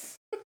 An ass.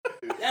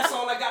 That's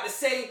all I got to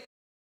say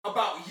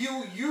about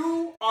you.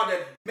 You are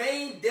the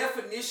main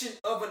definition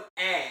of an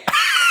ass.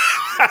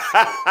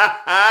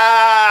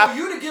 For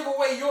you to give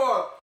away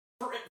your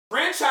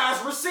franchise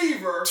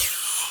receiver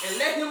and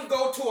let him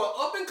go to an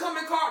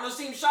up-and-coming Cardinals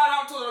team, shout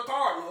out to the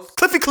Cardinals.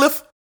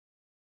 Cliff.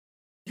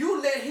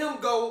 You let him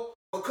go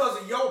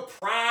because of your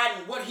pride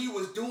and what he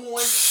was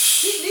doing.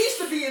 He needs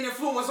to be an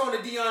influence on the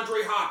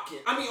DeAndre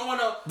Hopkins.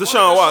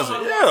 Deshaun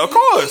Watson. Yeah, of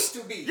course. He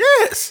needs to be.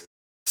 Yes.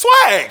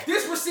 Swag.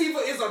 This receiver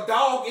is a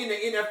dog in the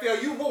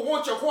NFL. You will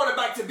want your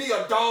quarterback to be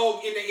a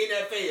dog in the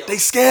NFL. They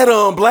scared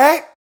him,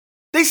 Black.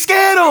 They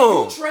scared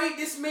him. You trade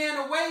this man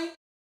away.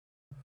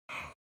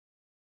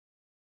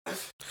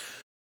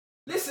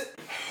 Listen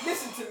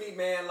to me,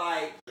 man.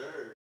 Like,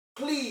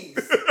 please.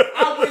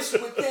 I wish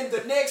within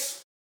the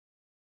next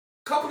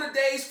couple of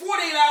days,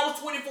 48 hours,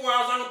 24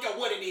 hours, I don't care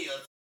what it is,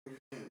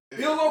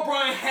 Bill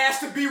O'Brien has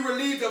to be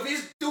relieved of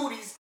his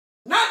duties,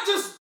 not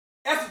just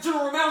as the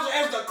general manager,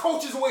 as the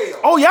coach as well.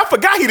 Oh, yeah, I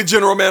forgot he the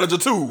general manager,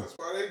 too. That's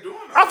why they doing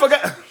that. I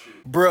forgot.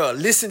 Bruh,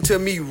 listen to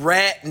me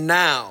right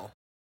now.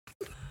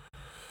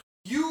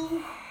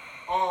 You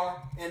are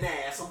an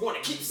ass. I'm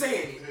going to keep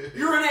saying it.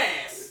 You're an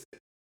ass.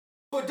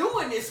 For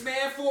doing this,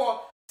 man,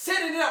 for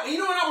setting it up. And you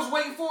know what I was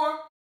waiting for?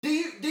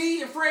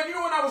 D and Fred, you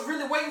know what I was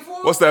really waiting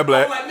for? What's that,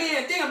 Black? I was like,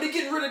 man, damn, they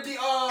getting rid of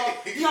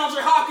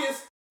DeAndre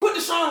Hopkins. Put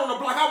Deshaun on the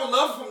block. I would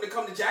love for him to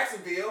come to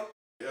Jacksonville.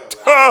 I would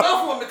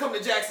love for him to come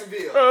to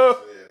Jacksonville.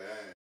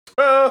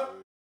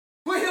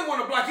 Put him on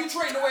the block. You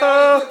trading away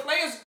all these good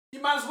players. You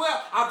might as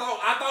well. I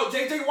thought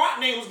J.J. Watt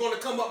name was going to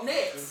come up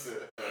next.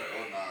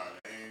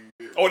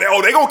 They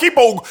gonna keep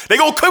on JJ. They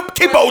gonna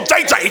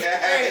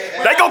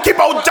keep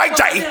on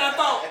JJ. I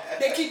thought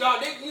they keep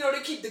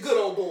the good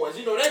old boys.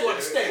 You know, they're going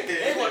to stay.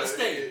 They're going to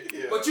stay.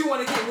 But you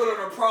want to get rid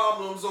of the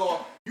problems,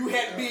 or you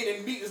hadn't been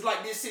in meetings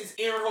like this since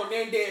Aaron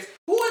Hernandez.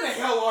 Who in the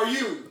hell are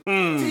you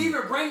to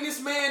even bring this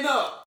man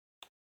up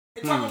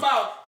and talk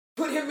about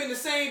put him in the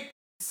same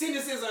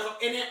sentences as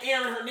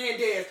Aaron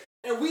Hernandez?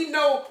 And we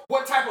know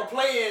what type of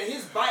player and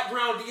his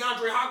background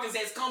DeAndre Hopkins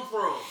has come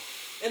from.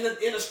 And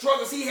the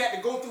struggles he had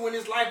to go through in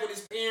his life with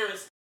his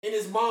parents and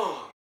his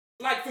mom.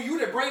 Like, for you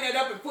to bring that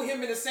up and put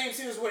him in the same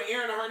sentence with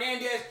Aaron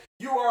Hernandez,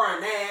 you are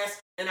an ass,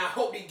 and I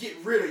hope they get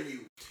rid of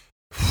you.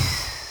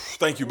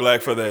 Thank you,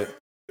 Black, for that.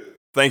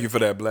 Thank you for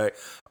that, Black.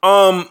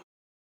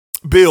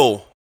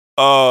 Bill,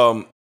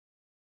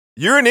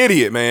 you're an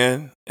idiot,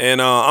 man.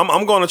 And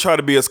I'm going to try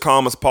to be as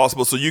calm as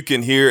possible so you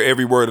can hear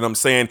every word that I'm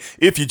saying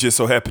if you just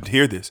so happen to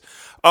hear this.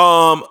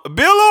 Bill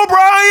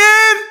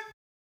O'Brien!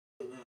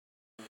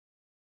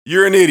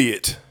 You're an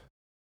idiot.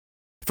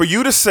 For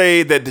you to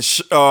say that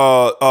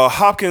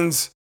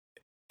Hopkins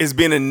is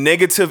being a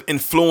negative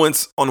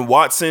influence on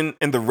Watson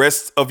and the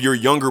rest of your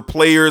younger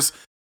players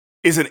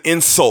is an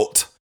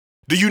insult.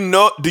 Do you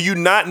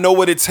not know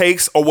what it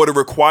takes or what it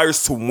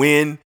requires to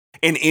win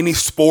in any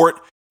sport?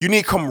 You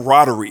need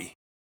camaraderie.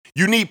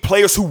 You need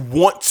players who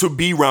want to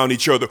be around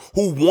each other,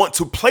 who want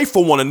to play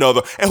for one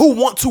another, and who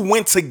want to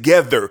win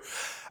together.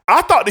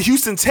 I thought the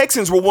Houston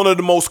Texans were one of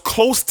the most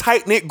close,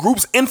 tight-knit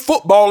groups in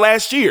football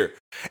last year.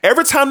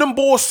 Every time them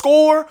boys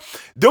score,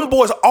 them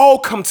boys all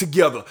come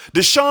together.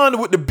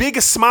 Deshaun with the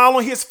biggest smile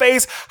on his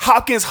face,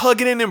 Hopkins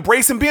hugging and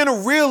embracing, being a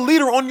real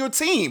leader on your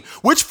team,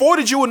 which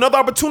afforded you another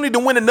opportunity to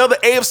win another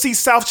AFC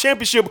South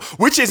championship,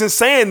 which isn't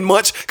saying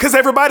much because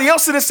everybody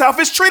else in the South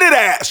is treated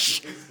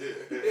ash.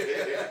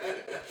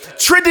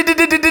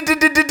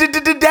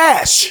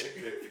 Dash.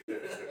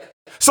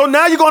 So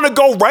now you're going to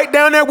go right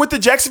down there with the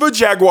Jacksonville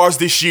Jaguars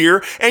this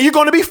year, and you're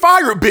going to be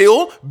fired,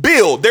 Bill.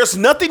 Bill, there's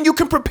nothing you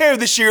can prepare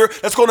this year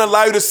that's going to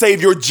allow you to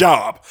save your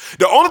job.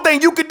 The only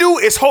thing you can do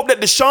is hope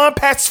that Deshaun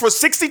passes for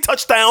 60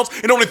 touchdowns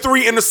and only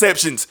 3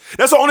 interceptions.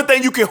 That's the only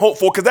thing you can hope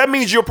for, because that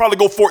means you'll probably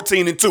go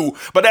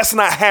 14-2, but that's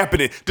not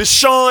happening.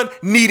 Deshaun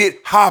needed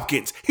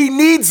Hopkins. He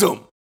needs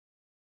him.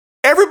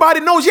 Everybody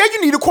knows, yeah, you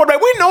need a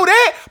quarterback. We know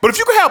that. But if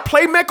you can have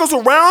playmakers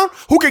around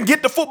who can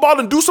get the football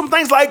and do some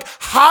things like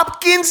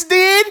Hopkins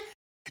did,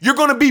 you're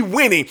going to be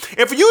winning.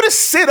 And for you to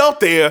sit up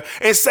there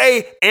and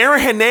say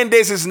Aaron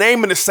Hernandez's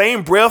name in the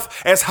same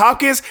breath as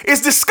Hopkins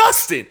is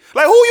disgusting.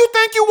 Like, who you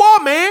think you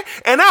are, man?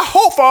 And I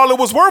hope for all it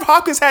was worth,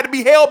 Hopkins had to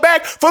be held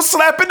back for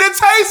slapping the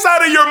taste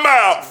out of your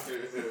mouth.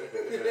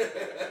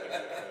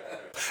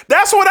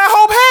 That's what I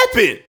hope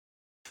happened.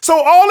 So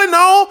all in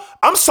all,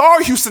 I'm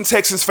sorry, Houston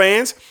Texans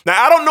fans.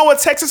 Now, I don't know a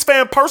Texas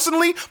fan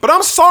personally, but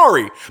I'm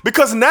sorry.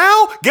 Because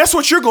now, guess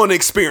what you're going to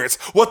experience?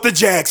 What the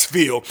Jags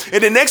feel.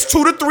 In the next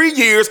 2 to 3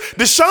 years,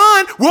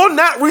 Deshaun will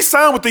not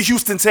re-sign with the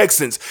Houston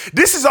Texans.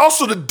 This is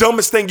also the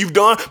dumbest thing you've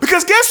done,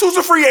 because guess who's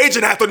a free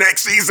agent after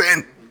next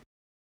season?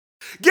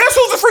 Guess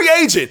who's a free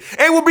agent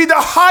and will be the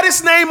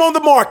hottest name on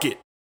the market?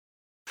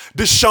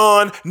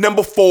 Deshaun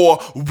number 4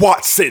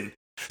 Watson.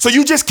 So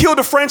you just killed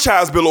the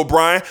franchise, Bill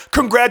O'Brien.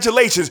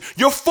 Congratulations.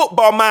 Your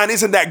football mind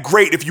isn't that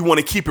great if you want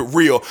to keep it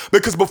real.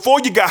 Because before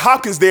you got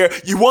Hopkins there,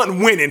 you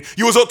wasn't winning.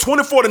 You was up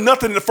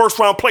 24-0 in the first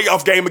round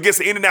playoff game against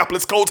the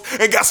Indianapolis Colts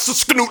and got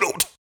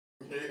sknoodled.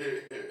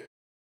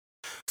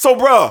 So,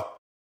 bruh,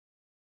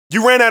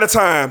 you ran out of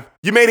time.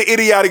 You made an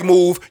idiotic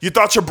move. You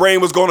thought your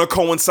brain was going to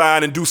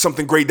coincide and do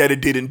something great that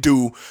it didn't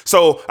do.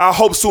 So I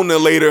hope sooner or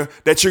later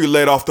that you're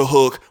let off the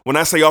hook. When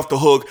I say off the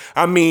hook,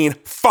 I mean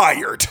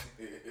fired.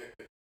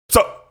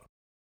 So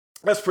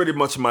that's pretty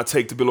much my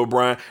take to Bill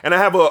O'Brien. And I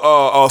have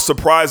a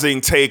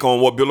surprising take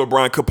on what Bill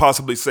O'Brien could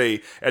possibly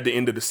say at the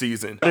end of the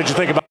season. What did you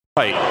think about the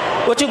fight?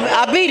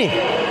 I beat him.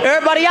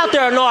 Everybody out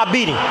there know I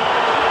beat him.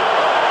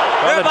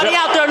 Everybody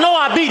out there know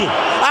I beat him.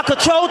 I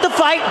controlled the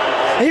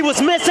fight. He was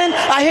missing.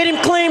 I hit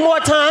him clean more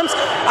times.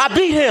 I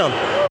beat him.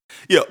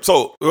 Yeah,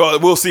 so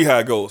we'll see how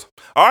it goes.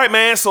 All right,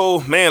 man. So,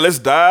 man, let's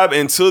dive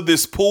into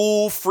this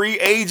pool, free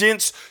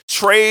agents,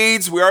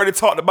 trades. We already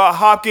talked about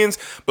Hopkins,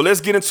 but let's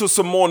get into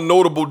some more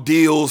notable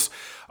deals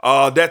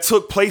that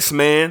took place,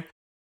 man.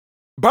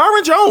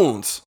 Byron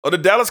Jones of the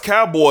Dallas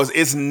Cowboys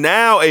is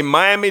now a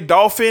Miami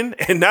Dolphin,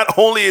 and not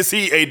only is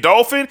he a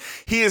Dolphin,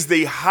 he is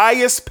the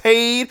highest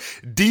paid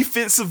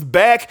defensive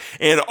back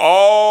in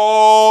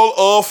all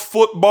of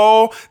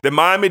football. The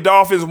Miami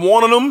Dolphins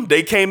wanted him.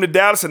 They came to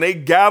Dallas and they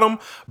got him.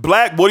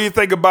 Black, what do you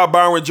think about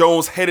Byron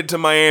Jones headed to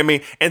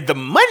Miami and the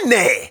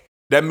money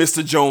that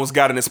Mr. Jones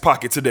got in his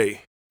pocket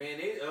today? Man,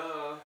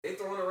 they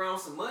throwing around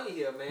some money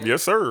here, man.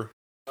 Yes, sir.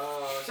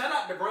 Shout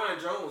out to Byron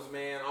Jones,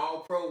 man.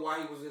 All pro while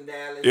he was in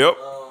Dallas. Yep.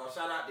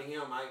 Shout out to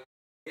him. I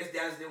guess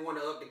Dallas didn't want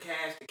to up the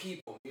cash to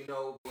keep him,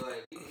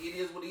 but it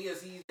is what it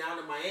is. He's down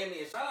in Miami,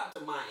 and shout out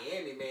to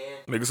Miami, man.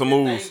 Making some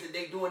moves. Things that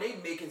they doing, they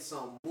making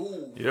some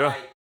moves. Yeah.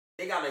 Like,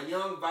 they got a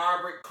young,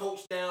 vibrant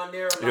coach down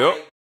there. Like,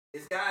 yep.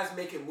 This guy's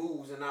making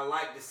moves, and I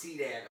like to see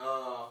that.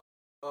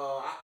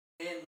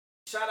 And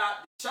shout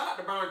out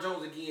to Byron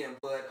Jones again,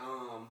 but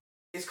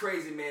it's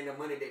crazy, man, the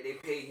money that they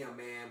pay him,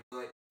 man.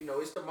 But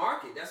it's the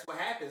market. That's what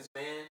happens,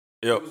 man.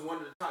 Yep. He was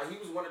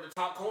one of the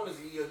top corners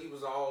of the year. He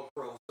was all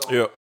pro. So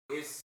yep.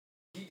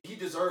 He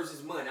deserves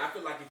his money. I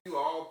feel like if you're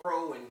all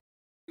pro and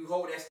you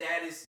hold that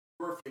status, it's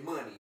worth your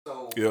money.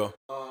 So yeah.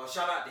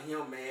 Shout out to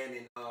him, man,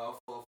 and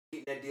for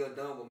getting that deal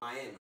done with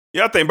Miami.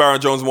 Yeah, I think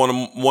Byron Jones is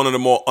one of the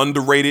more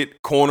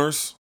underrated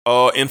corners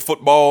in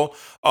football.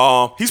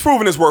 He's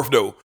proven his worth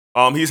though.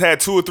 He's had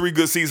 2 or 3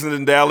 good seasons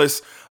in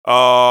Dallas.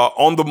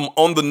 On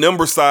the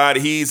number side,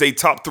 he's a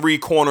top 3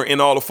 corner in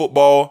all of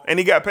football, and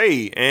he got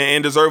paid,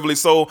 and deservedly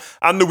so.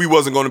 I knew we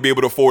wasn't going to be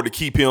able to afford to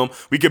keep him.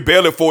 We could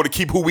barely afford to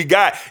keep who we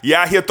got.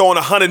 Yeah, out here throwing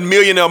 $100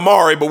 million at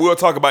Amari, but we'll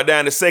talk about that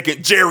in a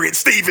second. Jared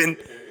Stephen.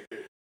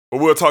 But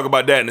we'll talk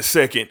about that in a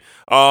second.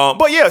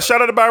 But yeah, shout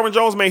out to Byron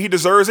Jones, man. He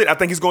deserves it. I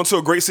think he's going to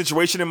a great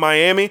situation in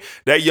Miami.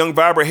 That young,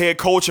 vibrant head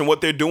coach and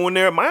what they're doing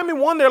there. Miami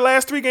won their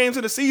last 3 games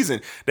of the season.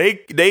 They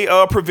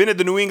prevented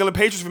the New England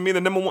Patriots from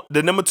being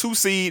the number 2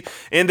 seed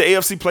in the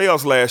AFC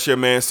playoffs last year,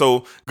 man.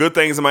 So good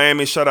things in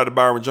Miami. Shout out to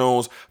Byron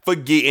Jones for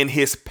getting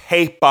his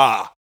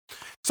paper.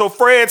 So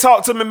Fred,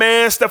 talk to me,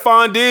 man.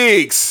 Stephon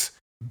Diggs,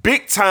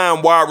 big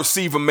time wide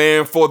receiver,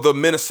 man, for the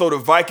Minnesota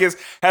Vikings,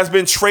 has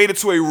been traded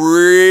to a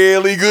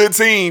really good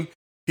team.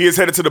 He is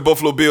headed to the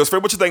Buffalo Bills.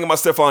 Fred, what you think about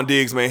Stephon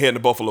Diggs, man, heading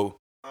to Buffalo?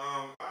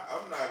 I'm not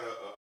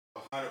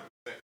 100%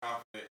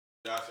 confident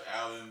Josh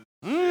Allen.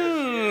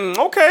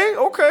 Okay.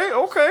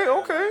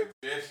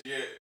 Just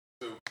yet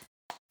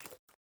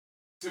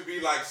to be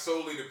like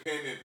solely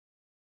dependent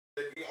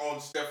on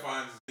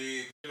Stephon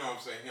Diggs. You know what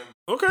I'm saying? Him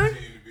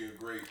continue to be a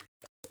great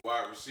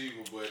wide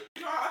receiver, but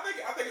I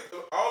think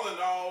all in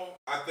all,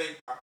 I think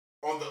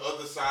on the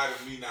other side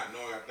of me not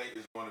knowing, I think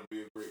it's going to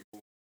be a great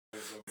move.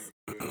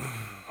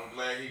 I'm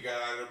glad he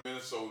got out of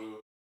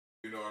Minnesota.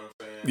 You know what I'm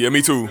saying? Yeah,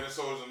 me too.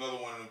 Minnesota's another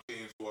one of them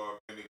teams who are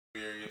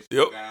inexperienced.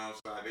 Yep.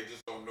 Downside, they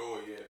just don't know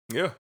it yet.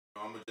 Yeah.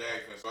 I'm a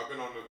Jags fan, so I've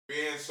been on the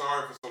being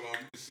sorry for so long.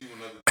 You can see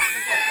when other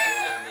teams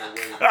are on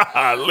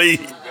their way.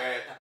 Leave.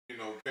 That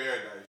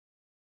paradise.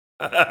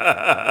 So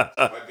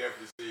I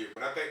definitely see it,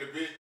 but I think the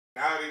big.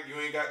 Now that you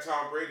ain't got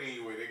Tom Brady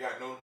anyway, they got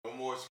no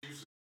more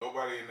excuses.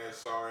 Nobody in that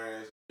sorry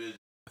ass division.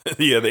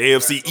 Yeah, the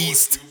AFC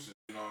East. Excuses,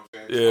 you know what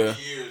I'm saying? Yeah.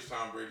 20 years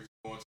Tom Brady's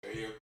going to the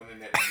AFC in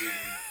that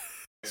division.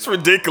 It's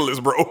ridiculous,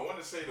 bro. I want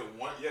to say the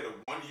one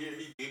year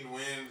he didn't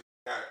win,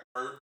 got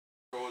hurt,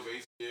 tore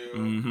his ACL.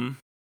 Mm-hmm.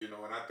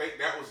 And I think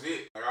that was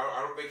it. Like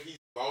I don't think he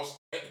lost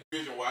that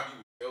division while he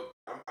was healthy.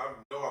 I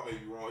know I may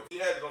be wrong. If he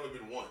had, it's only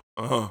been one.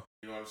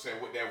 You know what I'm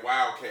saying? With that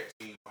Wildcat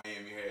team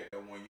Miami had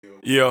that one year.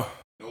 Yeah.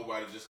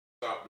 Nobody just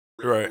stopped.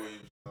 Right.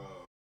 Williams,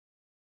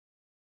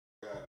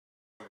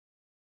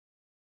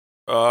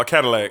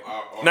 Cadillac.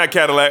 Not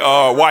Cadillac.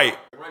 White.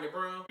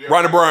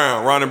 Ronnie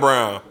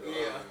Brown.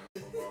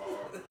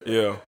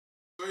 Yeah.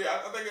 So yeah,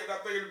 I think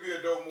it'd be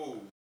a dope move.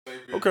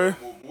 Okay.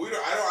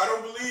 I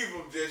don't believe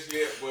him just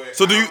yet, but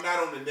so do you? I'm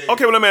not on the negative.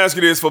 Okay, well let me ask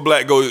you this for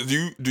Black Go.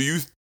 Do you?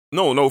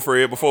 No,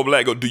 Fred. Before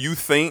Black Go, do you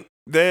think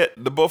that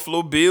the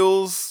Buffalo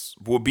Bills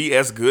will be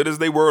as good as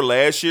they were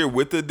last year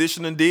with the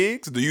addition of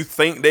Diggs? Do you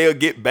think they'll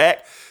get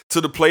back to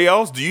the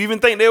playoffs? Do you even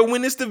think they'll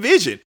win this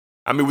division?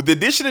 I mean, with the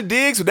addition of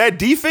Diggs, with that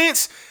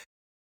defense,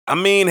 I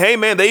mean, hey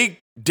man, they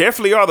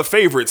definitely are the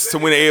favorites to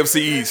win the AFC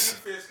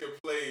East. Defense can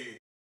play.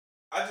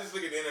 I just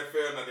look at the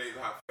NFL nowadays,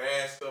 how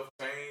fast stuff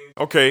changes.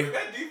 Okay. If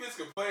that defense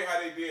can play how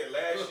they did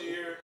last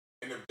year,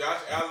 and if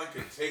Josh Allen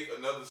can take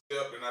another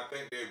step, then I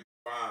think they'll be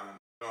fine.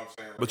 You know what I'm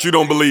saying? But you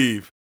don't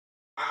believe.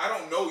 I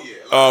don't know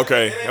yet.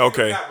 Okay.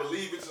 I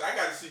believe it. I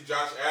got to see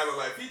Josh Allen.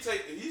 Like he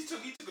took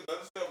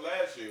another step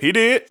last year. He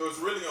did. So it's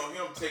really on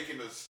him taking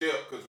a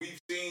step because we've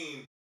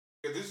seen.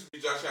 Because this would be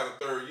Josh Allen's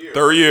third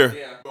year.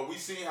 Yeah. But we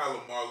seen how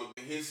Lamar looked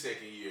in his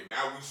second year.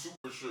 Now we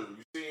super sure.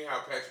 You seen how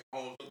Patrick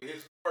Mahomes looked in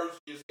his first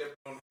year stepping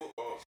on the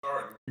football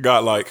starting.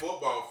 Godlike.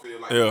 Football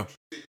field. Like yeah.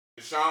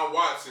 Deshaun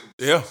Watson.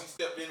 Yeah. He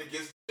stepped in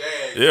against the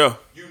Jags. Yeah.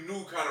 You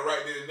knew kind of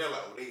right then and there,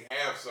 like, oh, they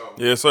have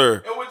something. Yes,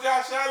 sir. And with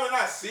Josh Allen,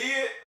 I see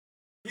it.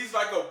 He's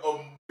like a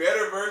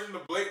better version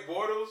of Blake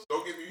Bortles.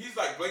 Don't get me. He's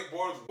like Blake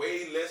Bortles,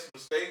 way less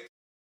mistakes.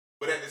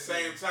 But at the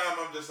same time,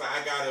 I'm just like,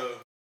 I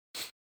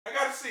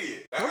gotta see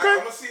it. I'm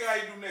gonna see how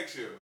you do next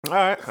year. All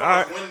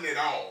right. Winning it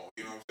all.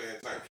 You know what I'm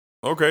saying? Type.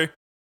 Okay.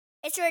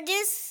 It's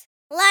Reduce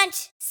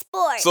Lunch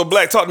Sports. So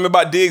Black, talk to me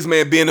about Diggs,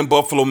 man, being in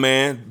Buffalo,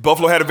 man.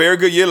 Buffalo had a very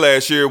good year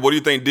last year. What do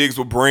you think Diggs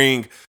will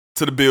bring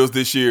to the Bills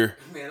this year?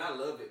 Man, I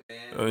love it,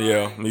 man.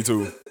 Yeah, me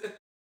too.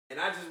 And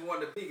I just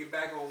wanted to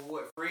piggyback on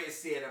what Fred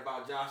said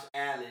about Josh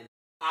Allen.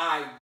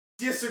 I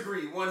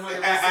disagree 100%.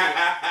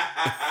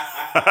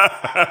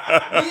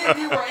 Me and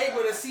you were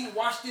able to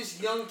watch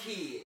this young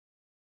kid.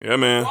 Yeah,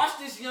 man. Watch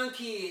this young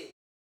kid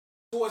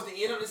towards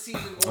the end of the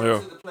season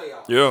going to the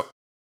playoffs. Yeah.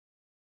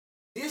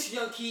 This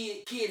young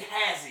kid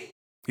has it.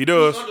 He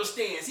does. He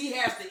understands. He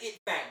has the it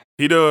factor.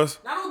 He does.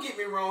 Now, don't get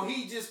me wrong.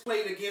 He just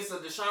played against a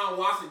Deshaun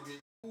Watson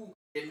who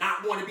did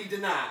not want to be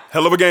denied.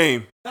 Hell of a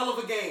game.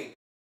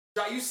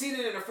 You seen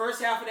it in the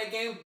first half of that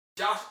game.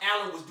 Josh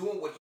Allen was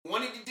doing what he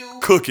wanted to do.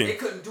 Cooking. They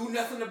couldn't do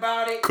nothing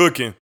about it.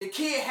 Cooking. The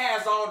kid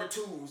has all the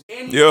tools.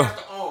 And he has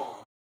the arm.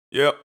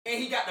 Yep. And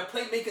he got the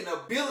playmaking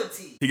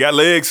ability. He got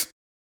legs.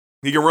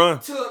 He can run.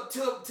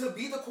 To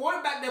be the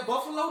quarterback that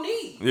Buffalo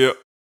needs. Yep.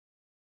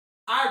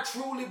 I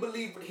truly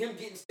believe with him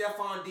getting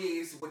Stephon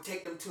Diggs would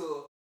take them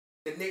to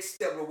the next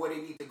step of where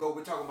they need to go.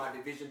 We're talking about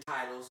division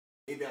titles.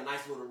 Maybe a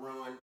nice little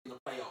run in the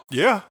playoffs.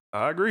 Yeah,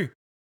 I agree.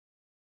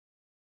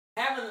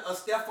 Having a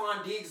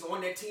Stephon Diggs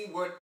on that team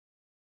were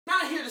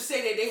not here to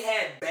say that they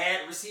had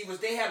bad receivers.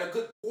 They had a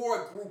good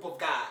core group of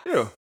guys.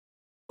 Yeah.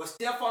 But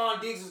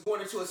Stephon Diggs is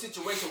going into a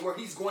situation where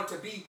he's going to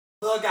be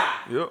the guy.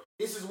 Yep.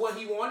 This is what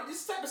he wanted.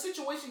 This is the type of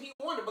situation he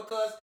wanted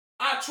because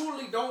I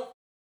truly don't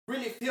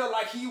really feel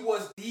like he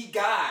was the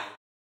guy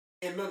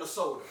in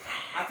Minnesota.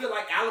 I feel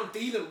like Adam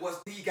Thielen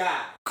was the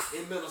guy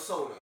in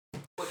Minnesota.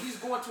 but he's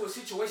going to a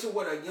situation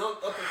with a young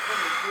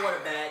up-and-coming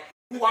quarterback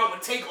who I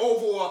would take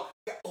over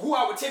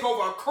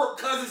a Kirk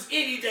Cousins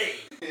any day.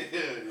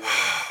 Definitely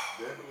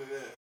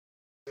that.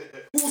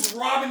 Who's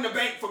robbing the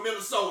bank for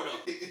Minnesota?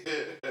 He's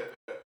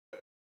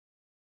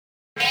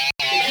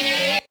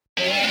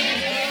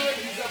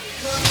up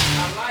and coming. I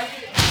like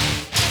it.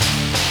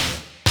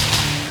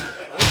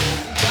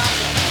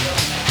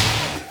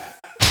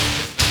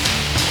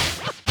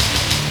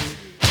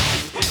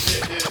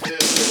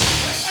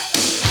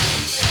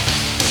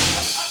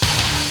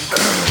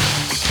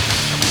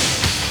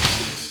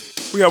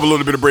 We have a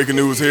little bit of breaking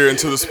news here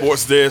into the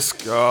sports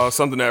desk.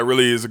 Something that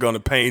really is going to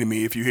pain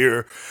me if you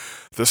hear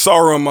the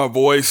sorrow in my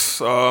voice.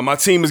 My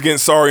team is getting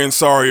sorrier and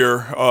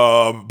sorrier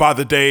by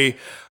the day.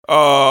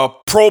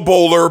 Pro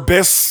Bowler,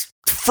 best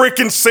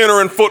freaking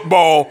center in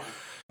football,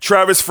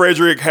 Travis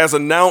Frederick has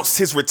announced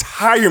his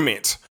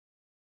retirement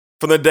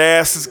from the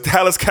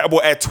Dallas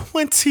Cowboys at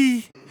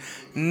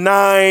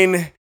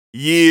 29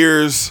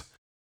 years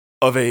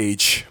of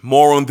age.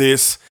 More on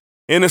this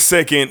in a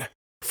second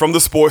from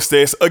the sports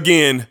desk.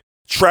 Again,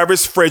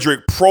 Travis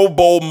Frederick, Pro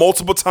Bowl,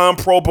 multiple-time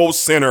Pro Bowl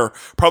center,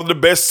 probably the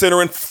best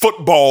center in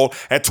football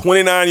at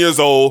 29 years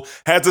old,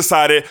 has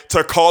decided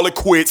to call it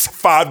quits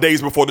 5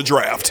 days before the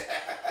draft.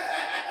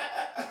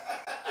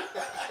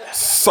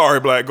 Sorry,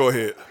 Black, go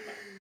ahead.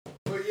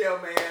 But yeah,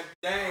 man,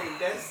 dang,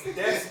 that's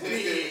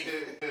big.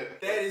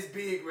 That is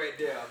big right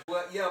there.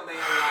 But yeah, man,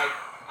 like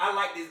I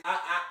like this.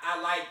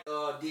 I like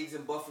Diggs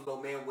in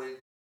Buffalo, man, with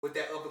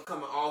that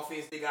up-and-coming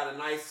offense. They got a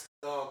nice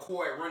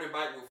core at running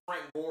back with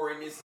Frank Gore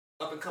and this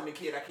up-and-coming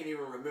kid. I can't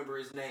even remember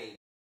his name.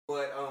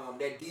 But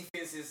that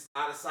defense is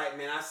out of sight,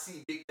 man. I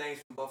see big things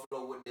from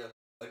Buffalo with the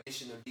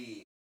addition of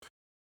Diggs.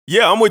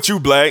 Yeah, I'm with you,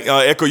 Black.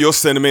 Echo your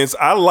sentiments.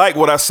 I like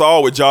what I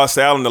saw with Josh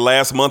Allen the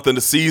last month of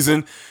the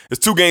season. There's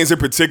two games in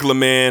particular,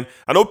 man.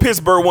 I know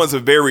Pittsburgh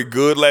wasn't very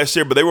good last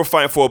year, but they were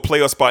fighting for a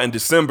playoff spot in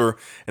December.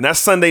 And that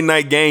Sunday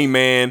night game,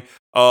 man,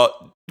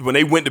 when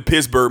they went to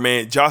Pittsburgh,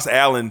 man, Josh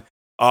Allen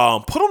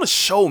put on a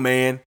show,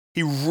 man.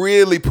 He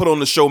really put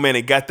on the show, man,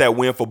 and got that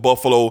win for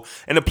Buffalo.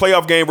 And the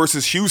playoff game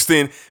versus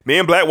Houston, me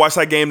and Black watched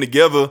that game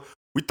together.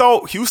 We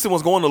thought Houston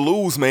was going to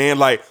lose, man.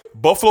 Like,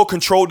 Buffalo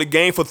controlled the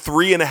game for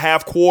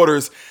 3.5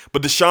 quarters,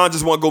 but Deshaun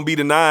just wasn't going to be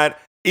denied.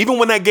 Even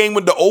when that game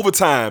went to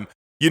overtime,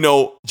 you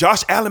know,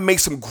 Josh Allen made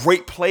some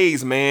great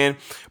plays, man.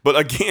 But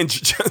again,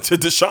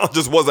 Deshaun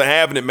just wasn't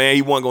having it, man.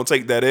 He wasn't going to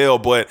take that L.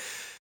 But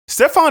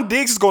Stephon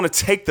Diggs is going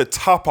to take the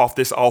top off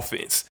this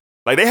offense.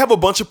 Like, they have a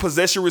bunch of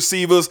possession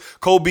receivers,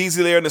 Cole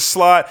Beasley there in the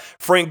slot,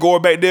 Frank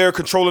Gore back there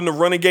controlling the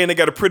running game. They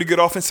got a pretty good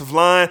offensive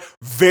line,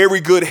 very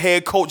good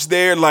head coach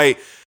there. Like,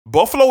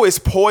 Buffalo is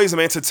poised,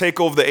 man, to take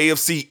over the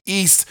AFC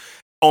East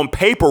on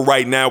paper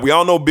right now. We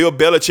all know Bill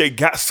Belichick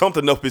got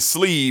something up his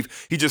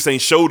sleeve. He just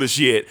ain't showed us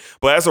yet.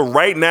 But as of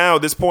right now,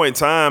 at this point in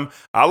time,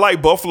 I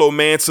like Buffalo,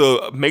 man,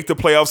 to make the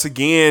playoffs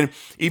again,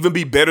 even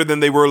be better than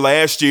they were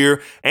last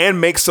year,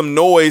 and make some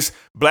noise.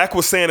 Black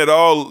was saying it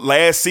all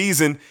last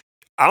season.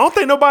 I don't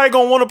think nobody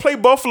going to want to play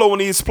Buffalo in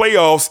these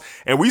playoffs.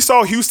 And we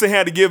saw Houston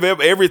had to give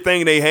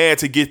everything they had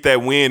to get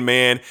that win,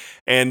 man.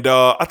 And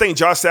I think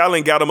Josh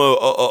Allen got him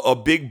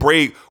a big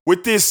break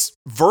with this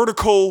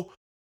vertical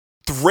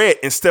threat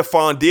in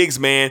Stephon Diggs,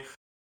 man.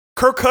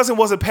 Kirk Cousins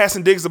wasn't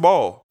passing Diggs the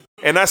ball.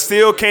 And I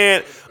still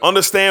can't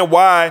understand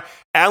why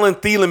Allen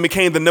Thielen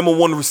became the number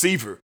one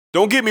receiver.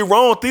 Don't get me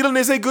wrong, Thielen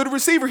is a good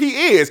receiver.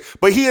 He is.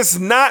 But he is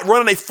not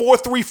running a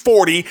 4.3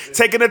 40,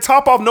 taking the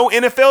top off no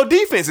NFL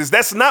defenses.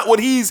 That's not what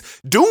he's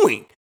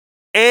doing.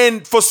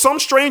 And for some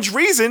strange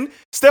reason,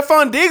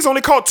 Stephon Diggs only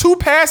caught 2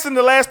 passes in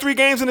the last 3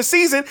 games in the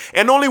season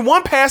and only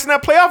 1 pass in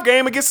that playoff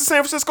game against the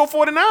San Francisco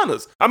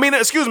 49ers. I mean,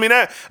 excuse me,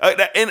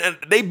 and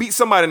they beat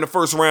somebody in the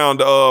first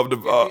round of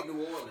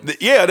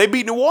the they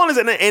beat New Orleans,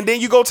 and then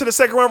you go to the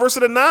second round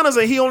versus the Niners,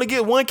 and he only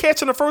get 1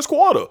 catch in the first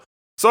quarter.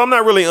 So I'm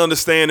not really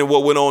understanding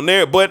what went on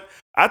there, but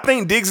I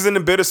think Diggs is in a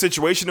better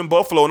situation than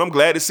Buffalo, and I'm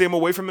glad to see him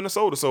away from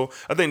Minnesota. So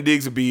I think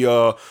Diggs would be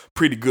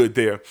pretty good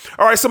there.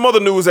 All right, some other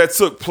news that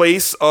took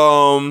place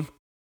throughout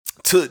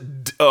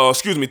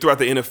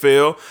the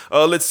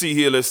NFL. Let's see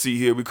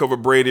here. We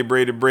covered Brady.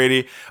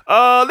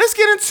 Let's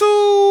get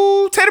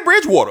into Teddy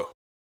Bridgewater.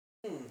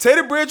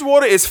 Teddy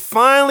Bridgewater is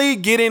finally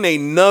getting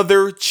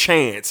another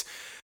chance.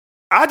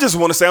 I just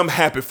want to say I'm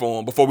happy for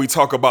him before we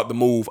talk about the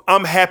move.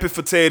 I'm happy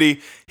for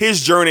Teddy.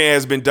 His journey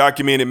has been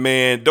documented,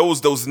 man.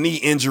 Those knee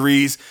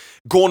injuries,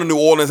 going to New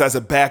Orleans as a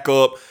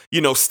backup,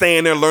 you know,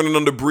 staying there, learning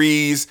on the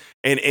breeze,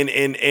 and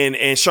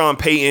Sean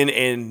Payton,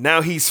 and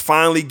now he's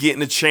finally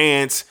getting a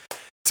chance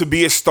to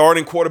be a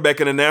starting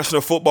quarterback in the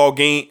National Football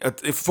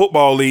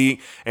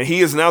League, and he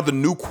is now the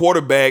new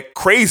quarterback,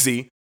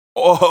 crazy,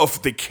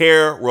 of the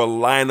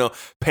Carolina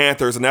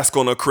Panthers, and that's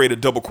going to create a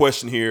double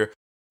question here.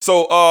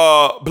 So,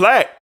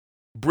 Black,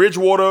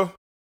 Bridgewater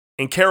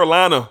in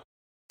Carolina,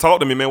 talk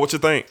to me, man. What you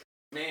think?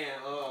 Man,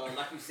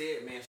 like you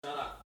said, man, shout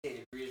out to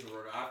Teddy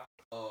Bridgewater.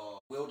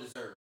 Well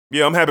deserved.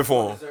 Yeah, I'm happy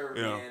for him.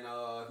 Yeah. Man.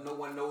 If no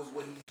one knows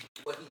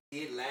what he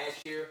did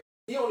last year,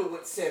 he only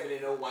went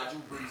 7-0 while Drew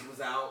Brees was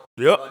out.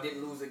 Yep.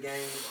 Didn't lose a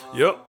game.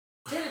 Yep.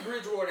 Teddy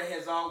Bridgewater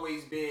has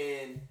always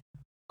been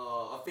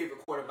a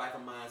favorite quarterback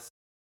of mine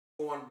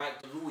going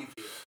back to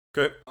Louisville.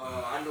 Okay.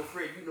 I know,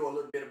 Fred, you know a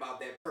little bit about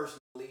that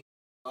personally.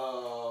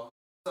 So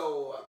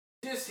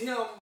just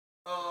him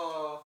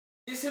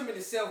in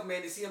himself,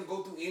 man, to see him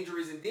go through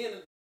injuries, and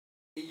then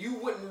you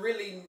wouldn't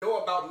really know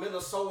about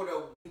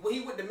Minnesota. When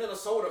he went to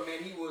Minnesota,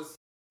 man, he was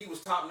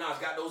top notch.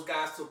 Got those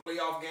guys to a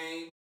playoff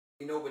game,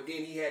 you know. But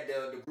then he had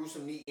the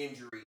gruesome knee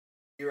injury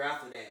year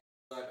after that.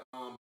 But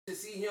to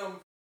see him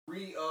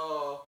reinnovate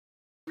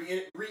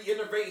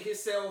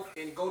himself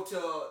and go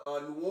to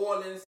New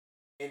Orleans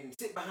and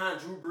sit behind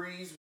Drew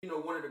Brees, you know,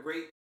 one of the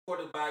great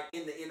quarterbacks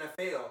in the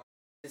NFL,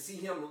 to see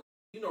him,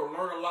 you know,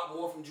 learn a lot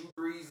more from Drew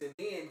Brees, and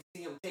then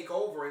see him take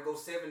over and go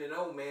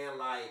 7-0, man,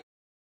 like,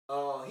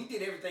 he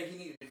did everything he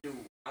needed to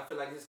do. I feel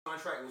like his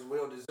contract was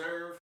well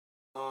deserved.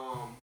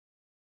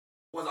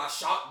 Was I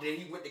shocked that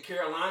he went to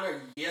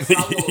Carolina? Yes, I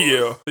was.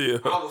 yeah.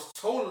 I was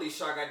totally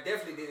shocked. I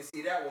definitely didn't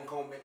see that one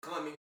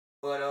coming.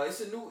 But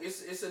it's a new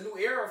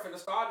era for the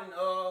starting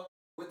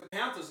with the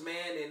Panthers,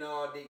 man, and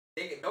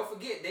they don't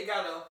forget they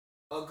got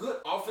a good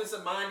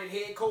offensive minded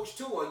head coach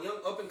too, a young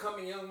up and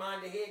coming young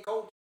minded head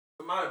coach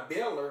from out of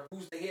Baylor,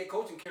 who's the head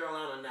coach in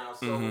Carolina now.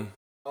 So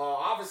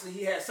obviously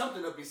he had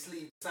something up his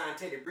sleeve to sign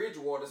Teddy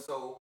Bridgewater.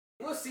 So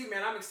we'll see,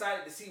 man. I'm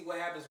excited to see what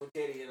happens with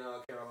Teddy in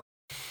Carolina.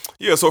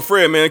 Yeah, so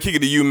Fred, man, kick it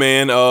to you,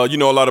 man. You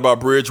know a lot about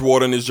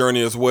Bridgewater and his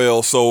journey as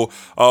well. So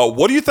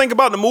what do you think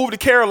about the move to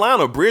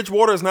Carolina?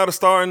 Bridgewater is now the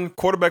starting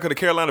quarterback of the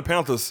Carolina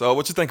Panthers.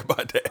 What you think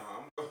about that?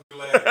 I'm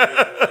glad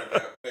Bridgewater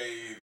got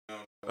paid.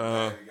 I'm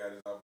glad he got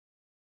his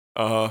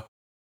opportunity.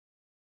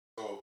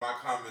 So my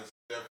comments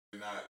definitely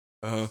not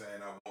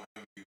saying I want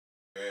him to be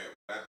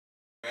bad.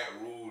 Matt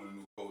Rule, the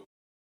new coach of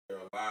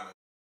Carolina.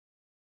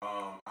 I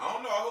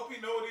don't know. I hope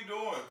he know what he's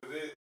doing.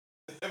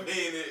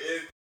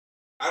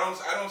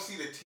 Cause I don't see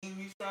the team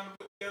he's trying to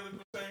put together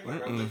the same.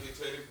 Like I look at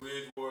Teddy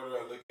Bridgewater,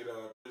 I look at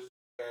Christian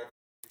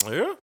McCaffrey.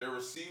 Yeah. The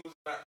receivers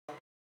not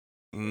coming.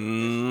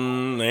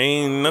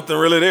 Ain't nothing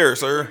really there,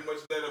 sir. Pretty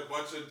much let a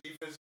bunch of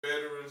defensive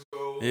veterans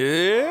go.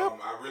 Yeah.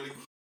 I really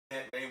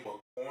can't name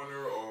a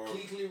corner or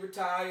Kuechly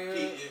retired.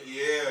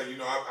 Yeah, you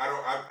know,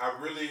 I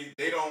really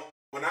they don't.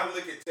 When I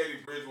look at Teddy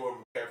Bridgewater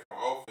and McCaffrey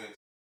on offense,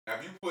 now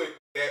if you put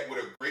that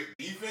with a great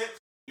defense,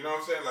 you know what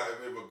I'm saying? Like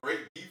if a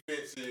great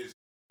defense is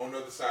on the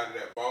other side of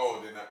that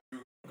ball, then you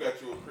got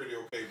you a pretty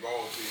okay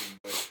ball team.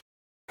 But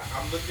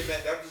I'm just looking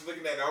at that,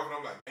 and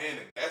I'm like, man,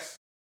 that's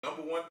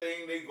number one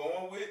thing they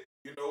going with,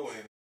 you know,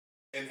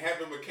 and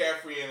having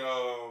McCaffrey and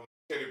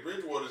Teddy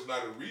Bridgewater is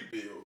not a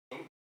rebuild.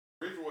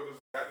 Bridgewater's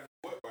got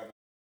what by now?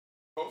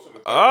 Close to the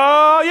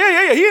 30s.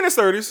 Yeah. He in his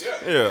 30s.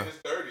 Yeah. Yeah. In his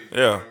 30s. Yeah.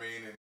 You know what I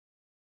mean? And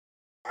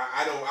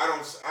I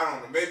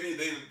don't know. Maybe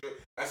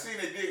I seen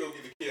they did go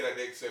get the kid out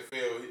the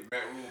XFL.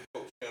 Matt Rule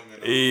coached him.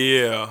 And,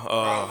 yeah.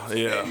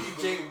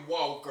 PJ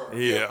Walker.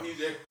 Yeah.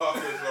 PJ Walker.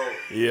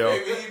 So yeah.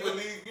 maybe he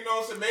believe, you know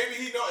what I'm saying? Maybe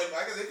he know. And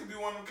I guess it could be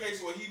one of them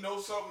cases where he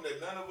knows something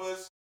that none of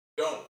us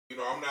don't. You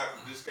know, I'm not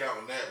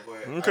discounting that,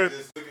 but I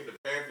just look at the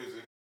Panthers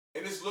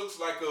and this looks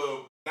like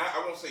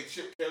I won't say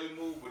Chip Kelly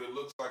move, but it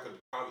looks like a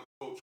college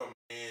coach coming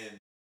in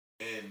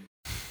and,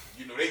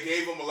 you know, they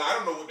gave him a lot. I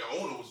don't know what the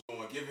owner was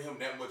doing, giving him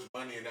that much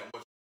money and that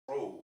much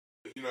control.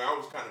 But, you know, that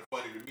was kind of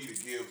funny to me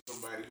to give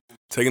somebody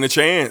taking a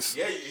chance.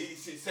 Yeah,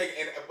 he's taking.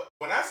 And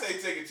when I say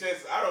taking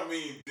chances, I don't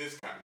mean this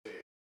kind of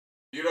chance.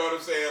 You know what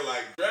I'm saying?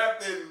 Like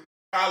drafting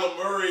Kyler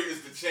Murray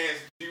is the chance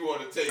you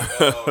want to take.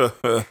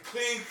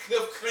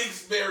 Cliff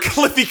Kingsbury.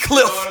 Cliffy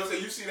Cliff. You know what I'm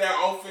saying? You see that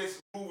offense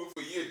moving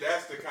for years.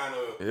 That's the kind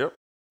of. Yep.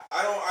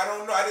 I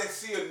don't know. I didn't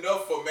see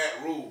enough for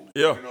Matt Rule.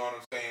 Yeah. You know what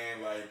I'm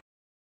saying? Like,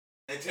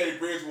 and Teddy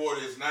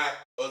Bridgewater is not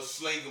a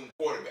slinging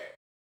quarterback.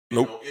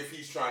 You know, if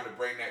he's trying to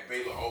bring that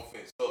Baylor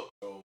offense up.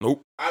 So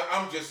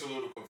I'm just a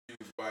little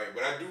confused by it.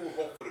 But I do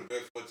hope for the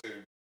best for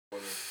Teddy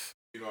Bridgewater.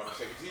 You know what I'm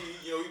saying?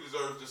 He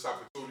deserves this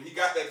opportunity. He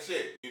got that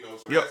check, you know,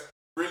 so that's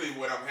really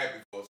what I'm happy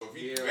for. So if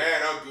he's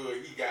bad or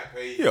good, he got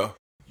paid,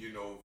 you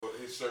know, for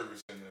his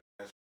service in the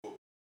national football.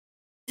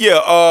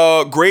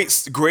 Yeah,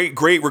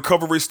 great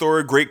recovery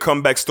story, great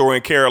comeback story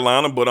in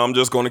Carolina, but I'm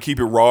just going to keep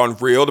it raw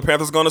and real. The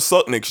Panthers are going to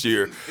suck next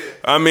year.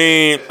 I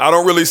mean, I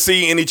don't really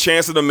see any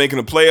chance of them making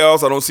the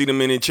playoffs. I don't see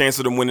them any chance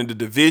of them winning the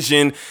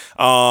division.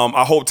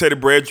 I hope Teddy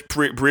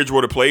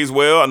Bridgewater plays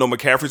well. I know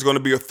McCaffrey's going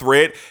to be a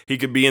threat. He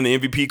could be in the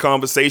MVP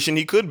conversation.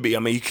 He could be. I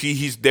mean,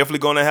 he's definitely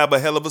going to have a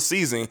hell of a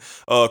season,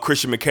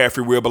 Christian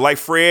McCaffrey will. But like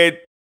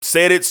Fred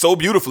said it so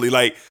beautifully,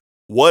 like,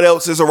 what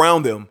else is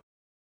around them?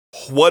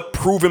 What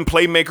proven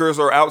playmakers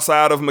are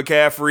outside of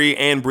McCaffrey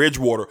and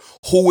Bridgewater?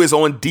 Who is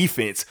on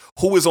defense?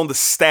 Who is on the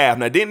staff?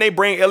 Now, didn't they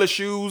bring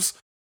LSU's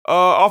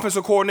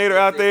offensive coordinator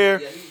out there?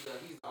 Yeah, he's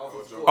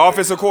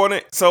offensive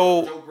coordinator.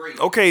 So,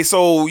 okay,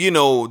 so, you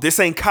know, this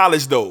ain't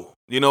college, though.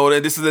 You know,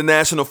 this is the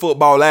National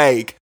Football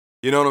League.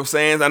 You know what I'm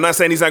saying? I'm not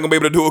saying he's not going to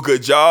be able to do a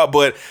good job,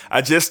 but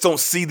I just don't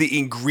see the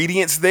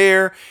ingredients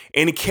there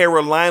in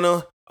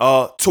Carolina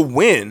to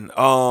win.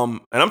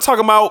 And I'm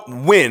talking about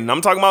win.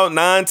 I'm talking about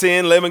 9,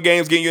 10, 11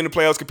 games, getting you in the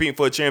playoffs, competing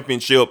for a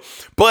championship.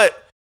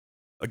 But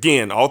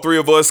again, all three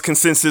of us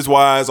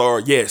consensus-wise are,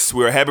 yes,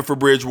 we're happy for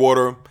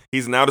Bridgewater.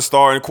 He's now the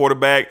starting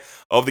quarterback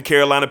of the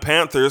Carolina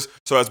Panthers.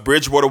 So as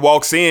Bridgewater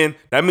walks in,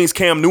 that means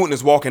Cam Newton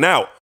is walking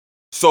out.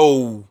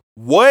 So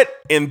what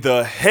in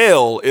the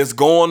hell is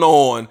going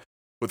on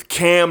with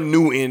Cam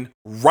Newton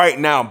right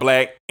now,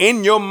 Black?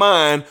 In your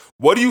mind,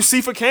 what do you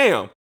see for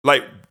Cam?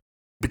 Like,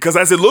 because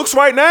as it looks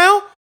right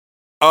now,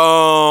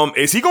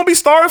 is he going to be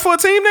starting for a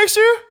team next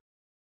year?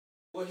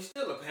 Well, he's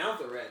still a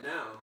Panther right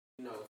now.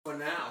 For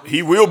now.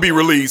 He will be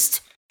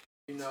released.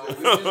 We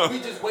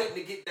just waiting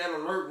to get that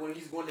alert when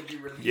he's going to be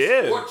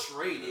released or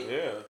traded.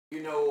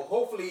 Yeah.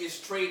 Hopefully it's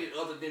traded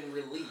other than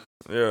released.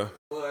 Yeah.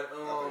 But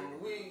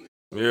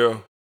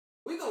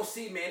we gonna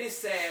see, man. It's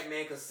sad,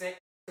 man, because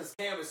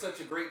Cam is such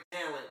a great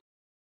talent,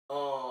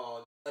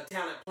 a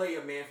talent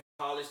player, man,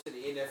 from college to the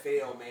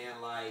NFL,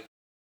 man. Like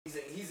he's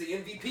an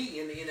MVP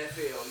in the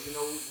NFL.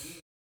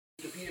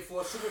 He competed for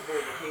a Super Bowl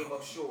but came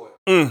up short.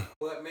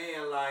 But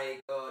man,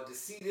 like to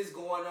see this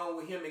going on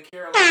with him in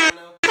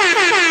Carolina,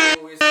 I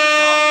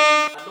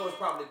know it's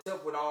probably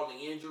tough with all the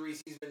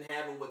injuries he's been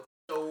having with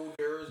the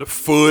shoulders, the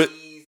foot,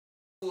 knees,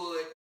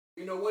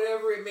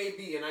 whatever it may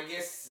be. And I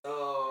guess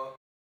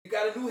you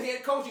got a new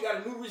head coach, you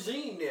got a new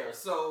regime there,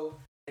 so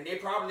and they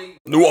probably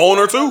new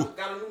owner too.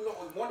 Got a new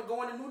want to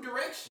go in a new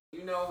direction,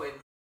 and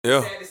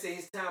sad to say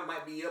his time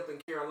might be up in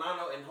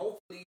Carolina, and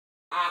hopefully.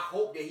 I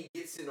hope that he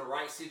gets in the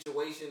right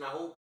situation. I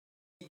hope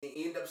he can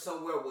end up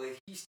somewhere where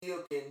he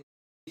still can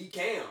be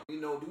Cam.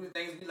 Do the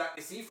things we like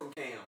to see from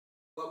Cam.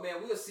 But man,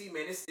 we'll see,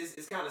 man.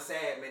 It's kind of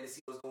sad, man, to see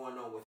what's going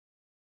on with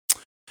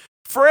him.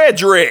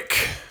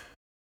 Frederick.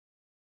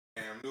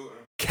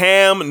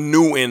 Cam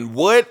Newton.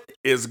 What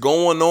is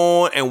going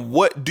on and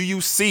what do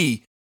you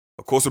see?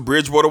 Of course, with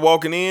Bridgewater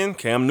walking in,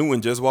 Cam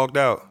Newton just walked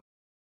out.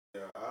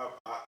 Yeah,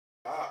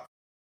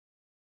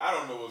 I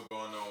don't know what's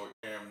going on with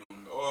Cam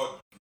Newton. Or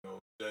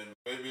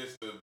maybe it's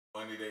the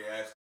money they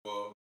asked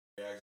for.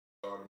 They actually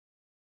started.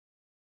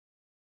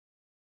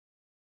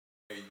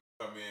 Hey, you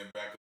come in,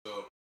 back us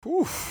up.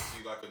 Oof.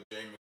 See like a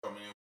Jameis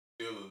coming in with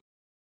Steelers.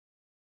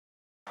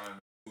 On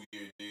a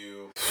 2-year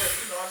deal.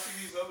 I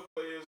see these other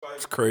players like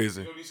it's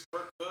crazy. These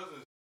Kirk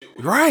Cousins.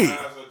 Right.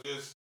 Guys are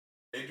just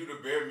they do the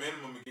bare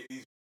minimum to get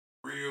these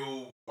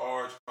real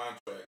large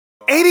contracts.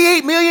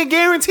 $88 million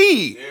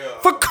guaranteed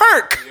for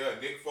Kirk. Yeah,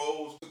 Nick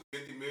Foles took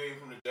 $50 million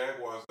from the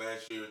Jaguars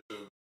last year to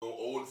go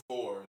 0-4. You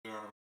know what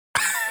I mean?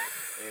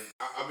 And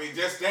I mean,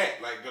 just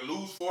that, like to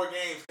lose 4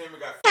 games, Cam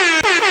got.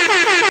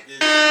 It's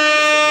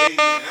amazing.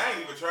 And I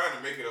ain't even trying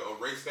to make it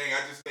a race thing.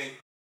 I just think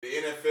the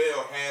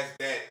NFL has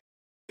that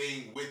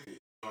thing with it.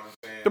 You know what I'm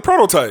saying? The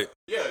prototype.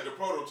 Yeah, the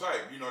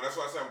prototype. That's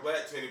why I say I'm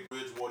glad Teddy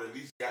Bridgewater at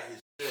least got his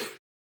shit.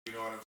 You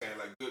know what I'm saying?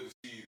 Like, good to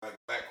see like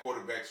black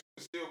quarterbacks who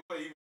can still play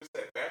even just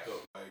that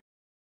backup. Like,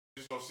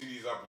 just don't see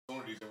these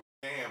opportunities. And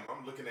with Cam,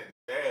 I'm looking at the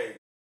Jags.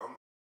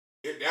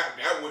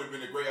 That would have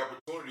been a great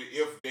opportunity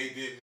if they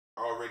didn't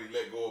already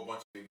let go of a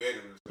bunch of their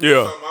veterans.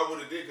 Yeah. Something I would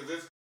have did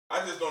because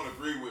I just don't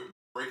agree with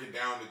breaking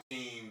down the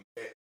team,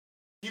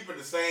 keeping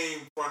the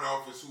same front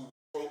office who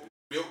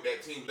built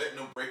that team, letting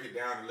them break it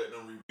down and letting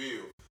them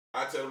rebuild.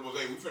 I tell them,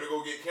 hey, we finna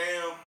go get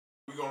Cam.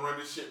 We gonna run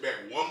this shit back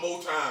one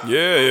more time.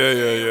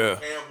 Yeah.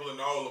 Campbell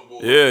and all them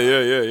boys.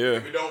 Yeah.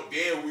 If it don't,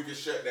 then we can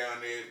shut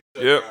down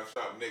down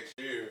shop next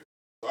year.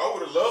 So I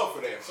would have loved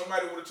for that. If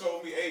somebody would have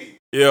told me, hey,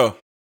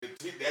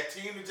 that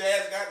team the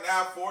Jazz got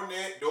now,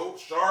 Fournette, Dope,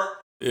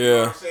 Sharp. You know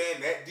what I'm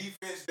saying? That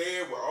defense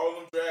there with all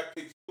them draft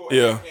picks,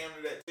 Cam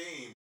to that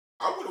team,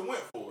 I would have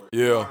went for it.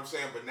 You know what I'm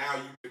saying? But now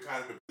you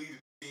kind of depleted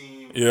the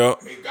team. Yeah.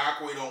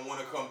 Ngakoue don't want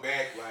to come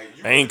back. Like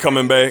you ain't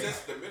coming back.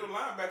 Just the middle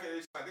linebacker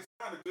is like, it's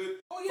kind of good.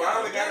 Oh, yeah.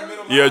 Finally got a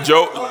middle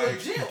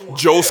linebacker.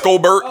 Joe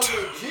Scobert.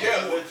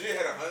 Legit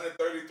had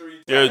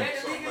 133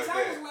 something like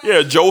that.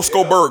 Yeah, Joe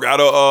Scobert out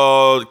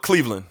of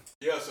Cleveland.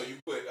 Yeah, so you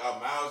put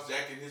Miles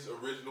Jack in his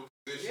original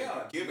position.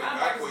 Give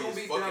Ngakoue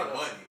his fucking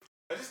money.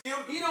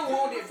 He don't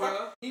want it,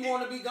 bro. He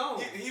want to be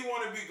gone. He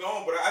want to be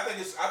gone, but I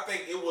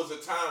think it was a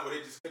time where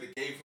they just could have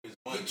gave him his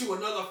money. Get you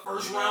another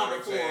first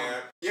rounder for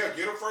him. Yeah,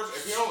 get a first.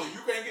 If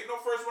you can't get no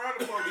first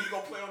rounder for him, he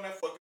gonna play on that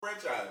fucking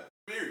franchise.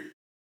 Period.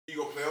 He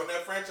gonna play on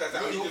that franchise.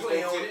 He just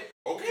play on it.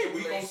 Okay,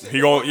 we gonna sit.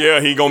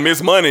 He gonna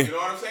miss money. You know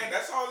what I'm saying?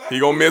 That's all. He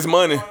gonna miss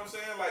money. You know what I'm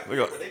saying?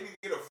 Like, they need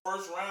to get a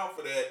first round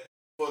for that.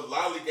 For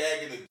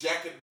lollygagging and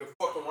jacking the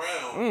fuck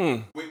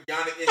around with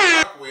Yannick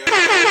Ngakoue.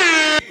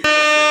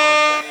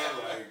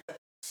 Like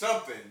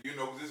something,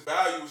 because his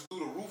value is through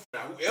the roof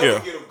now. Whoever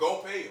get him, go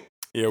pay him.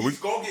 Yeah, he's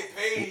gonna get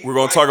paid. We're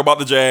gonna talk about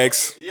the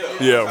Jags.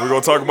 Yeah, we're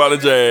gonna talk about the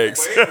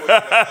Jags.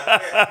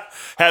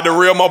 Had to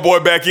reel my boy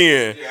back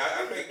in. Yeah,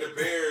 I think the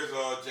Bears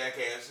are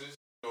jackasses.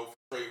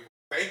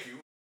 Thank you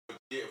for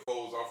getting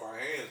Foles off our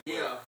hands.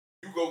 Yeah,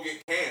 you go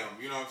get Cam.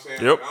 You know what I'm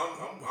saying? Yep.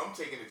 I'm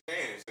taking a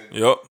chance. And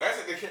yep. That's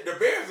the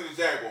Bears and the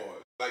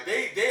Jaguars. Like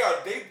they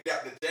got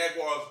the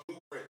Jaguars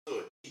blueprint to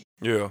a T.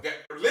 Yeah.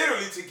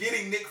 Literally to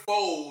getting Nick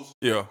Foles.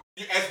 Yeah.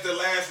 As the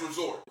last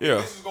resort. Yeah.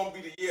 This is gonna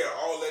be the year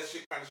all that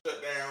shit kind of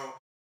shut down.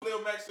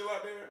 Lil Mac still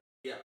out there?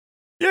 Yeah.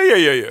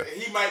 Yeah.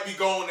 He might be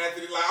going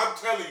after the. Like I'm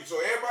telling you. So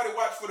everybody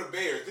watch for the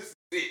Bears. This is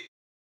it.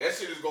 That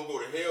shit is gonna go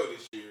to hell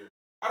this year.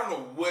 I don't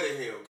know what the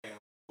hell Cam.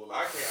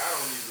 I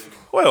don't even.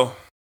 Well,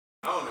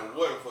 I don't know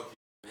what the fuck.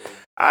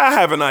 I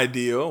have an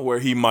idea where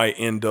he might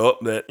end up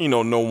that,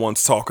 no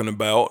one's talking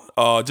about.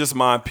 Just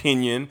my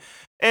opinion.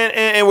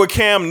 And with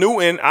Cam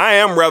Newton, I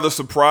am rather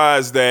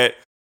surprised that,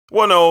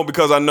 no,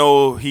 because I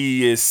know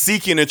he is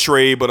seeking a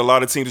trade, but a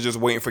lot of teams are just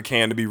waiting for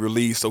Cam to be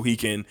released so he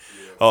can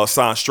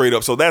sign straight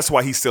up. So that's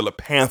why he's still a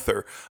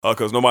Panther,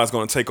 because nobody's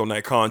going to take on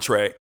that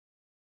contract.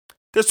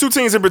 There's two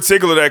teams in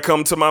particular that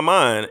come to my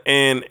mind,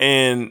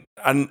 and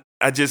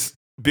I just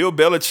Bill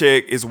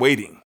Belichick is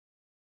waiting.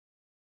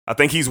 I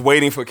think he's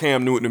waiting for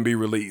Cam Newton to be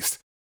released.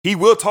 He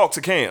will talk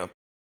to Cam.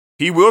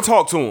 He will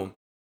talk to him,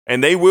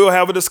 and they will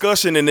have a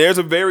discussion, and there's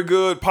a very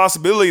good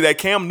possibility that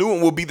Cam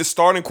Newton will be the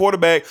starting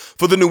quarterback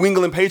for the New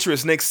England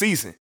Patriots next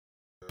season.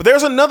 But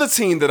there's another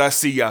team that I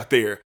see out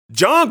there.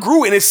 John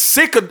Gruden is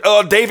sick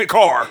of David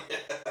Carr.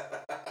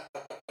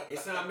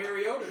 It's not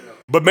Mariota, though.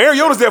 But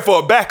Mariota's there for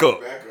a backup.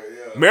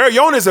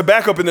 Mariota is a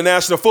backup in the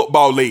National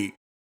Football League.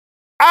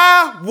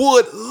 I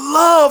would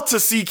love to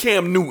see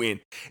Cam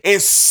Newton in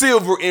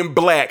silver and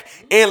black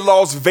in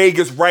Las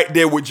Vegas right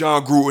there with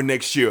John Gruden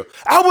next year.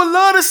 I would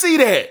love to see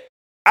that.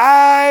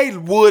 I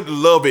would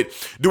love it.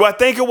 Do I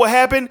think it will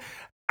happen?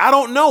 I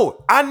don't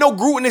know. I know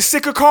Gruden is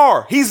sick of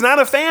Carr. He's not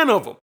a fan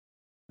of him.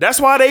 That's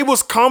why they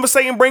was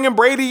conversating, bringing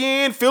Brady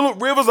in, Phillip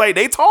Rivers, like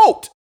they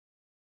talked.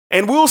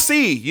 And we'll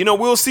see.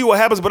 We'll see what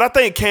happens. But I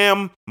think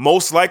Cam,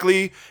 most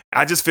likely,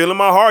 I just feel in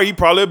my heart, he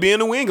probably will be in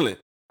New England.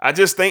 I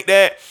just think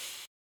that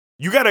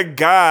you got a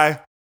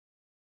guy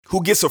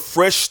who gets a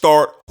fresh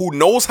start, who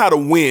knows how to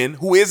win,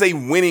 who is a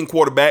winning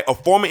quarterback, a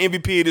former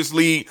MVP of this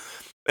league.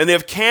 And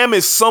if Cam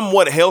is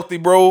somewhat healthy,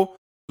 bro,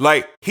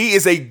 he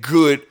is a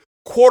good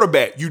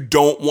quarterback. You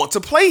don't want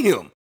to play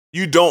him.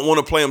 You don't want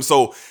to play him.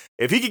 So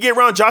if he could get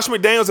around Josh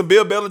McDaniels and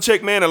Bill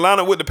Belichick, man, and line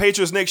up with the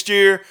Patriots next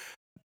year,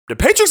 the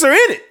Patriots are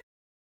in it.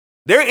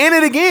 They're in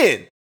it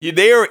again.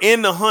 They are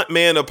in the hunt,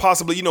 man, of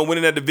possibly,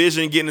 winning that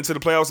division, getting into the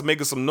playoffs and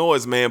making some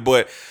noise, man.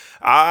 But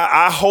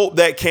I hope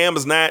that Cam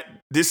is not,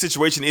 this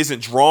situation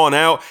isn't drawn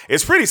out.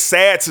 It's pretty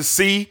sad to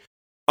see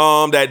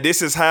that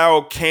this is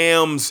how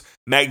Cam's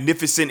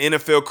magnificent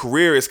NFL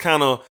career is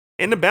kind of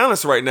in the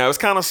balance right now. It's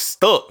kind of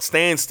stuck,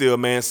 standstill,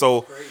 man.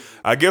 So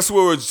I guess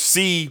we'll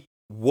see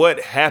what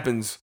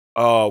happens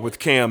with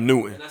Cam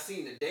Newton. And I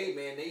seen today,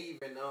 man, they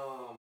even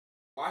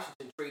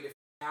Washington traded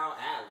for Kyle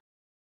Allen.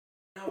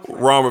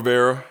 Ron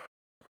Rivera.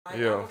 I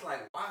was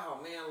like, wow,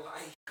 man,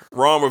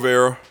 Ron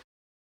Rivera.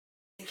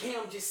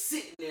 Cam just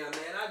sitting there,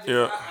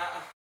 man.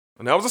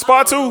 And that was a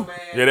spot too.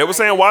 Yeah, they were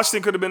saying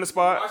Washington could have been a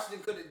spot. Washington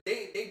could have.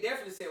 They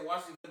definitely said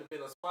Washington could have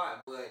been a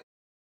spot, but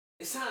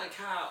they signed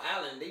Kyle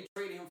Allen. They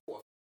traded him for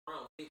a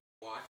round pick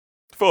for Washington.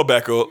 For a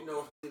backup,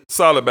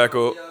 solid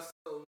backup. Yeah,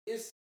 so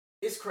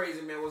it's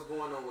crazy, man. What's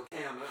going on with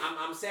Cam?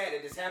 I'm sad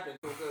that this happened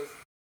because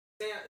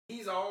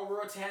he's all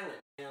real talent.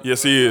 Man.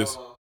 Yes, he is.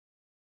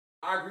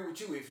 I agree with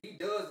you. If he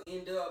does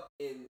end up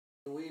in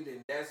New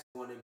England, that's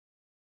going to be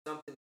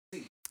something to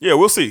see. Yeah,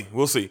 we'll see.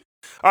 We'll see.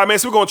 All right, man,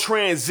 so we're going to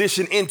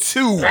transition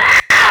into...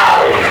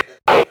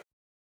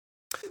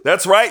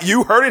 That's right.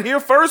 You heard it here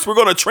first. We're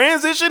going to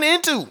transition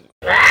into...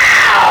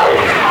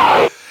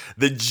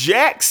 the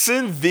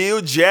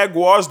Jacksonville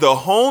Jaguars, the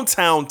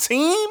hometown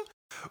team.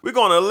 We're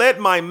going to let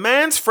my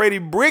man, Freddie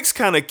Bricks,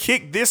 kind of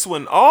kick this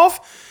one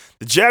off.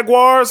 The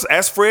Jaguars,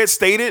 as Fred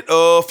stated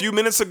a few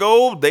minutes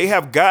ago, they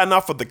have gotten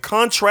off of the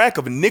contract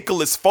of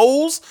Nicholas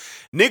Foles.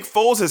 Nick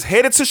Foles has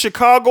headed to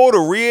Chicago to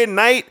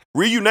reunite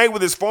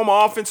with his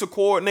former offensive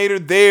coordinator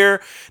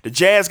there. The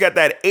Jazz got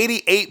that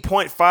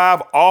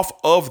 88.5 off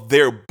of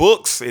their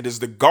books. It is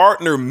the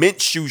Gardner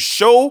Minshew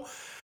show.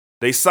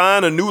 They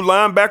signed a new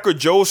linebacker,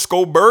 Joe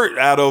Scobert,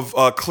 out of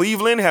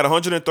Cleveland. Had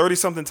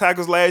 130-something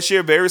tackles last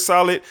year. Very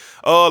solid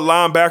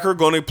linebacker.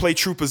 Going to play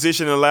true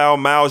position and allow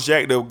Miles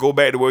Jack to go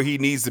back to where he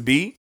needs to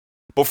be.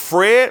 But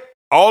Fred,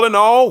 all in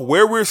all,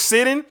 where we're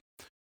sitting,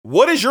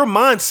 what is your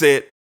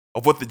mindset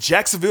of what the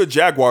Jacksonville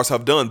Jaguars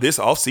have done this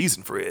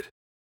offseason, Fred?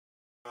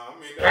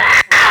 Middle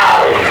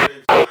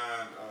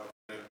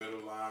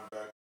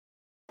linebacker.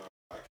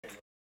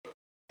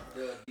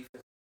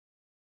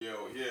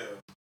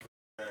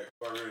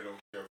 I really don't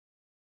care.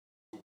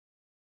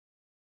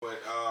 But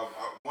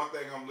one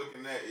thing I'm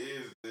looking at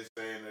is they're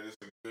saying that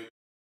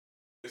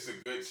it's a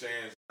good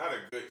chance, not a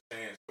good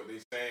chance, but they're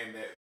saying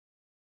that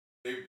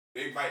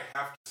they might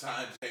have to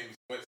sign James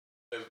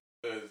Winston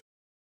because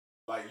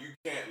you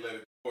can't let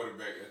a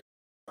quarterback at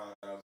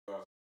 $5,000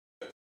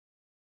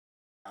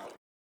 out.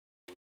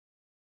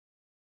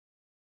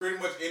 Pretty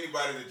much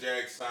anybody the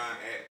Jags sign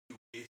at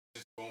is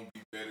just going to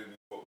be better than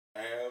what we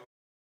have.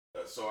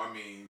 So, I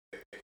mean,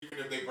 even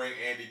if they bring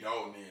Andy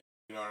Dalton in,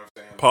 you know what I'm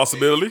saying?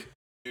 Possibility.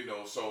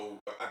 So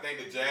I think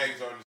the Jags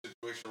are in a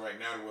situation right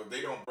now where if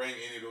they don't bring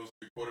any of those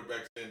three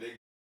quarterbacks in, they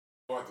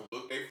going to have to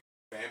look their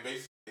fan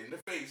base in the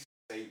face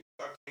and say,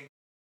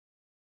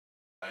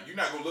 you're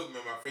not going to look me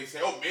in my face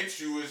and say, oh,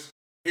 Minshew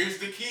here's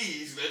the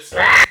keys. Let's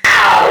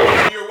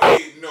your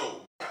way.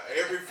 No.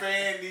 Every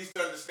fan needs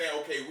to understand,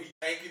 okay, we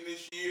tanking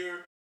this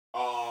year.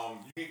 You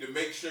need to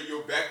make sure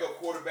your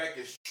backup quarterback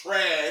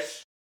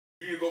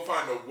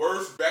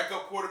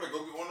quarterback.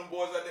 Go get one of them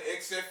boys at the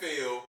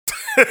XFL.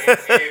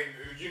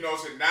 and you know,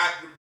 so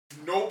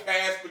no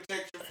pass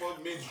protection for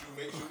Minshew.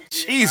 Make sure we get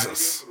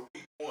Jesus. him out of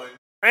here for the week 1.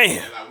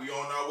 Man. And like we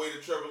on our way to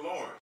Trevor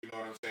Lawrence. You know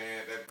what I'm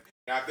saying?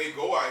 Now if they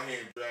go out here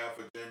and draft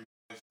for Jameis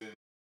Winston,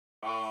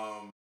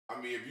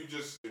 I mean if you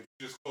just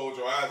close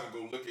your eyes and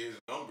go look at his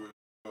numbers,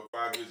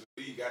 5 years of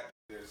league, got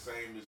the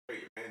same as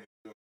Peyton Manning.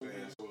 You know what I'm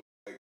saying? So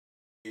like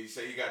he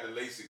say he got the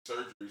LASIK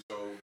surgery. So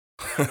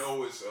I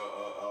know it's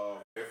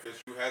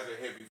FSU has a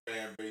heavy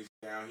fan base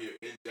down here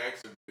in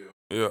Jacksonville.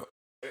 Yeah.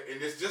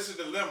 And it's just a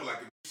dilemma. Like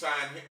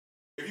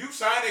if you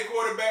sign a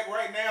quarterback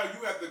right now,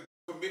 you have to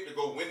commit to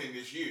go winning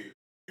this year.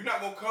 You're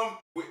not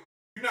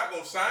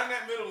gonna sign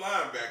that middle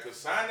linebacker,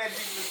 sign that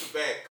defensive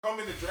back, come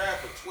in the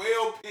draft for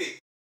 12 picks.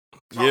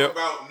 Talk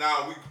about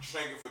now we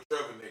tanking for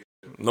Trevor next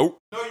year. Nope.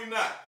 No, you're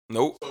not.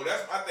 Nope. So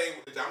that's my thing.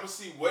 I'm gonna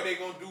see what they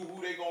gonna do,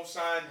 who they gonna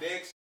sign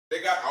next.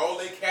 They got all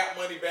their cap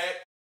money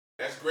back.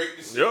 That's great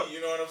to see. Yep.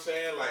 You know what I'm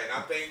saying? Like,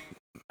 and I think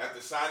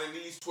after signing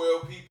these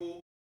 12 people,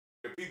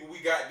 the people we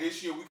got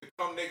this year, we could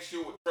come next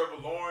year with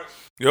Trevor Lawrence.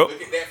 Yep.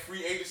 Look at that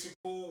free agency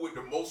pool with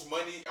the most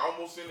money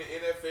almost in the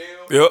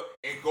NFL. Yep.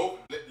 And go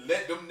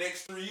let them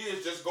next 3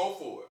 years just go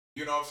for it.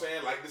 You know what I'm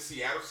saying? Like the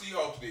Seattle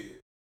Seahawks did.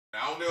 Now,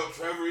 I don't know if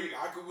Trevor,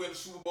 I could win the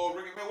Super Bowl.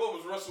 Man, what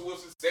was Russell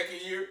Wilson's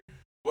second year?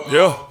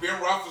 Well,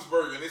 Ben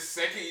Roethlisberger in his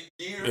second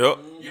year. Yep.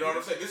 You know what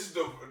I'm saying? This is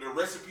the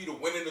recipe to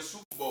winning the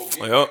Super Bowl. Get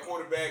Yep. that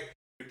quarterback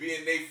to be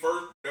in their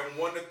first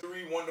 1 to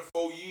 3, 1 to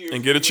 4 years.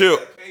 And get a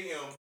chip. Pay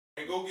him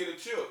and go get a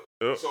chip.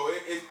 Yep. So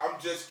I'm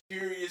just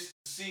curious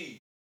to see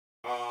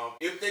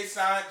if they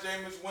sign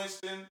Jameis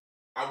Winston.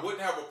 I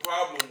wouldn't have a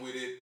problem with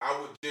it. I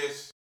would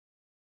just.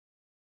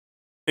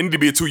 It need to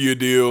be a 2-year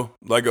deal,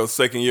 like a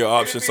second-year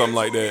option, something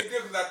like that.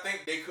 Because I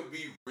think they could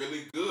be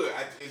really good.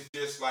 It's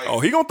just like. Oh,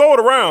 he gonna throw it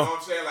around. You know what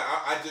I'm saying? Like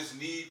I just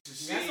need to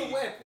see. That's a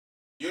weapon.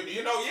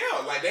 You know,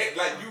 yeah. Like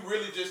you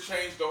really just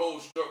changed the whole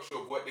structure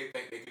of what they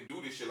think they can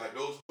do this year. Like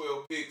those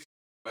 12 picks,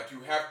 like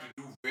you have to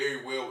do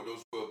very well with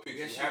those 12 picks.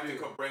 Yes, you have to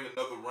come bring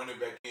another running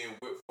back in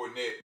with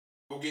Fournette.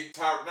 Go get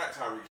not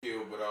Tyreek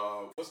Hill, but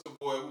what's the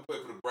boy who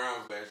played for the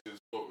Browns last year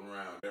floating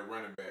around? That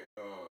running back.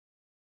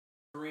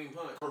 Kareem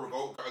Hunt.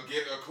 Go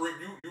get a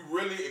Kareem. You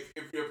really,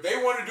 if they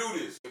want to do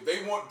this, if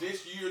they want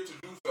this year to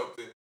do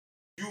something,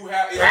 you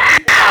have to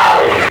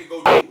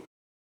go do it.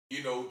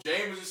 You know,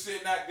 James is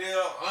sitting out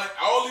there.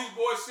 All these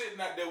boys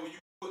sitting out there when you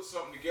put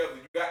something together.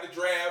 You got the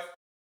draft.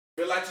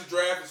 Feel like your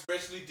draft,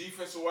 especially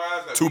defensive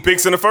wise. Like 2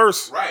 picks in the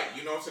first. Right.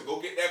 You know what I'm saying? Go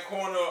get that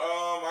corner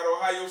out of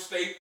Ohio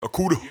State.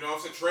 Akuda. You know what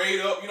I'm saying? Trade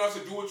up. You know what I'm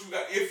saying? Do what you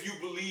got if you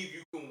believe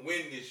you can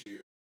win this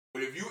year.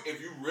 But if you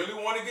really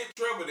want to get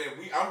Trevor, then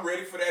I'm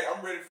ready for that.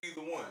 I'm ready for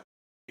either one.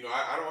 You know,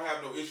 I don't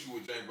have no issue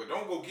with James, but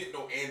don't go get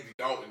no Andy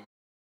Dalton.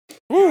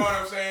 You know what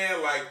I'm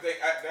saying? Like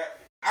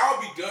I'll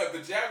be done. The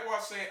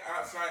Jaguars saying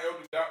I signed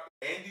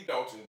Andy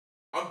Dalton.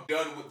 I'm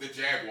done with the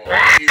Jaguars.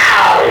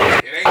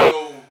 It ain't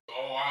no.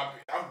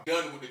 I'm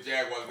done with the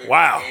Jaguars. Baby.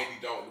 Wow. Andy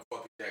Dalton, the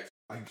fucking Jackson.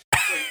 Like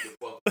straight the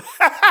fuck. You know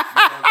what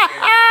I'm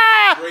saying?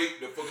 Like, straight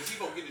the fuck. He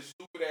gonna get his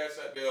stupid ass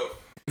out there.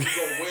 He's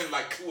gonna win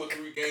like 2 or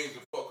 3 games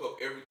and fuck up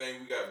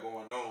everything we got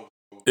going on.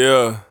 So,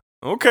 yeah.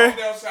 Okay.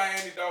 Outside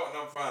Andy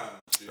Dalton, I'm fine.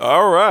 Shit.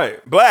 All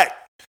right. Black.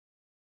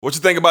 What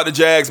you think about the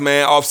Jags,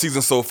 man, off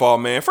season so far,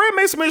 man? Fred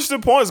made some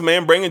interesting points,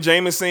 man. Bringing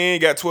Jameis in,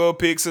 got 12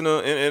 picks in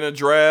a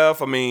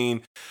draft. I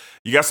mean,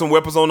 you got some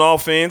weapons on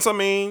offense. I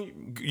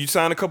mean, you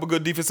signed a couple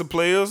good defensive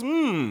players.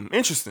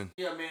 Interesting.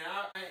 Yeah, man.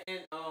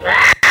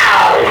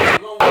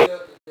 Along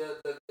with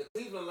the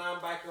Cleveland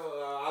linebacker,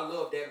 I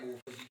love that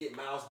move because you get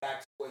Miles back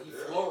to where he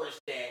flourished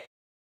at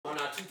on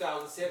our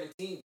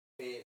 2017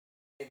 defense.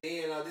 And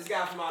then this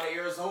guy from out of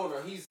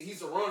Arizona,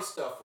 he's a run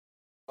stuffer.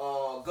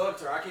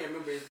 Gunter, I can't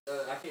remember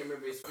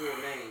his full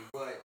name,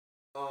 but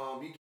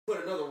you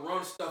put another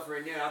run stuffer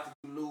in there after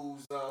you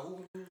lose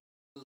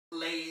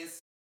Calais.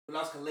 We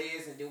lost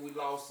Calais, and then we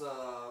lost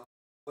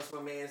what's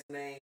my man's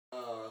name?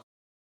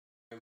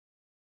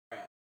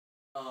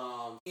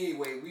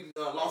 Anyway, we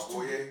lost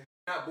Boye.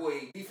 Not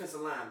Boye,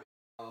 defensive lineman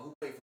who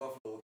played for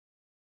Buffalo.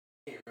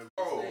 Can't remember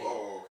his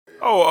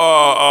name.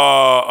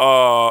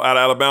 Out of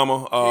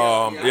Alabama.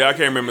 Yeah, I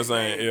can't remember his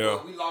name.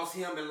 Yeah. We lost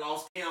him and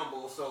lost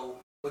Campbell,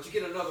 but you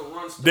get another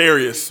run stuffer.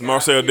 Darius,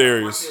 Marcel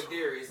Darius.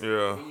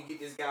 Yeah. And you get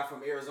this guy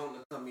from Arizona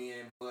to come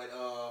in. But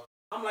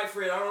I'm like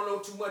Fred, I don't know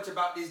too much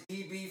about this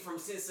DB from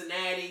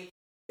Cincinnati.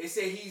 They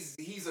say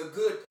he's a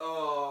good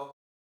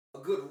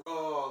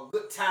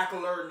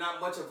tackler, not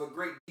much of a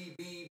great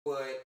DB,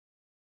 but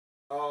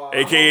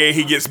AKA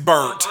he gets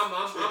burnt.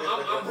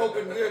 I'm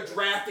hoping we're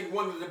drafting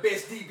one of the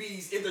best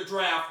DBs in the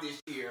draft this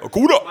year.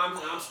 Akuda.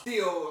 I'm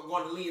still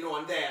going to lean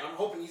on that. I'm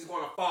hoping he's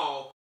going to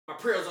fall. My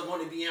prayers are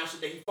going to be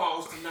answered that he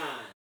falls to 9.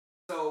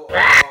 So we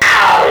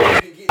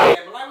can get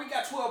that. But like we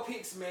got 12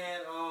 picks,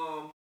 man.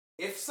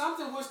 If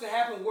something was to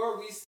happen where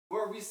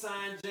we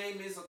signed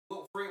Jameis, or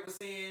what Fred was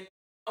saying,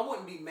 I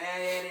wouldn't be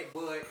mad at it.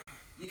 But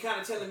you kind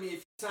of telling me if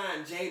you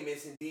sign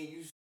Jameis and then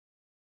you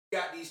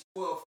got these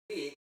 12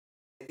 picks,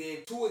 and then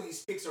 2 of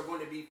these picks are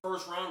going to be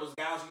first rounders,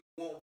 guys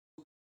you won't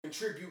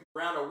contribute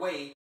right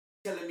away.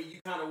 telling me you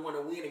kind of want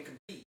to win and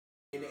compete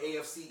in the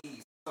AFC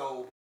East.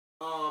 So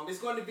it's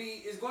going to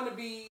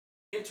be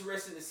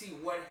interesting to see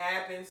what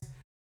happens.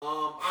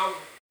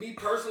 Me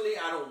personally,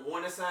 I don't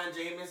want to sign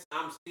Jameis.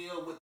 I'm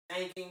still with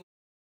tanking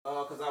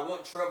because I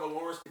want Trevor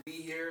Lawrence to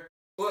be here,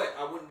 but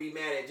I wouldn't be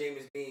mad at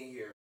Jameis being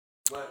here.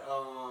 But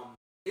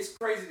it's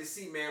crazy to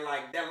see, man.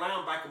 Like that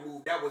linebacker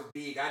move, that was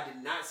big. I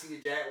did not see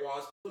the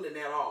Jaguars pulling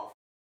that off.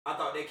 I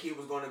thought that kid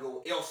was going to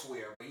go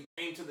elsewhere, but he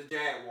came to the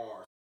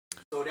Jaguars.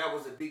 So that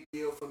was a big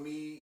deal for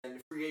me. And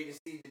the free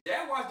agency, the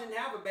Jaguars didn't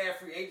have a bad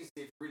free agency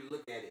if you really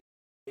look at it.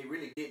 They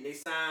really didn't. They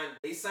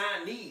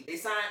signed need. They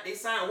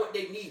signed what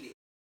they needed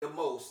the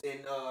most,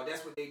 and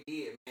that's what they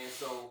did, man.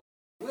 So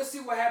we'll see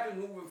what happens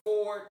moving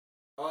forward.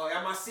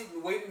 Am I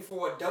sitting waiting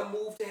for a dumb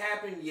move to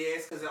happen?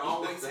 Yes, because it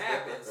always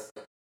happens.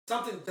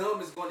 Something dumb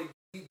is going to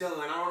be done.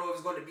 I don't know if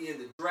it's going to be in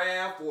the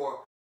draft or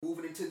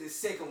moving into the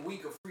second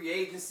week of free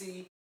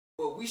agency,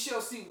 but we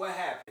shall see what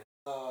happens.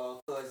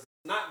 Because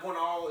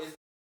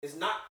it's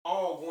not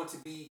all going to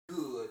be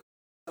good.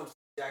 Comes to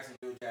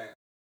Jacksonville Jaguars.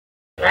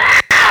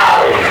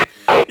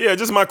 Yeah,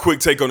 just my quick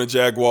take on the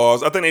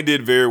Jaguars. I think they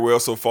did very well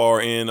so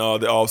far in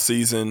the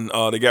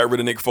offseason. They got rid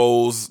of Nick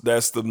Foles.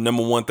 That's the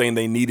number one thing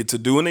they needed to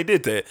do, and they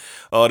did that.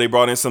 They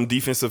brought in some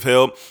defensive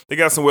help. They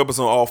got some weapons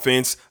on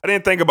offense. I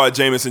didn't think about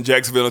Jameis in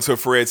Jacksonville until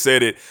Fred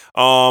said it.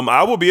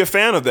 I would be a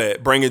fan of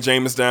that, bringing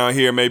Jameis down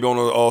here maybe on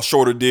a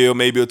shorter deal,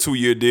 maybe a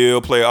 2-year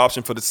deal, player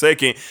option for the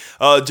second,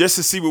 just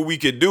to see what we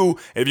could do.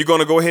 If you're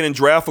going to go ahead and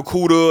draft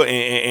Okudah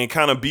and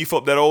kind of beef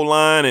up that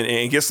O-line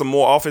and get some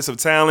more offensive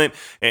talent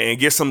and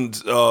get some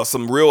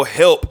real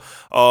help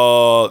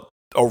around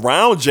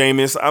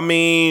Jameis. I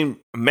mean,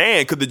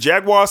 man, could the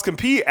Jaguars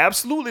compete?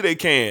 Absolutely they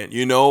can.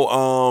 You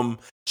know,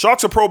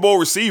 Shark's a Pro Bowl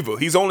receiver.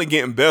 He's only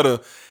getting better,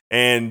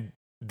 and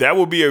that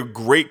would be a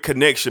great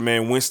connection,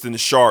 man, Winston to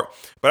Shark.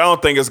 But I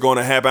don't think it's going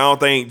to happen. I don't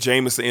think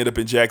Jameis will end up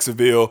in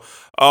Jacksonville.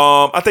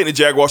 I think the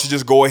Jaguars should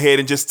just go ahead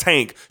and just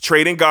tank.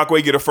 Trade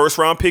Ngakoue, get a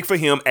first-round pick for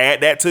him.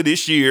 Add that to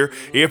this year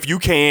if you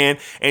can,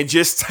 and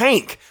just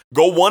tank.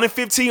 Go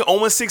 1-15,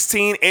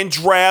 0-16, and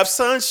draft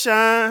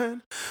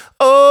Sunshine.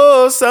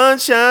 Oh,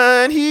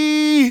 Sunshine,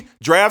 he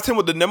draft him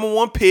with the number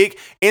 1 pick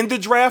in the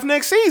draft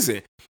next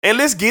season. And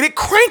let's get it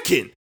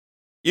cranking.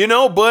 You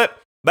know, but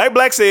like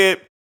Black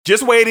said,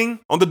 just waiting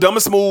on the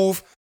dumbest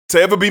move to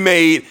ever be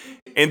made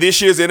in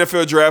this year's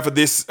NFL draft for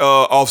this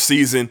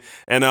offseason.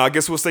 And I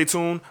guess we'll stay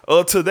tuned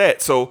to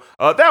that. So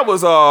that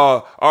was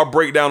our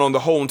breakdown on the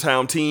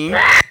hometown team,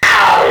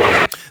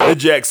 the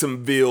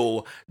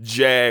Jacksonville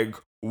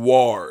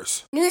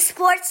Jaguars. New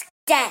sports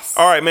desk.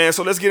 All right, man.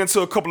 So let's get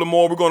into a couple of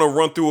more. We're going to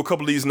run through a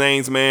couple of these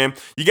names, man.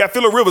 You got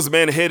Phillip Rivers,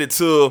 man, headed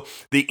to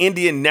the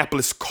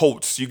Indianapolis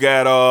Colts. You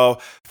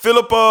got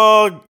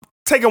Phillip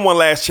taking one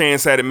last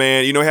chance at it,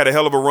 man. You know, had a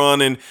hell of a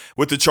run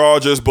with the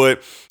Chargers,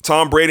 but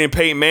Tom Brady and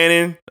Peyton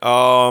Manning,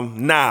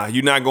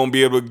 you're not going to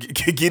be able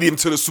to get him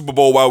to the Super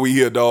Bowl while we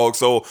here, dog.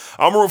 So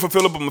I'm rooting for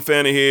Phillip. I'm a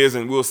fan of his,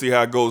 and we'll see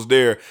how it goes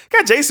there.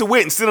 Got Jason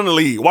Witten still in the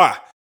league. Why?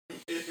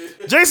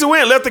 Jason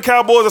Witten left the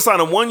Cowboys and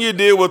signed a 1-year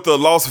deal with the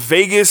Las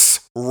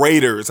Vegas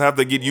Raiders. I have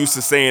to get used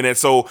to saying that.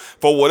 So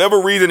for whatever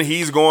reason,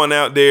 he's going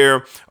out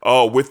there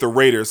with the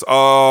Raiders.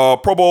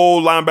 Pro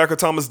Bowl linebacker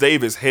Thomas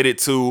Davis headed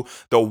to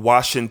the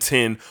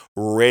Washington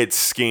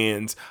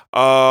Redskins.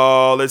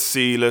 Let's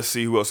see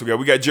who else we got.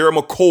 We got Jerry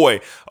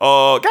McCoy.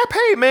 Got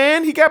paid,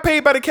 man. He got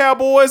paid by the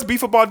Cowboys.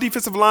 Beef up our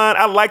defensive line.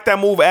 I like that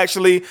move,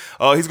 actually.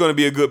 He's going to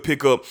be a good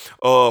pickup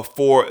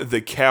for the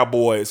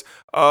Cowboys.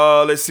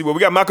 Let's see. Well, we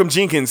got Malcolm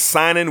Jenkins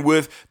signing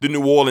with the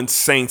New Orleans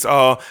Saints.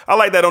 I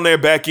like that on their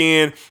back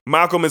end.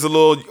 Malcolm is a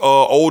little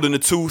old in the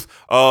tooth,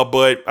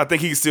 but I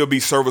think he can still be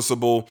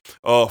serviceable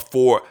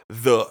for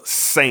the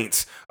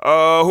Saints. Who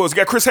else? We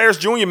got Chris Harris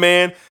Jr.,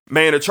 man.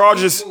 Man, the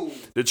Chargers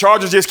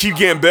just keep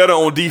getting better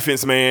on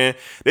defense, man.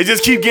 They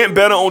just keep getting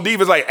better on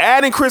defense. Like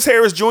adding Chris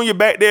Harris Jr.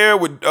 back there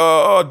with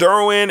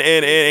Derwin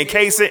and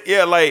Casey.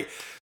 Yeah, like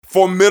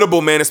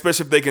formidable, man,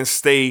 especially if they can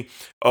stay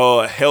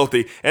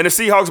healthy. And the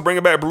Seahawks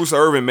bringing back Bruce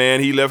Irvin, man.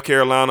 He left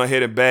Carolina,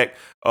 headed back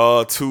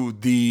to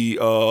the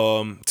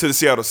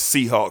Seattle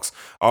Seahawks.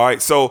 All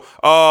right, so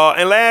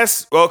and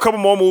last, a couple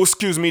more moves.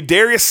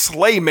 Darius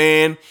Slay,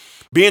 man,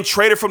 being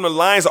traded from the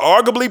Lions,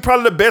 arguably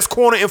probably the best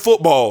corner in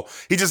football.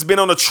 He just been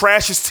on the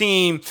trashiest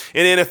team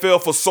in the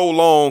NFL for so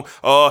long.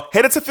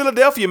 Headed to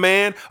Philadelphia,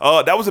 man.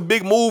 That was a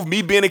big move.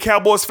 Me being a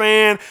Cowboys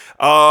fan,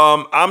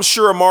 I'm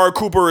sure Amari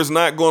Cooper is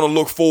not going to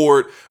look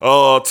forward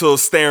to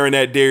staring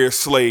at Darius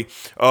Slay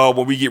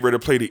when we get ready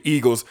to play the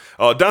Eagles.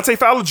 Dante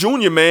Fowler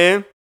Jr.,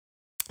 man.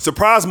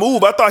 Surprise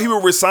move. I thought he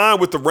would resign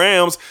with the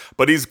Rams,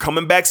 but he's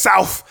coming back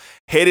south,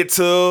 headed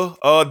to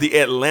the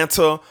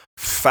Atlanta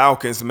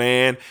Falcons,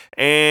 man.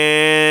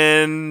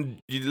 And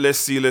let's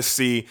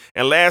see.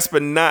 And last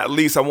but not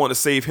least, I want to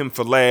save him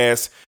for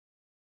last.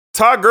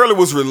 Todd Gurley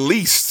was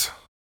released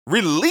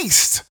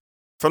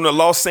from the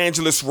Los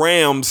Angeles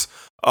Rams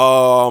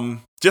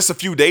just a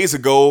few days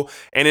ago.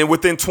 And then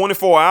within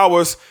 24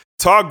 hours,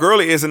 Todd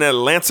Gurley is an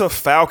Atlanta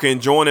Falcon,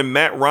 joining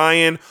Matt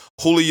Ryan,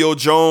 Julio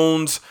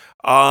Jones,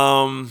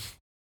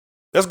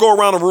 let's go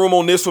around the room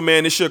on this one,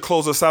 man. This should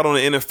close us out on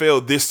the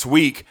NFL this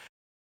week.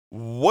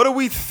 What do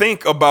we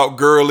think about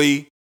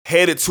Gurley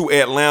headed to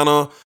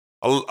Atlanta?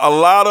 A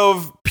lot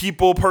of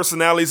people,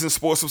 personalities in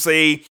sports will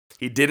say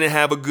he didn't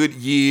have a good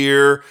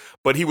year,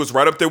 but he was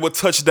right up there with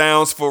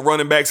touchdowns for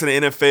running backs in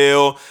the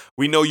NFL.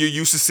 We know you're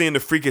used to seeing the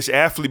freakish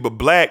athlete, but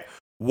Black,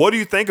 what do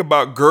you think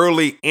about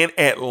Gurley in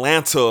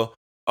Atlanta?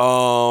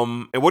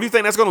 And what do you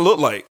think that's going to look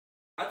like?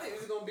 I think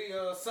it's going to be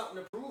something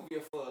to prove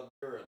here for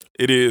Gurley.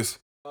 It is.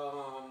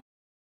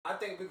 I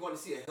think we're going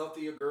to see a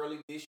healthier Gurley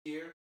this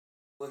year,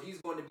 but he's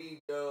going to be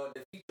the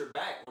feature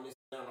back on this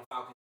Atlanta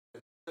Falcons.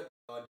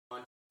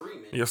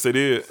 Freeman. Yes, they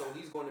did. So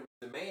he's going to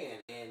be the man,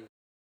 and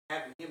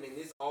having him in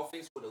this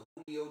offense with a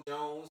Julio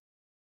Jones,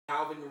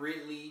 Calvin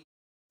Ridley,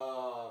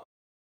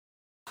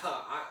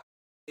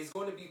 it's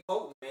going to be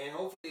potent, man.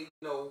 Hopefully,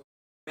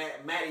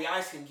 Matty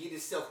Ice can get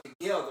himself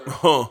together,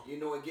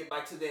 and get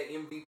back to that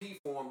MVP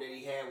form that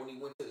he had when he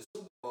went to the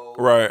Super Bowl,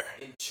 right?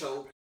 And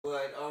choked.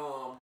 But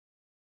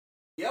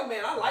yeah,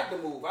 man, I like the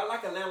move. I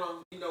like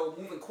Atlanta,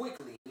 moving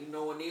quickly, and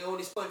they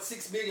only spent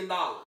 $6 million.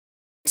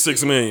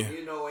 $6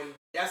 million. And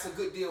that's a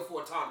good deal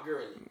for a Todd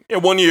Gurley. Yeah,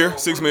 1 year,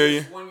 $6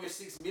 million. 1 year,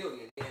 $6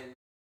 million. And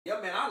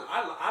yeah, man,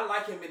 I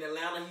like him in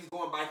Atlanta. He's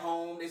going back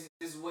home. This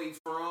is where he's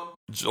from.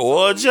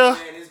 Georgia.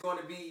 So, man, it's going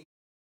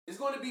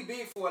to be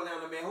big for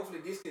Atlanta, man. Hopefully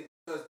this can,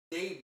 because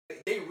they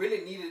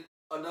really needed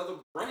another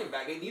running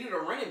back. They needed a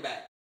running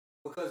back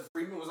because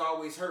Freeman was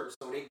always hurt.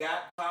 So they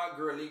got Todd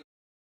Gurley.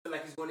 I feel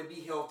like he's going to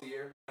be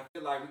healthier. I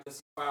feel like we can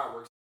see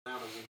fireworks in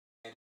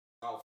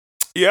Atlanta.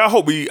 Yeah, I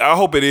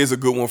hope it is a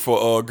good one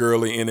for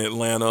Gurley in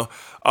Atlanta.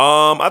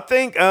 I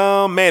think,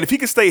 man, if he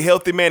can stay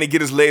healthy, man, and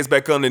get his legs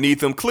back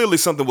underneath him, clearly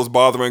something was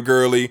bothering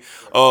Gurley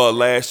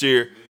last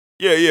year.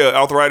 Yeah,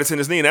 arthritis in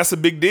his knee, and that's a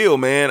big deal,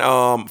 man.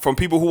 From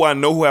people who I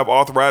know who have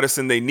arthritis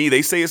in their knee,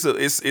 they say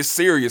it's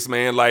serious,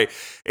 man. Like,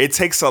 it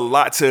takes a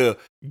lot to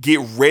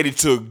get ready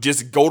to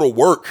just go to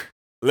work,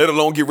 let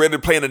alone get ready to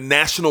play in a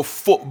National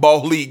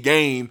Football League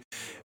game.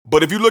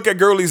 But if you look at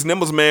Gurley's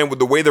numbers, man, with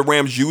the way the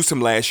Rams used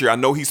him last year, I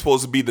know he's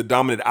supposed to be the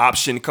dominant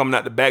option coming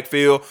out the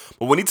backfield.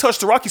 But when he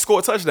touched the rock, he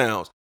scored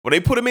touchdowns. When they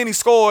put him in, he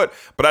scored.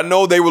 But I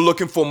know they were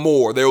looking for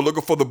more. They were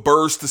looking for the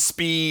burst, the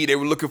speed. They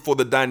were looking for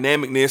the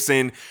dynamicness.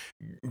 And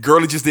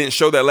Gurley just didn't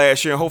show that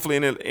last year. And hopefully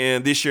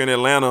in this year in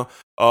Atlanta,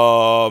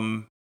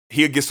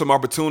 he'll get some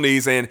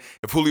opportunities. And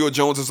if Julio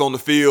Jones is on the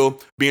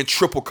field being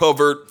triple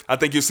covered, I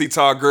think you'll see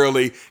Todd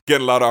Gurley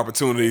getting a lot of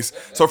opportunities.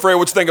 So, Fred,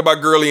 what you think about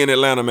Gurley in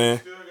Atlanta,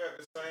 man?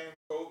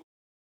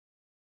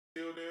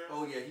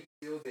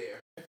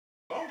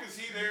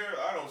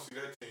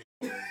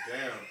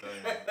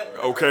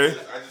 Okay.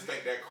 I just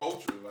think that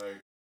culture, like,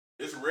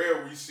 it's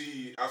rare we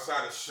see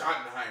outside of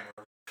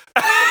Schottenheimer.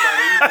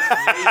 Somebody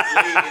who's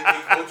late in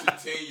their coaching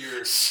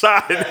tenure.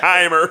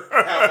 Schottenheimer.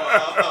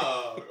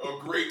 Have a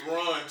great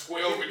run,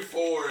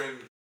 12-4, and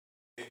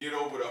get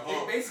over the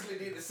hump. They basically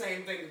did the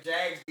same thing the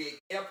Jags did,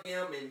 kept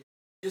him and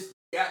just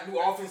got new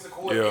offensive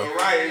coordinator. Yeah.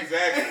 Right,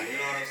 exactly. You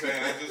know what I'm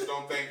saying? I just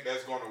don't think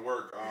that's going to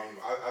work.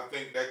 I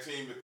think that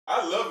team,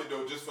 I love it,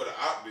 though, just for the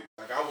optics.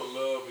 Like, I would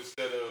love,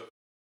 instead of,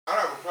 I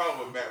don't have a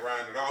problem with Matt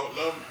Ryan at all. I would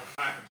love Matt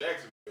Ryan in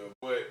Jacksonville.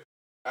 But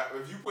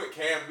if you put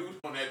Cam Newton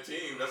on that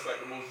team, that's like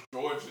the most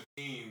Georgia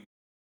team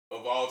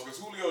of all. Because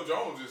Julio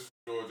Jones is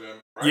from Georgia,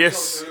 right?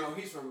 Yes. No,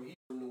 he's from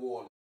New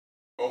Orleans.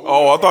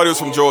 Oh, I thought he was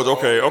from Georgia.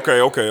 Okay.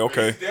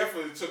 He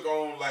definitely took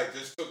on that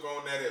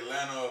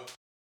Atlanta,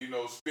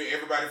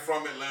 everybody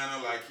from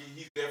Atlanta. Like,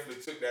 he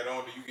definitely took that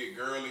on. You get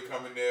Gurley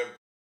coming there.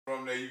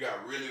 From there, you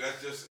got really,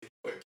 that's just,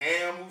 but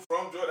Cam, who's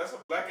from Georgia, that's a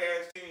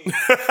black-ass team.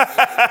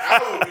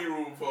 I would be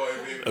rooting for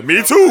it.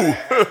 Me too. You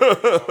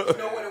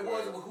know what it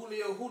was with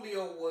Julio?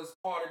 Julio was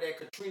part of that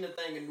Katrina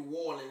thing in New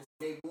Orleans.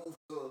 They moved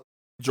to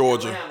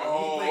Georgia. Atlanta.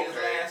 He played his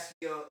last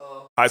year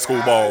high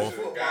school ball.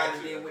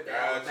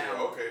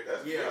 Okay,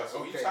 that's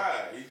so he's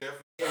high. He's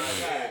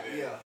definitely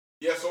high.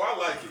 Yeah, so I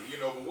like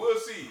it, but we'll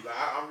see. Like,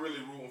 I'm really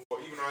rooting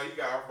for, even though he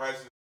got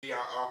arthritis, I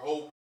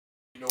hope.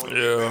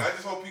 I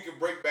just hope he can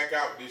break back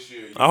out this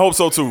year. I hope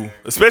so too,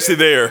 especially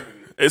there.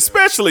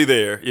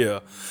 Yeah.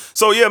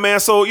 So, yeah, man.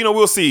 So,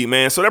 we'll see,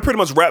 man. So that pretty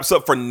much wraps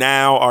up for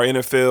now our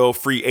NFL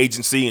free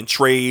agency and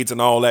trades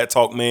and all that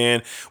talk,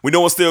 man. We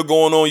know what's still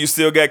going on. You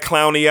still got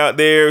Clowney out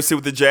there. See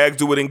what the Jags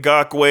do with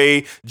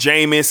Ngakoue,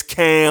 Jameis,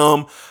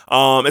 Cam.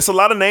 It's a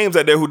lot of names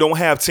out there who don't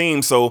have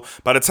teams. So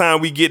by the time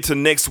we get to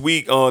next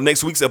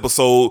week's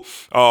episode,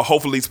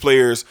 hopefully these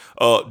players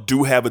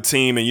do have a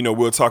team, and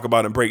we'll talk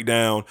about and break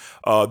down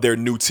their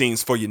new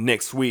teams for you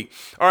next week.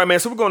 All right, man.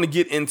 So we're going to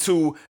get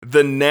into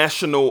the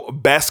National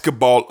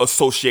Basketball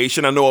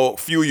Association. I know a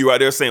few of you out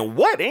there saying,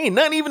 "What? Ain't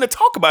nothing even to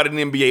talk about in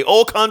the NBA."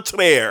 Au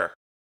contraire,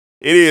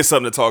 it is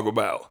something to talk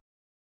about.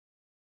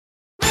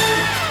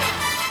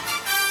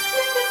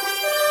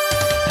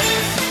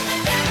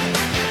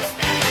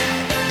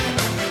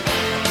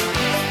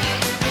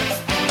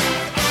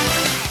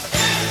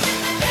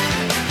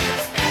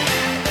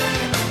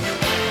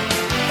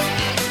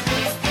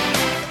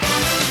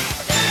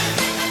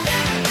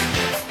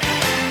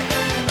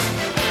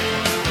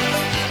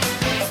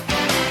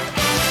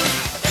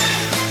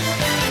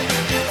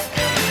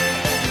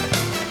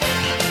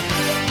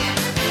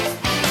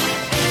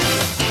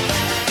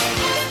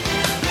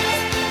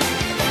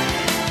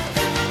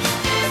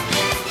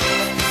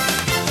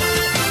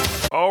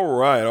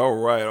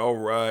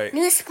 right.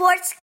 New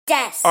sports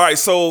desk. All right,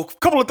 so a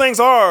couple of things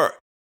in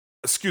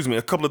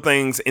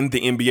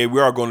the NBA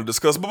we are going to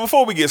discuss. But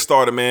before we get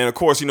started, man, of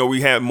course,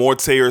 we had more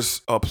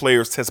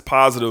players test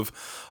positive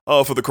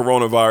for the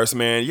coronavirus,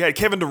 man. You had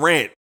Kevin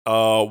Durant,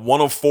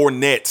 one of 4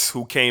 Nets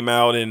who came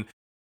out and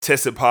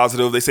tested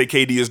positive. They say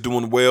KD is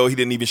doing well. He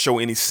didn't even show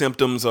any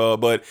symptoms,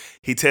 but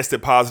he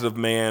tested positive,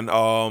 man.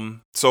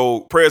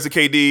 So prayers to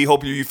KD.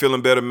 Hope you're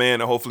feeling better,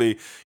 man. And hopefully,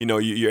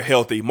 you're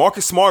healthy.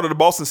 Marcus Smart of the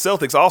Boston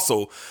Celtics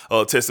also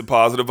tested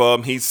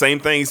positive. He's same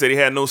thing. He said he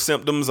had no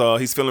symptoms.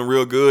 He's feeling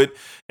real good.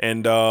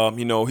 And,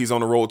 he's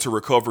on the road to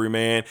recovery,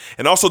 man.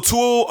 And also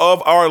 2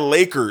 of our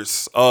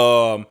Lakers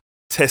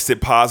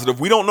tested positive.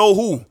 We don't know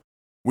who.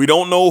 We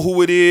don't know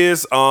who it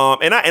is.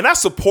 And I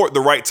support the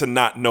right to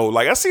not know.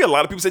 Like, I see a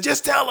lot of people say,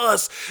 just tell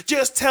us.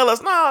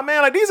 Nah,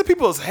 man, like, these are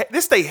people's,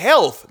 this they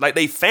health, like,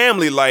 they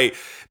family. Like,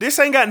 this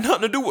ain't got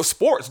nothing to do with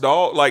sports,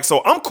 dog. Like,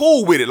 so I'm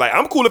cool with it. Like,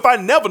 I'm cool if I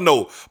never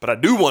know, but I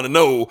do want to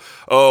know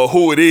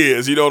who it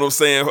is. You know what I'm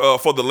saying?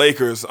 For the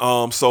Lakers.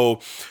 So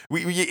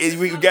we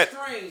got.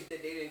 Strange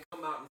that they didn't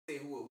come out and say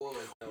who it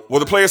was, though. Well,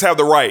 the players have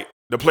the right.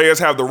 The players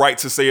have the right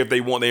to say if they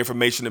want the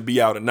information to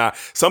be out or not.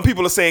 Some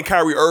people are saying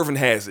Kyrie Irving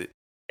has it.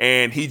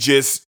 And he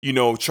just,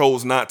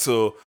 chose not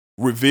to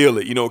reveal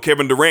it.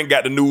 Kevin Durant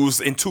got the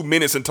news in 2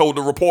 minutes and told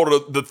the reporter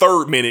the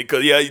 3rd minute.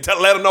 Because,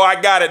 let him know I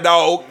got it,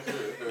 dog.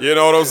 You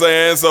know what I'm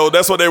saying? So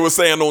that's what they were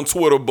saying on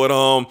Twitter. But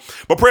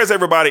prayers to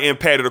everybody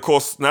impacted, of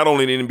course, not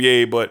only in the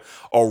NBA, but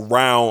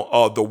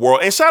around the world.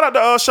 And shout out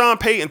to Sean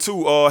Payton,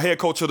 too, head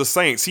coach of the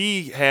Saints.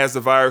 He has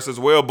the virus as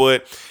well,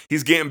 but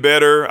he's getting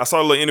better. I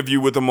saw a little interview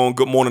with him on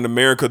Good Morning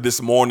America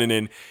this morning,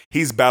 and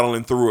he's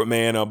battling through it,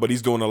 man. But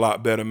he's doing a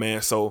lot better,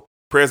 man. So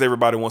prayers to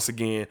everybody once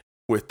again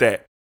with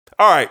that.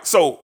 All right,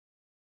 so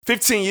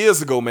 15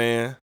 years ago,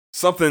 man,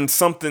 something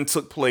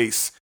took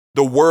place.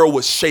 The world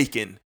was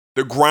shaking.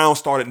 The ground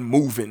started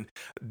moving.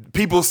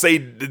 People say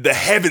the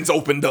heavens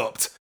opened up.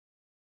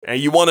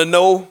 And you want to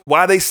know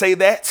why they say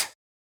that?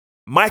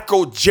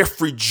 Michael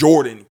Jeffrey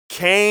Jordan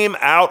came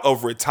out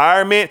of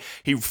retirement.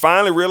 He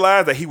finally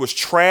realized that he was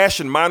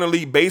trash in minor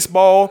league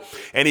baseball,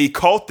 and he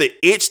caught the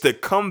itch to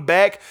come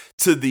back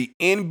to the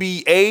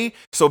NBA.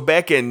 So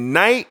back in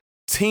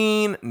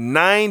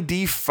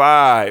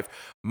 1995,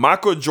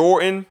 Michael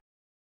Jordan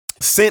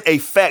sent a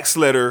fax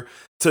letter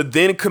to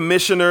then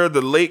commissioner,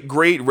 the late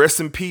great, rest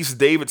in peace,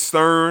 David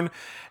Stern.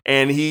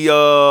 And he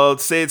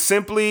said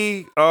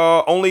simply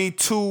only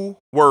 2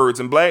 words.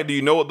 And Black, do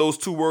you know what those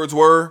 2 words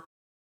were?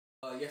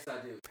 Yes, I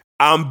do.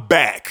 I'm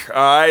back. All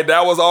right.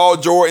 That was all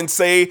Jordan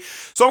say.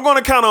 So I'm going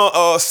to kind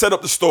of set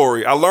up the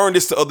story. I learned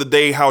this the other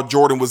day, how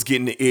Jordan was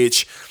getting the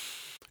itch.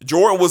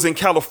 Jordan was in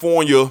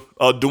California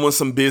doing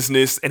some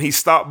business, and he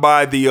stopped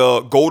by the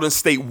Golden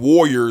State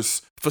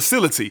Warriors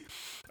facility.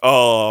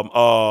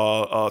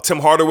 Tim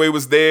Hardaway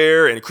was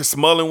there, and Chris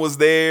Mullin was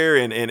there,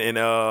 and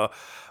a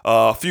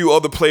few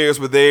other players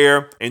were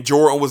there, and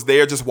Jordan was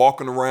there just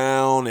walking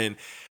around, and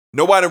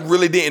nobody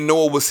really didn't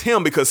know it was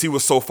him because he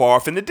was so far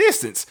off in the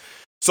distance.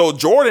 So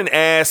Jordan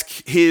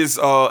asked his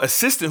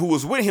assistant who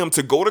was with him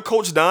to go to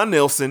Coach Don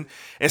Nelson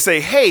and say,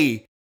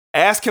 hey,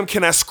 ask him,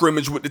 can I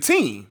scrimmage with the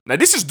team? Now,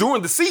 this is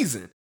during the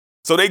season.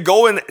 So they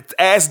go and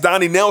ask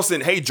Donnie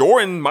Nelson, hey,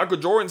 Michael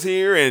Jordan's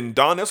here. And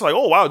Don Nelson's like,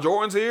 oh, wow,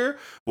 Jordan's here?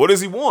 What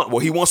does he want? Well,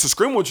 he wants to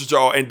scrimmage with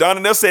y'all. And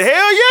Donnie Nelson said,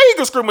 hell yeah, he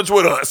can scrimmage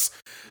with us.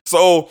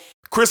 So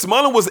Chris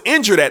Mullin was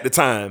injured at the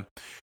time.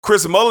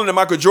 Chris Mullin and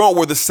Michael Jordan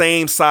were the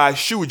same size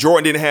shoe.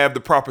 Jordan didn't have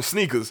the proper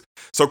sneakers.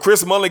 So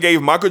Chris Mullin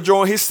gave Michael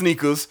Jordan his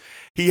sneakers.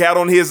 He had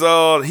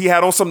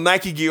on some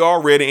Nike gear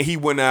already, and he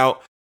went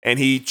out and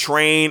he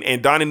trained,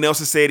 and Donnie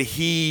Nelson said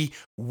he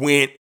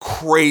went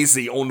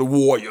crazy on the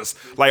Warriors.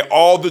 Like,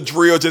 all the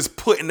drill, just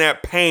putting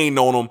that pain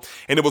on them.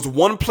 And there was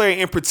one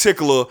player in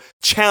particular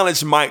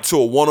challenged Mike to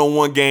a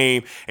one-on-one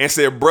game and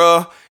said,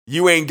 bruh,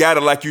 you ain't got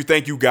it like you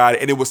think you got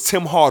it. And it was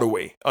Tim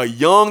Hardaway. A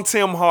young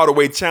Tim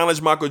Hardaway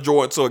challenged Michael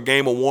Jordan to a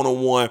game of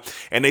one-on-one,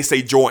 and they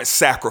say Jordan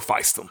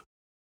sacrificed him.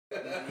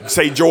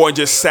 Say Jordan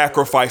just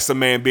sacrificed the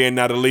man being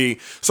out of the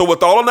league. So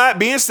with all of that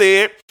being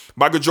said,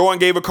 Michael Jordan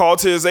gave a call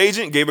to his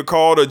agent, gave a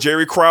call to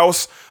Jerry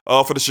Krause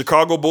for the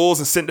Chicago Bulls,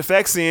 and sent the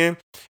fax in.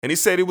 And he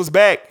said he was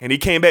back. And he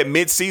came back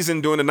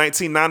mid-season during the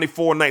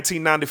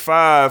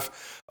 1994-1995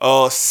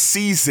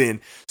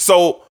 season.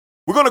 So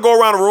we're going to go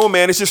around the room,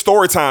 man. It's just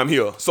story time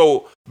here.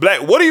 So,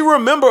 Black, what do you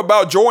remember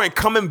about Jordan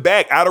coming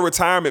back out of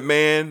retirement,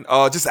 man,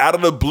 just out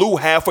of the blue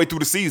halfway through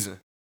the season?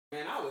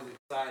 Man, I was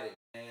excited,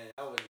 man.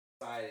 I was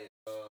excited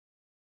to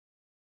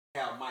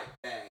have Mike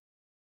back.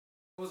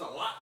 There was a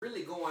lot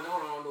really going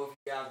on. I don't know if you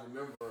guys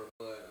remember,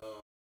 but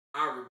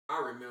I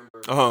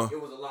remember. There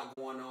was a lot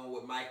going on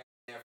with Mike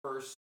in that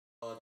first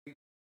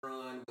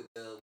run with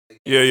the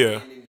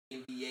in the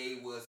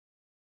NBA was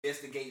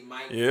investigating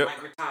Mike. Yep.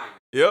 Mike retired.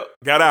 Yep.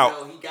 Got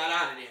out. He got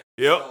out of there.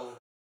 Yep. So,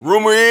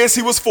 rumor is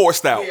he was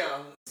forced out. Yeah.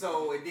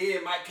 So and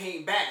then Mike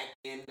came back,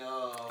 and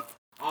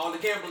all the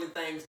gambling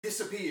things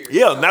disappeared.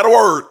 Yeah, so, not a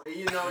word.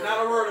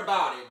 Not a word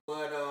about it.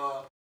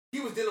 But he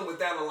was dealing with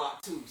that a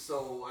lot too.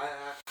 So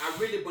I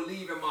really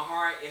believe in my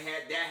heart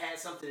that had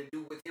something to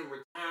do with him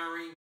retiring.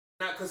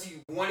 not because he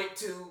wanted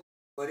to,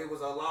 but it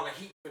was a lot of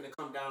heat going to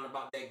come down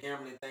about that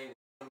gambling thing.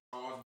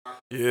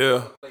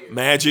 Yeah,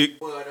 Magic.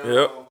 But,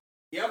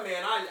 yeah,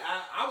 man,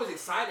 I was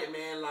excited,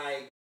 man.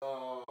 Like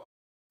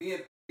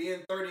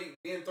being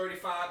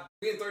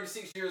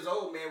 36 years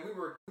old, man. We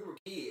were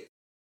kids,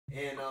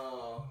 and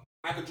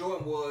Michael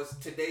Jordan was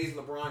today's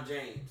LeBron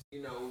James.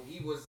 You know,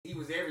 he was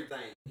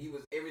everything. He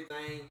was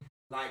everything.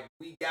 Like,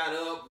 we got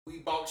up, we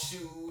bought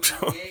shoes.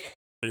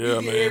 We did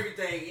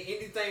everything.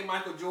 Anything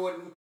Michael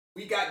Jordan.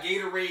 We got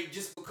Gatorade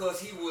just because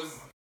he was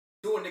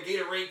doing the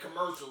Gatorade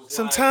commercials.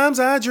 Sometimes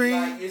I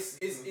dream. Like,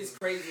 it's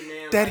crazy,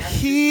 man. That like,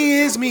 he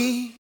is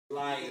me.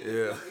 Like,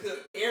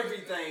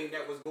 everything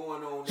that was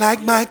going on.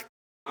 Like Mike.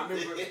 I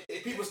remember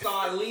people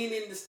started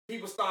leaning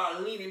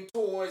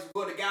towards,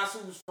 but the guys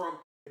who's from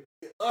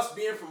us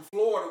being from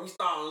Florida, we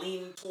started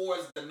leaning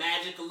towards the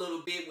Magic a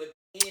little bit with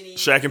Penny.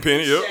 Shaq and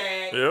Penny,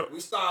 Yep. We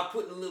started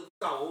putting a little,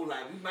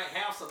 like, we might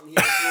have something here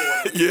in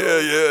Florida.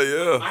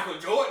 yeah. Michael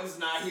Jordan's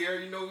not here,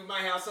 you know, we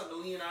might have something to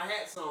lean our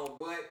hats on,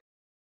 but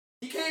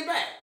he came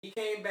back. He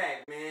came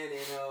back, man,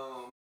 and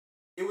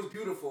it was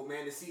beautiful,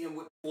 man, to see him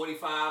with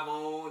 45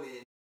 on,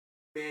 and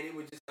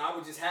man, I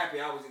was just happy.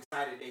 I was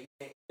excited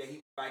that he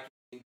was back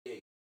in the NBA.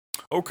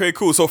 Okay,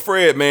 cool. So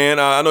Fred, man,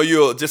 I know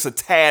you're just a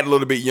tad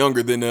little bit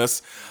younger than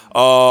us.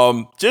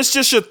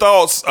 Just your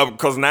thoughts,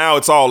 because now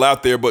it's all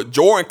out there. But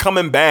Jordan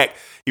coming back,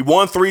 he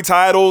won 3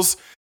 titles.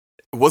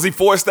 Was he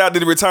forced out?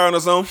 Did he retire on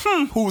his own?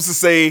 Who's to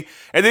say?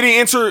 And then he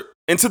entered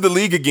into the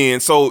league again.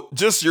 So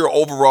just your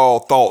overall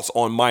thoughts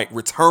on Mike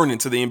returning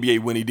to the NBA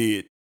when he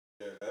did.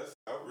 Yeah,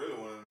 I really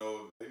want to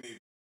know if they need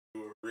to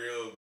do a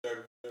real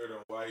 30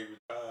 on why he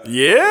retired.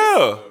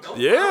 Yeah.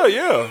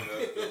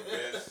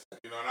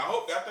 You know, and I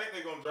think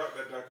they're gonna drop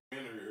that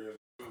documentary early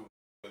too.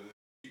 But it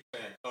keeps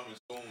saying coming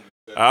soon.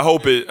 I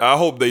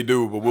hope they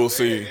do, but we'll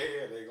see.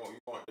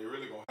 They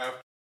really gonna have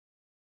to.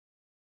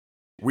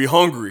 We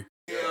hungry.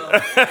 We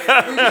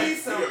need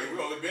something.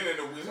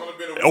 It's only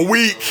been a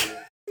week. So,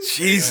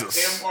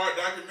 Jesus. 10-part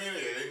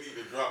documentary. They need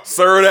to drop.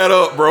 Serve that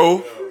up, bro.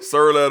 Yeah.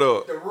 Serve that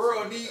up. The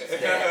world needs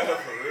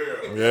that. For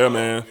real. Yeah,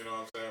 man. You know what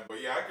I'm saying?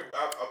 But yeah,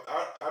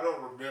 I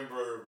don't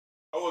remember.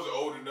 I wasn't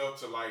old enough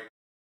to like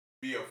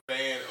be a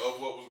fan of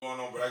what was going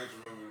on, but I just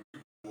remember the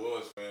people who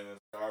was fans.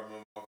 I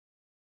remember.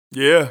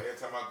 Yeah. Every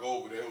time I go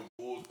over there, it was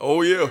Bulls.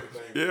 Oh yeah.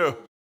 Yeah.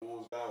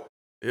 Bulls out.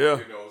 Yeah.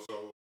 You know,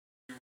 so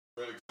we were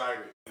really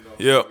excited. You know,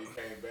 yeah. When he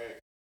came back,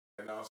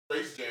 and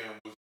Space Jam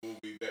was the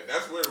movie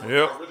that's where I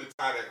really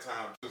tie that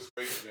time to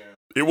Space Jam.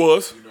 It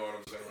was. You know what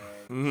I'm saying?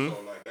 Mm-hmm.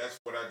 So like that's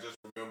what I just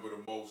remember the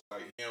most,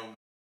 like him.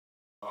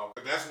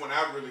 But that's when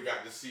I really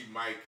got to see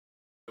Mike.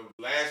 The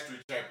last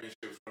 3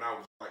 championships when I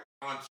was like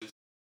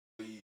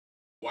consciously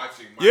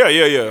watching Mike. Yeah.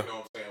 You know what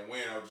I'm saying?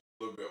 When I was just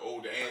a little bit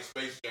older and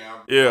Space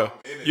Jam. Yeah.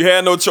 You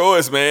had no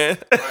choice, man.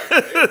 Right.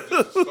 It was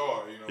just a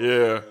star, you know.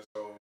 Yeah.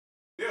 So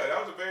yeah,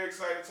 that was a very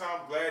exciting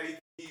time. Glad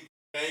he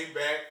came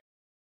back,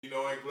 you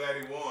know, and glad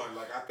he won.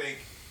 Like I think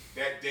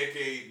that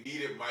decade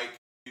needed Mike,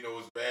 you know,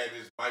 as bad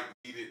as Mike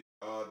needed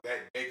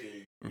that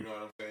decade. You know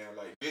what I'm saying?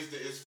 Like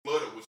it's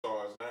flooded with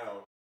stars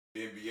now.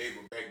 The NBA,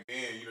 but back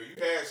then, you know, you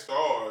had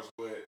stars,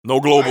 but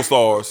no global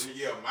stars.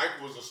 Mike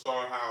was a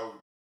star. How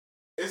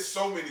it's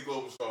so many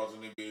global stars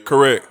in the NBA.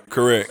 Correct.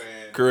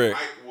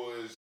 Mike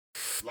was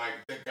like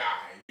the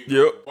guy.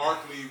 You know,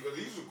 Barkley,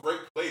 these were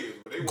great players,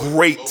 but they weren't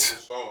global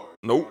stars.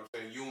 Nope. You know what I'm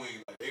saying?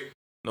 Ewing, like they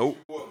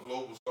weren't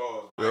global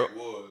stars. Mike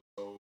was.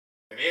 So,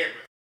 and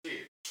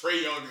shit,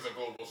 Trae Young is a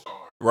global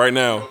star right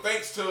now. You know,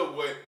 thanks to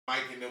what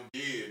Mike and them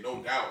did,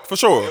 no doubt. For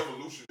sure. The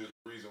evolution is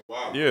the reason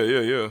why. Yeah.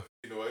 You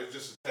know, it's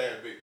just a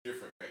tad bit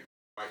different.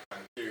 Mike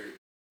kind of carried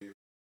it.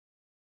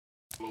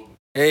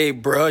 Hey,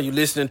 bro, you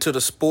listening to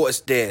the Sports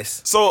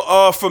Desk.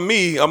 So, for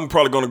me, I'm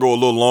probably going to go a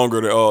little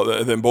longer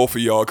than both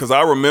of y'all, because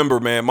I remember,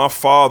 man, my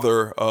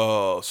father,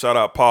 shout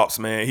out Pops,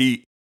 man,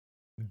 he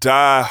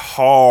die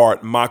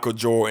hard Michael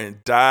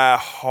Jordan, die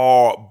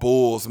hard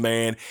Bulls,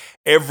 man.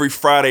 Every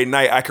Friday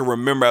night, I can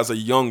remember as a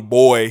young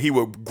boy, he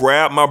would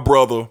grab my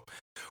brother,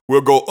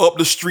 we'll go up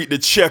the street to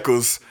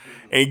Checkers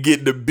and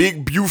get the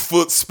big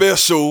Buford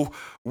special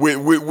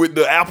with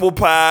the apple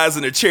pies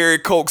and the cherry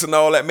cokes and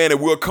all that, man,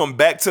 and we'll come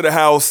back to the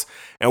house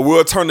and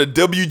we'll turn the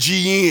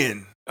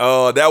WGN.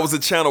 That was the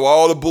channel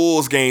all the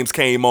Bulls games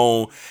came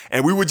on,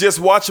 and we would just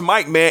watch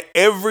Mike, man,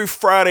 every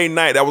Friday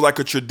night. That was like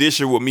a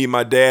tradition with me,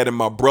 my dad, and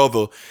my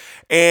brother,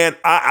 and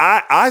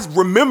I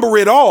remember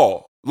it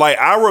all. Like,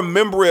 I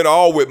remember it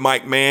all with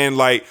Mike, man.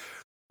 Like,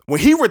 when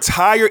he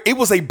retired, it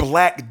was a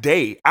black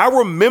day. I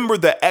remember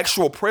the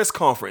actual press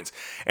conference.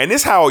 And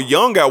this is how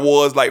young I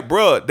was. Like,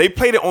 bruh, they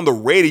played it on the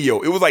radio.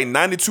 It was like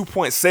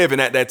 92.7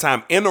 at that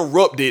time.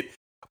 Interrupted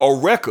a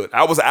record.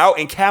 I was out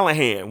in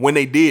Callahan when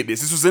they did this.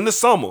 This was in the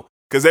summer.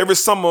 Because every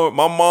summer,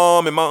 my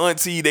mom and my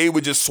auntie, they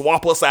would just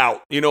swap us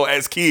out, you know,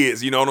 as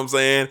kids. You know what I'm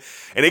saying?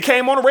 And it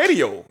came on the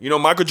radio. You know,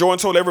 Michael Jordan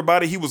told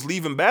everybody he was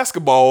leaving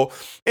basketball.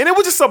 And it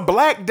was just a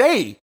black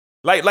day.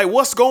 Like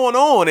what's going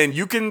on? And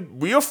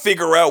we'll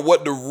figure out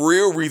what the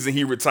real reason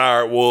he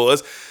retired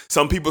was.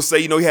 Some people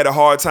say, he had a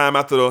hard time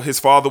after his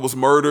father was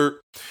murdered.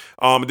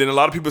 And then a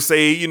lot of people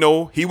say,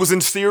 he was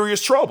in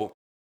serious trouble.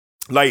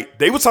 Like,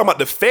 they were talking about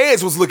the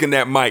feds was looking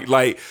at Mike.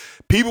 Like,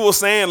 people were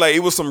saying, like, it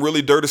was some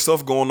really dirty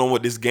stuff going on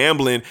with this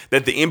gambling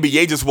that the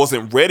NBA just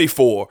wasn't ready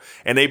for.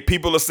 And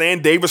people are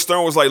saying David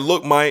Stern was like,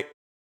 look, Mike,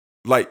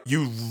 like,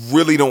 you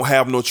really don't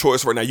have no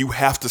choice right now. You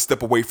have to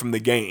step away from the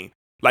game.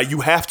 Like,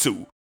 you have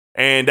to.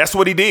 And that's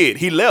what he did.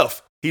 He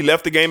left. He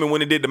left the game and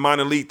went and did the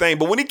minor league thing.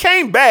 But when he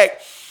came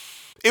back,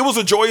 it was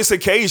a joyous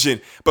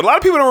occasion. But a lot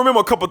of people don't remember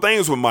a couple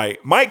things with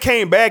Mike. Mike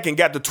came back and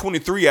got the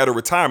 23 out of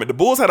retirement. The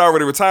Bulls had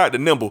already retired the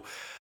Nimble.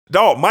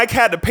 Dog, Mike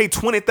had to pay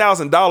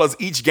 $20,000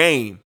 each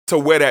game to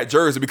wear that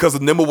jersey because the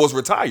number was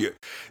retired.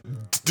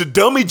 The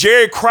dummy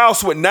Jerry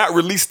Krause would not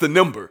release the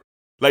number.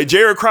 Like,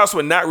 Jerry Krause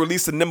would not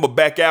release the number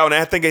back out,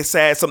 and I think it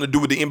had something to do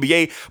with the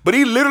NBA, but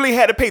he literally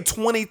had to pay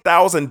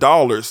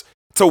 $20,000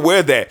 to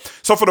wear that.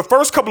 So for the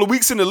first couple of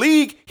weeks in the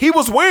league, he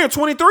was wearing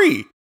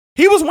 23.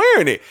 He was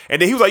wearing it.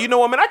 And then he was like, you know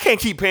what, man, I can't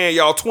keep paying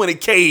y'all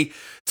 $20K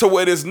to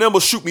wear this number,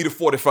 shoot me to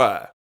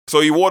 45. So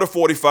he wore the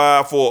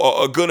 45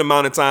 for a good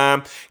amount of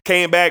time,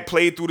 came back,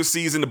 played through the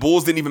season. The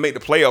Bulls didn't even make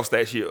the playoffs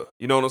that year.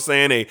 You know what I'm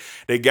saying?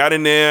 They got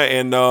in there,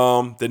 and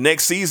the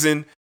next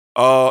season,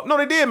 no,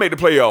 they did make the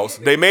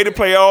playoffs. They made the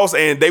playoffs,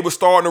 and they were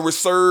starting to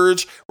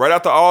resurge right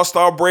after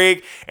All-Star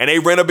break, and they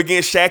ran up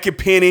against Shaq and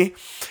Penny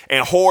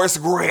and Horace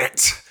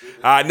Grant.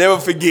 I never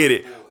forget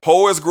it.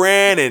 Horace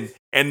Grant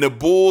and the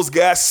Bulls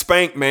got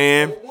spanked,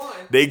 man.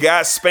 They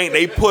got spanked.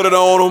 They put it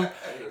on them.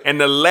 And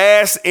the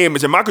last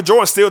image, and Michael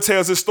Jordan still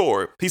tells his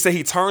story. He said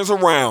he turns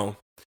around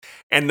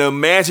and the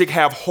Magic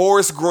have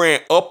Horace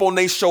Grant up on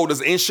their shoulders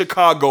in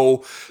Chicago,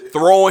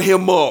 throwing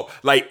him up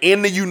like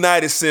in the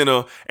United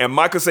Center. And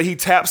Michael said he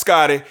tapped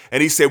Scotty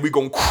and he said, we're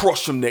going to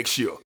crush him next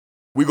year.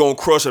 We're going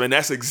to crush him. And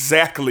that's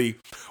exactly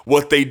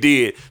what they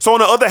did. So on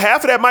the other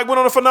half of that, Mike went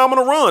on a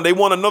phenomenal run. They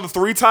won another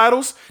 3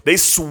 titles. They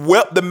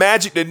swept the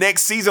Magic the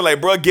next season. Like,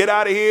 bro, get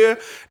out of here.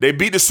 They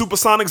beat the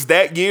Supersonics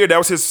that year. That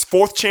was his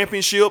 4th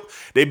championship.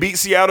 They beat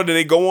Seattle. Then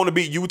they go on to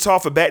beat Utah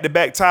for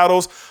back-to-back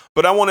titles.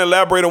 But I want to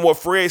elaborate on what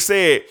Fred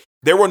said.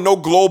 There were no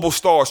global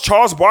stars.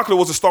 Charles Barkley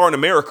was a star in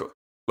America.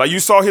 Like, you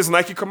saw his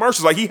Nike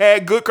commercials. Like, he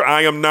had good.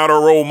 I am not a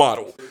role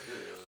model.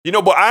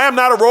 But I am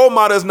not a role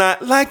model is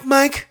not like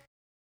Mike.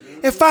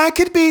 If I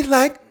could be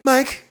like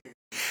Mike,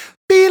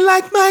 be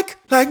like Mike,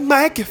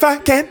 if I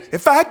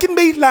can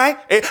be like,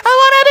 I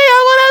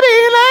wanna be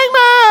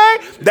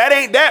like Mike. That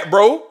ain't that,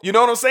 bro. You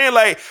know what I'm saying?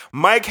 Like,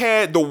 Mike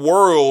had the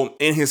world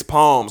in his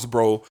palms,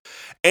 bro.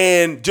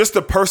 And just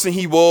the person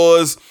he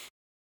was,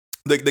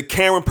 the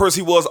caring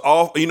person he was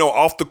off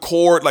the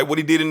court, like what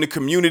he did in the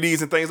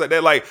communities and things like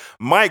that. Like,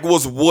 Mike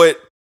was what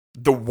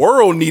the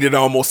world needed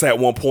almost at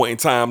one point in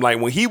time. Like,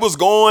 when he was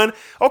gone,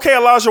 okay,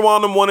 Elijah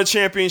Wan won a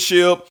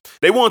championship.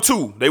 They won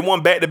 2. They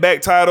won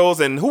back-to-back titles.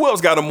 And who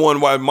else got them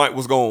one while Mike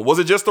was gone? Was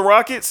it just the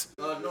Rockets?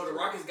 No, the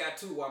Rockets got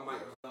 2 while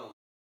Mike was gone.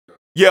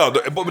 Yeah,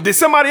 but did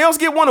somebody else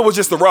get one or was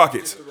just the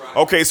Rockets?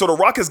 Okay, so the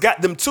Rockets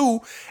got them 2.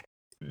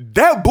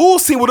 That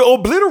Bulls team would have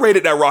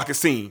obliterated that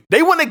Rockets team.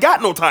 They wouldn't have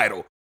got no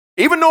title.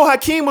 Even though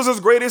Hakeem was as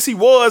great as he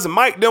was,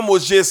 Mike them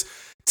was just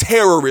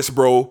terrorists,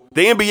 bro.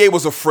 The NBA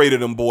was afraid of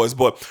them boys.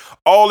 But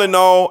all in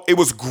all, it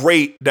was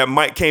great that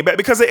Mike came back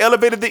because they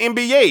elevated the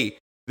NBA.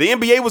 The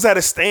NBA was at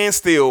a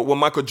standstill when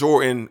Michael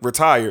Jordan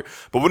retired.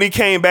 But when he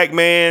came back,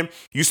 man,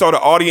 you saw the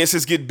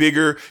audiences get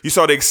bigger. You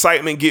saw the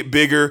excitement get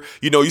bigger.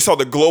 You saw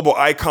the global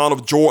icon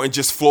of Jordan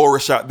just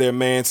flourish out there,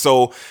 man.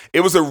 So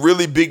it was a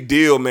really big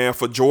deal, man,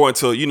 for Jordan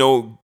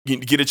to,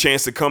 get a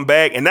chance to come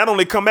back. And not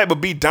only come back, but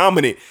be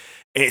dominant.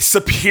 And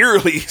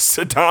superiorly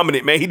so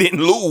dominant, man. He didn't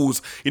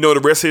lose,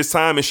 the rest of his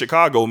time in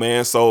Chicago,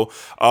 man. So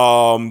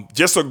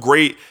just a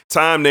great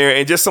time there.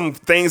 And just some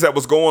things that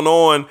was going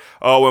on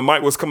when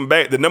Mike was coming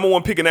back. The number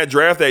 1 pick in that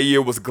draft that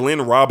year was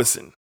Glenn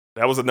Robinson.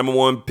 That was the number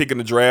 1 pick in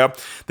the draft.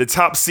 The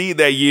top seed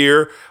that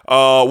year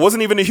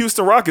wasn't even the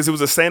Houston Rockets. It was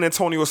the San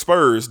Antonio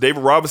Spurs.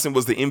 David Robinson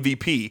was the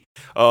MVP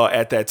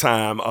at that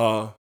time.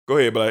 Go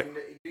ahead, Black.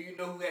 Do you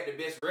know who had the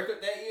best record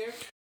that year?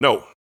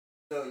 No.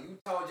 The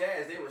Utah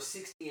Jazz, they were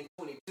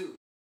 60-22.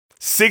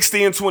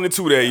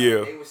 60-22 that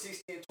year. They were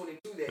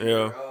 60-22 that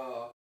year.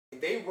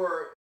 They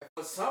were,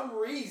 for some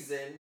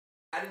reason,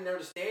 I didn't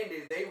understand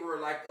it. They were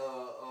like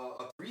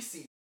a 3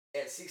 seed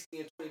at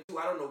 60-22.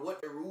 I don't know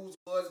what the rules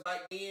was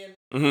back then,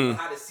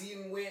 how the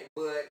season went,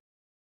 but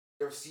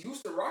the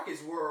Houston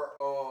Rockets were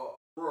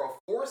a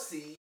 4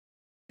 seed,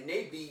 and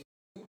they beat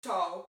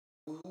Utah,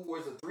 who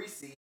was a 3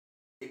 seed.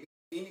 They beat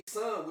Phoenix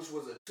Suns, which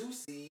was a 2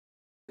 seed.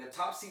 The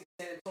top seed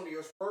San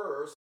Antonio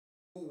Spurs,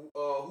 who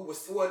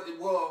was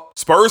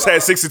Spurs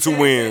had 62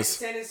 wins.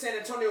 San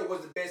Antonio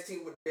was the best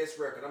team with the best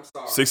record. I'm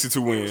sorry,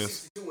 62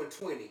 wins.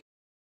 62-20.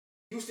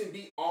 Houston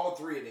beat all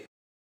 3 of them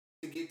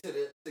to get to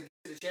the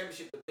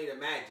championship to play the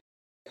Magic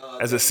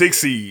as a 6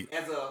 seed.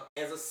 As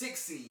a 6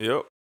 seed.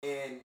 Yep.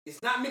 And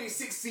it's not many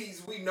 6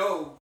 seeds we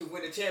know to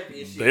win a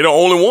championship. They the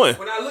only one.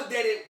 When I looked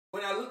at it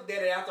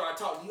after I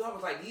talked to you, I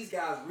was like, these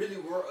guys really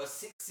were a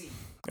 6 seed.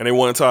 And they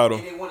won a title.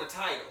 And they won a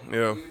title.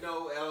 Yeah. You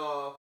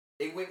know,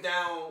 they went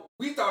down.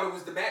 We thought it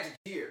was the Magic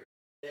year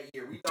that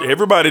year.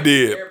 Everybody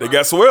did. They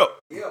got swept.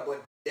 Yeah,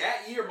 but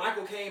that year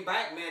Michael came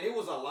back, man. It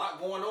was a lot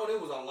going on.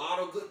 It was a lot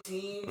of good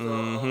teams.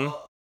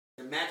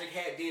 The Magic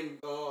had them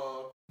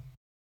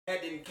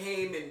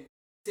came and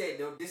said,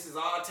 no, this is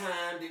our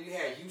time. Then you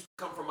had Houston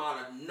come from out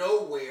of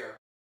nowhere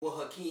with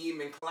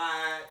Hakeem and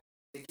Clyde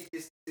to get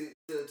this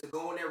to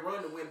go on that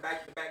run to win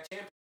back-to-back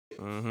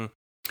championships.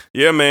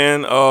 Yeah,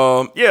 man.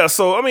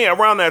 So, I mean,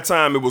 around that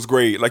time, it was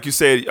great. Like you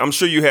said, I'm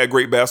sure you had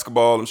great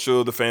basketball. I'm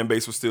sure the fan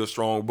base was still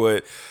strong,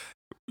 but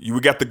we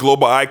got the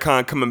global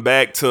icon coming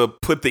back to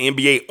put the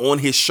NBA on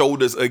his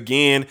shoulders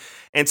again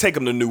and take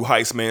him to new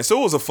heights, man.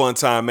 So it was a fun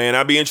time, man.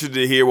 I'd be interested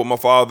to hear what my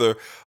father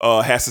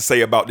has to say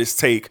about this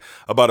take,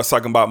 about us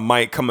talking about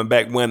Mike coming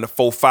back winning the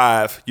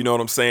 4-5, you know what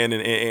I'm saying,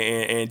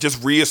 and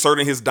just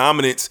reasserting his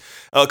dominance.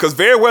 Because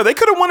very well, they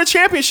could have won a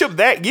championship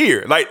that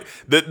year. Like,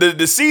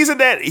 the season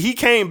that he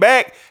came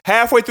back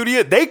halfway through the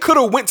year, they could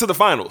have went to the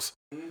finals.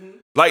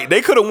 Like,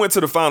 they could have went to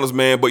the finals,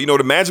 man. But, you know,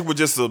 the Magic were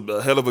just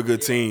a hell of a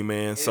good team,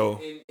 man. And,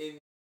 so. And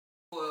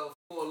for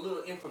a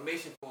little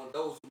information for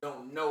those who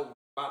don't know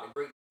about the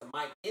greatness of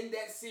Mike, in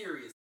that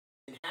series,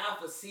 in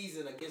half a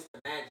season against the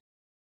Magic,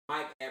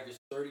 Mike averaged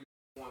 30.5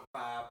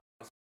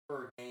 points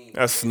per game.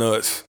 That's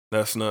nuts.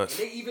 That's nuts.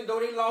 And even though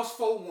they lost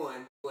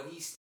 4-1, but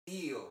he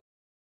still,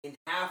 in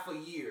half a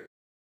year,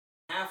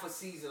 half a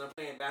season of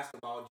playing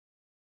basketball,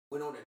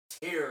 went on a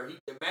tear.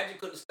 The Magic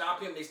couldn't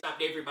stop him. They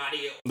stopped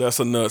everybody else. That's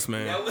a nuts,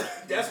 man.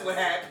 That's what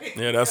happened.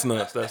 Yeah, that's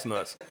nuts. That's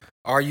nuts.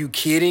 Are you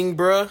kidding,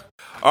 bruh?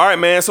 All right,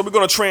 man. So we're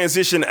going to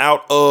transition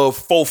out of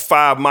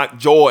 4-5 Mike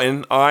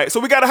Jordan. All right.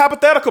 So we got a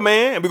hypothetical,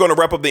 man. And we're going to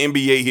wrap up the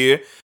NBA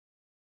here.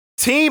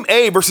 Team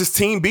A versus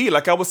Team B,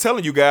 like I was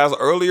telling you guys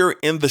earlier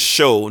in the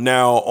show.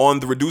 Now, on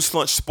the Reduced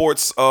Lunch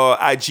Sports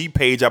IG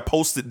page, I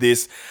posted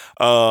this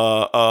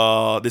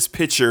this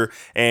picture,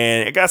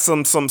 and it got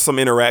some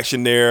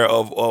interaction there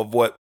of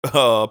what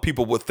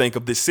people would think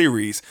of this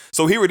series.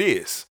 So here it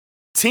is.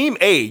 Team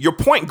A, your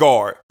point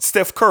guard,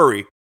 Steph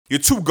Curry. Your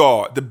 2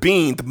 guard, the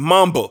Bean, the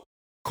Mamba,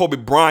 Kobe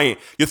Bryant.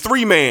 Your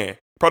 3-man,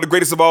 probably the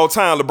greatest of all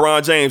time,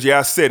 LeBron James. Yeah,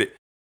 I said it.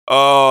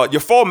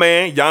 Your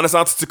 4-man, Giannis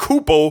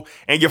Antetokounmpo,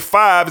 and your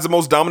 5 is the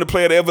most dominant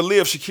player to ever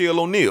live, Shaquille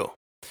O'Neal.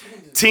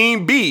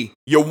 Team B,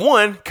 your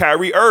 1,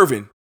 Kyrie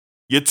Irving.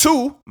 Your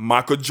 2,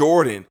 Michael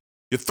Jordan.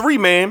 Your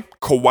 3-man,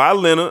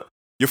 Kawhi Leonard.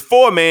 Your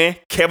 4-man,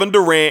 Kevin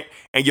Durant.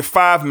 And your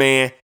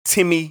 5-man,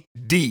 Timmy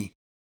D.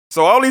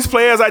 So all these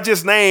players I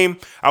just named,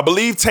 I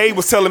believe Tay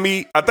was telling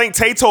me, I think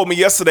Tay told me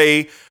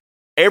yesterday,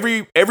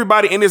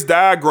 everybody in this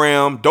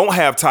diagram don't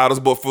have titles,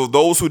 but for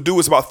those who do,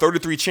 it's about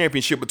 33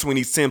 championship between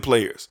these 10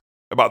 players.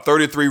 About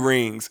 33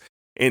 rings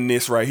in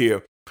this right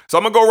here. So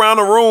I'm going to go around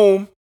the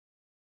room.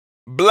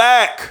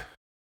 Black,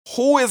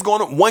 who is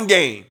going to, one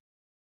game.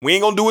 We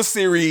ain't going to do a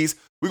series.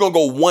 We're going to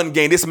go one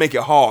game. This will make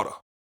it harder.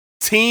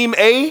 Team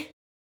A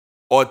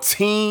or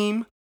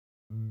Team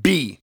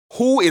B?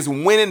 Who is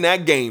winning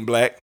that game,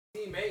 Black?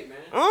 Team A, man.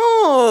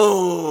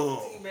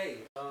 Oh. Team A.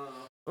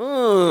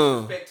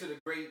 Respect to the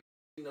great,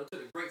 to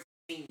the great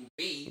Team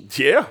B.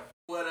 Yeah.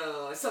 But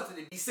it's something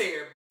to be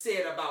said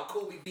about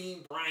Kobe Bean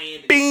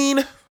Bryant.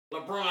 Bean.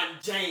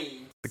 LeBron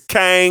James. The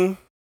Kang.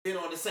 Been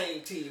on the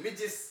same team. It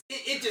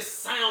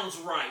just sounds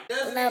right,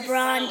 doesn't it?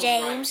 LeBron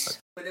James.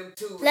 Right for them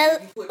two.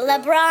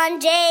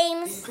 LeBron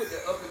James. You put the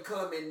up and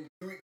coming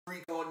Greek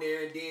freak on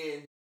there, and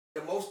then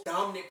the most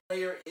dominant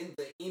player in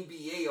the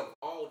NBA of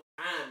all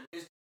time,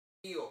 Mr.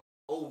 Shaquille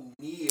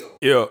O'Neal.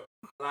 Yeah.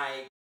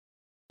 Like,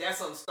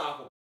 that's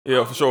unstoppable.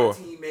 Yeah, for sure.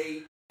 Team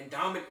A in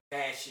dominant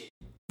fashion.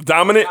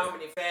 Dominant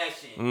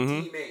fashion.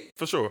 Mm-hmm. Team A.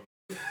 For sure.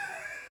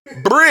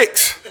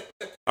 Bricks.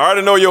 I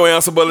already know your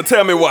answer, but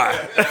tell me why.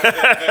 I'm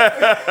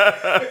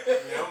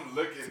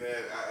looking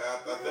at.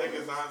 I think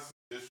it's honestly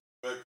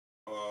disrespectful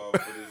for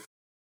this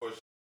question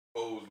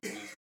posed to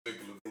this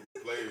particular group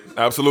of players.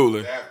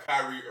 Absolutely. To have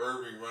Kyrie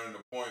Irving running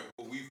the point,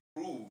 but we've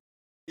proved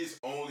his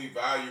only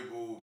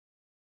valuable.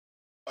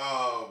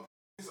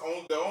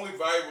 The only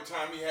valuable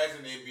time he has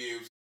in the NBA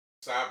was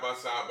side by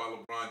side by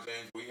LeBron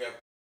James. We have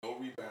no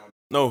rebound.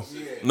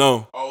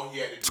 No. All he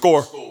had to do Score.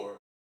 was score.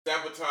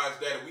 Sabotage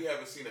that, and we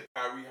haven't seen a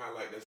Kyrie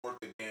highlight that's worth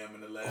the damn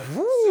in the last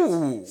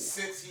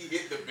since he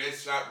hit the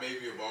best shot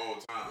maybe of all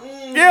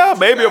time. Yeah,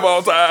 maybe of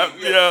all time.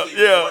 Yeah.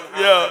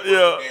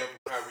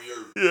 Kyrie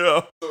Irving.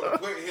 Yeah. So to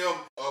put him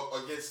up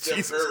against Steph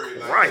Jesus Curry,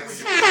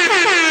 Christ. AI.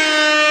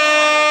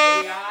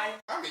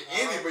 I mean,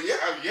 but yeah.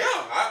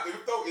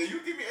 If you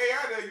give me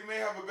AI there, you may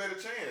have a better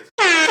chance.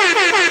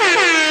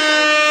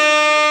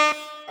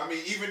 I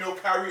mean, even though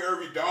Kyrie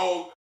Irving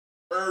dogged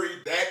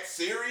Curry that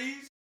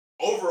series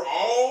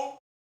overall.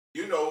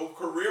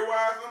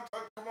 Career-wise,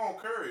 come on,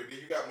 Curry. Then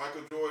you got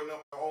Michael Jordan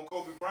on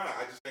Kobe Bryant.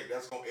 I just think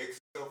that's going to X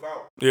itself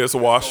out. Yeah, it's a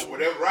wash. So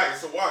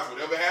it's a wash.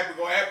 Whatever happens,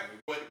 going to happen.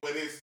 But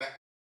it's not,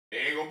 they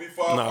ain't going to be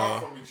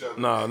far from each other.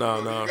 No.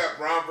 You got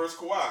Bron versus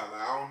Kawhi.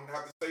 I don't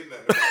have to say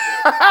nothing about that.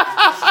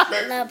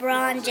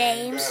 LeBron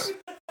James.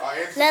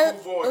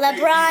 LeBron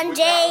LeBron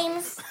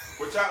James.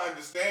 Which I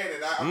understand,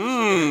 and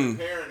I'm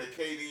the parent of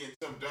KD and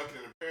Tim Duncan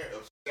and the parent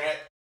of Shaq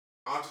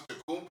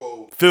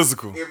Antetokounmpo.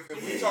 Physical.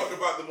 If we talked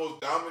about the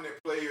most dominant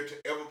player to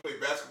ever play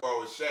basketball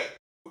was Shaq,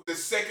 the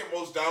second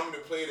most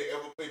dominant player to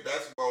ever play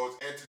basketball was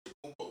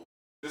Antetokounmpo.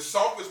 The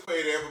softest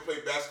player to ever play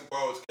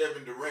basketball is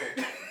Kevin Durant.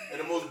 And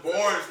the most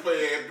boring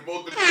player,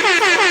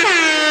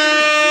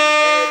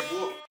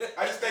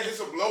 I just think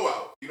it's a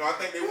blowout. You know, I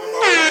think they win by one. The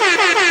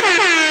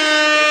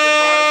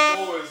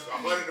final score is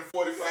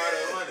 145 to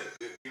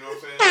 100. You know what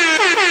I'm saying? I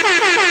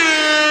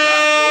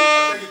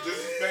think it's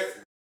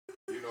disrespectful.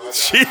 You know,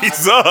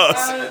 Jesus.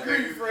 I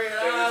agree, Fred.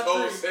 I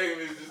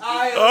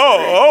agree.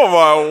 Oh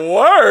my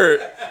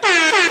word.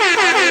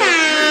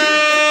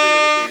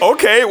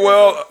 Okay,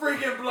 well.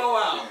 Freaking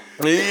blowout.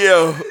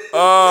 Yeah.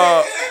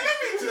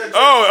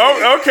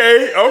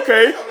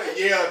 Okay.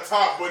 Yeah,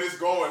 top, but it's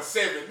going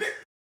 7.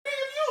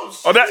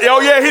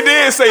 Yeah, he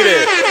did say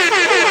that.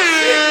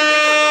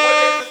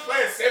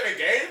 Playing 7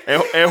 games.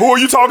 And who are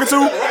you talking to?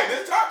 Right,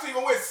 this top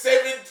team went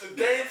 7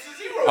 games to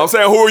 0. I'm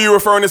saying, who are you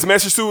referring this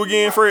message to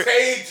again, Fred?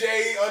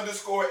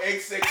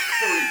 KJ_X63.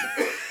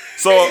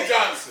 So. K.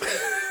 Johnson.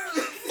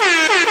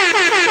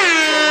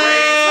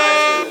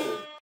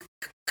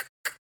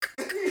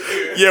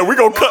 Yeah, we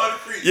gonna cut.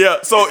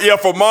 Yeah, so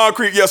for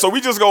Moncrief. Yeah, so we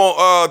just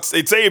gonna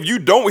say if you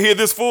don't hear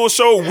this full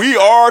show, we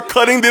are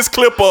cutting this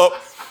clip up,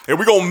 and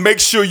we gonna make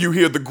sure you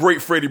hear the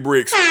great Freddie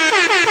Bricks.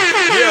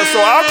 Yeah, so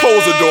I'll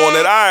close the door on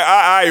that.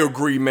 I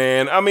agree,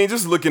 man. I mean,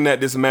 just looking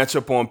at this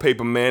matchup on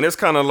paper, man, it's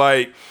kind of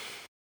like,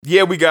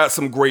 yeah, we got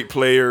some great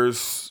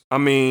players. I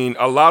mean,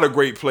 a lot of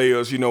great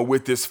players,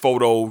 with this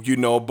photo,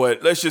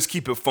 but let's just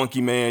keep it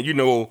funky, man.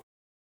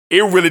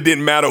 It really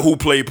didn't matter who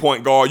played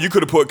point guard. You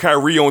could have put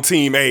Kyrie on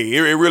team A.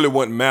 It really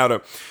wouldn't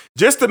matter.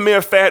 Just the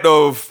mere fact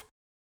of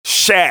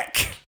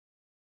Shaq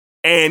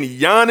and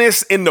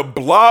Giannis in the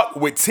block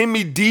with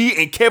Timmy D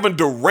and Kevin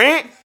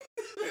Durant.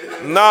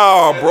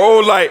 Nah,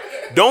 bro. Like,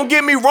 don't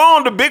get me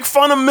wrong. The big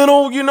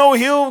fundamental,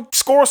 he'll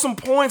score some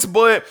points,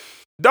 but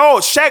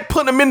dog, Shaq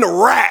putting him in the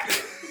rack.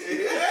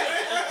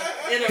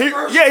 He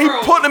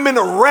putting him in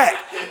the rack.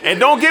 And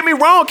don't get me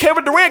wrong,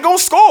 Kevin Durant gonna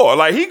score.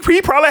 Like,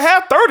 he probably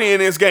have 30 in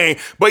this game.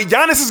 But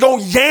Giannis is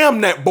gonna yam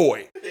that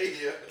boy.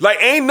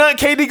 Like, ain't nothing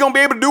KD gonna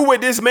be able to do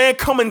with this man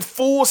coming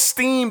full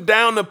steam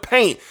down the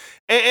paint.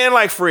 And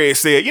like Fred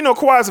said,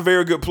 Kawhi's a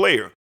very good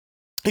player.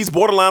 He's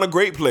borderline a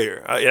great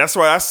player. That's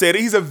why I said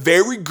it. He's a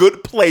very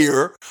good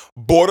player,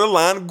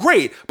 borderline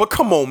great. But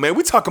come on, man.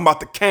 We talking about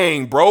the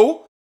king,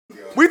 bro.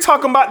 We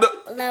talking about the...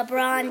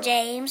 LeBron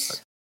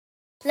James.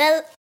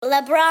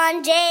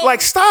 LeBron James.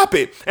 Like, stop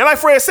it. And like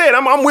Fred said,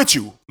 I'm with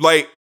you.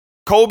 Like,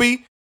 Kobe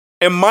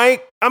and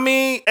Mike, I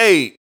mean,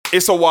 hey,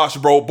 it's a wash,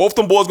 bro. Both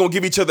them boys gonna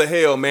give each other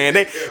hell, man.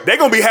 They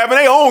gonna be having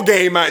their own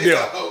game out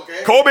there.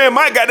 Okay. Kobe and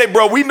Mike got that,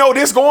 bro. We know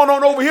this going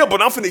on over here,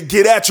 but I'm finna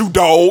get at you,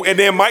 dog. And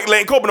then Mike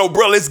letting Kobe know,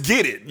 bro, let's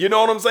get it. You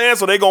know what I'm saying?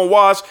 So they gonna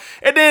wash.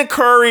 And then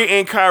Curry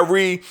and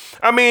Kyrie,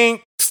 I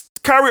mean,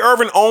 Kyrie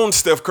Irving owns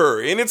Steph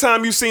Curry.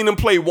 Anytime you've seen them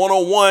play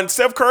one-on-one,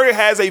 Steph Curry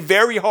has a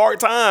very hard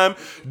time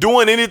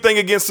doing anything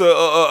against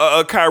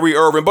a Kyrie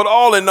Irving. But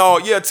all in all,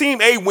 yeah,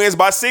 Team A wins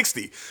by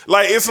 60.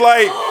 Like, it's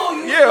like,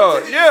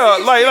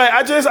 like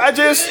I just.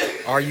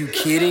 Are you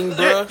kidding,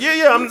 bro?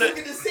 Yeah.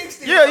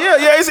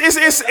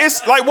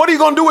 It's like, what are you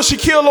gonna do with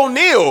Shaquille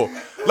O'Neal?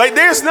 Like,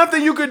 there's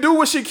nothing you could do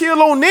with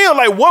Shaquille O'Neal.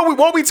 Like,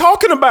 what we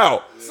talking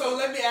about? So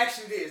let me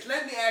ask you this.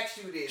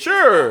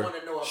 Sure. I want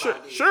to know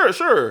about this.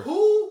 Sure.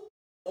 Who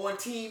on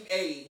Team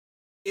A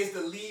is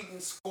the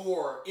leading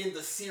scorer in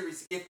the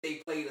series if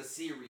they played a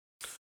series?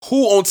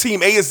 Who on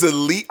Team A is the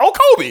lead? Oh,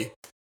 Kobe.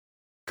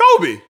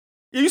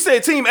 You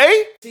said Team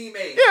A? Team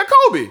A. Yeah,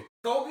 Kobe.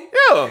 Kobe?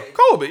 Yeah, okay.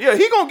 Kobe. Yeah,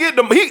 he gonna get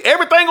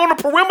everything on the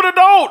perimeter,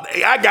 dog.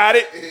 Hey, I got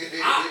it.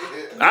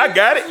 I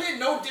got it.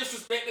 No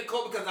disrespect to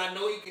Kobe because I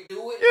know he can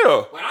do it.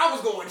 Yeah. But I was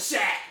going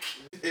Shaq.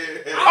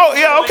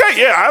 Okay.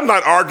 Yeah, I'm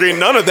not arguing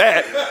none of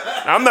that.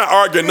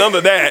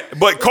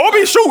 But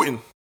Kobe's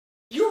shooting.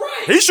 You're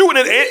right. He's shooting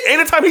it.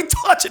 Anytime he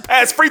touch it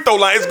past free throw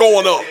line, it's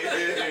going up.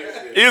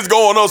 It's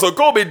going on. So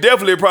Kobe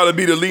definitely probably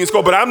be the leading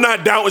scorer, but I'm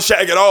not down with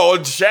Shaq at all.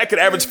 Shaq could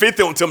average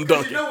 50 on Tim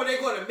Duncan. You know what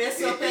they're going to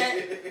mess up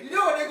at?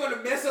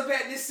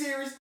 This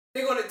series?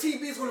 Team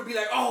B is going to be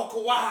like, oh,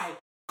 Kawhi.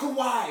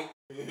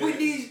 We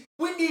need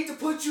to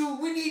put you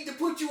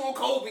on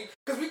Kobe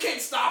because we can't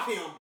stop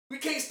him.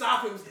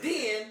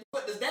 Then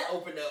what does that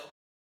open up?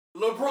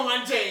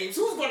 LeBron James.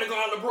 Who's going to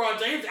guard LeBron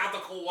James after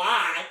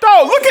Kawhi?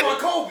 Dog, look at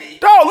Kobe.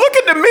 Dog, look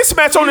at the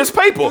mismatch on this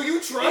paper. Do you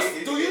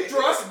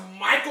trust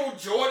Michael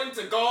Jordan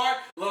to guard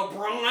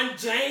LeBron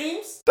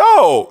James?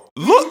 Dog,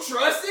 look. Do you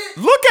trust it?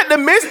 Look at the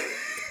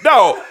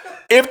Dog,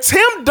 if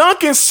Tim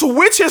Duncan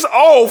switches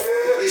off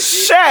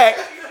Shaq,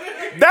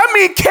 that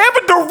means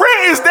Kevin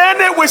Durant is down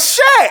there with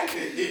Shaq.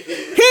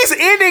 He's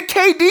ending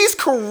KD's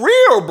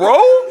career,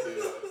 bro.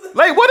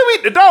 Like, what do we,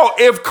 dog?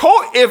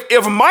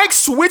 If Mike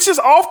switches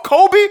off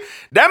Kobe,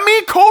 that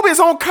means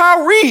Kobe's on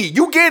Kyrie.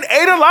 You getting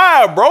 8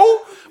 alive, bro.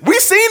 We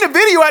seen the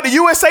video at the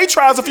USA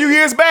trials a few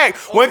years back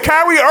when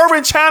Kyrie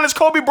Irving challenged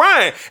Kobe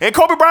Bryant. And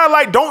Kobe Bryant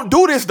like, don't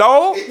do this,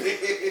 dog.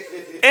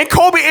 And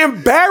Kobe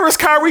embarrassed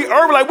Kyrie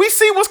Irving. Like, we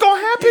see what's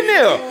going to happen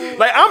there.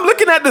 Like, I'm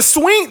looking at the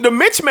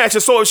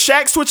mismatches. So if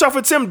Shaq switch off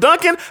with Tim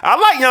Duncan, I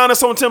like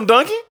Giannis on Tim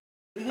Duncan.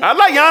 I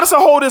like Giannis to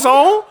hold his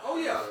own. Oh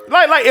yeah.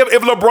 Like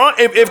if LeBron,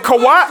 if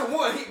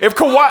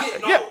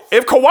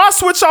Kawhi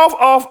switch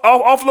off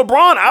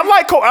LeBron, I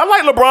like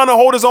LeBron to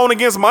hold his own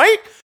against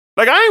Mike.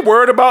 Like, I ain't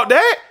worried about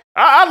that.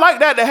 I like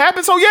that to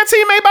happen. So yeah,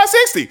 team made by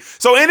 60.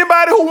 So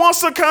anybody who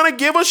wants to kind of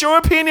give us your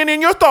opinion and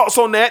your thoughts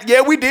on that,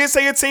 yeah, we did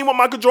say a team with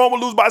Michael Jordan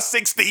would lose by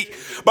 60,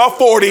 by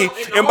 40,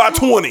 and by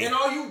 20. And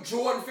all you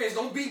Jordan fans,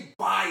 don't be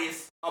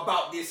biased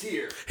about this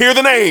here. Hear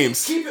the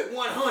names. Keep it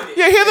 100.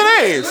 Yeah, hear the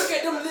names. Look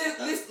at them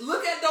lists.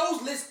 Look at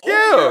those lists. Open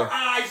your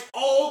eyes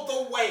all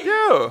the way.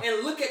 Yeah.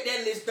 And look at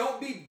that list. Don't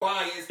be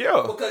biased.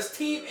 Yeah. Because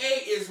Team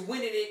A is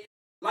winning it,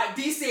 like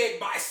D said,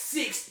 by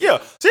 60. Yeah.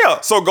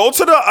 So go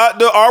to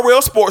the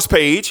RL Sports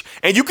page,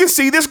 and you can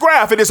see this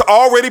graph. It is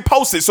already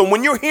posted. So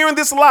when you're hearing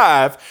this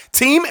live,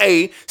 Team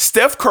A,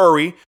 Steph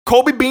Curry,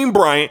 Kobe Bean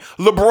Bryant,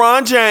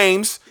 LeBron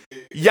James,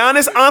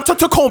 Giannis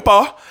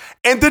Antetokounmpo,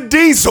 and the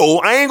Diesel,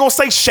 I ain't going to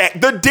say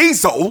Shaq, the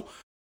Diesel,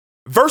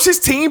 versus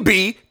Team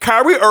B,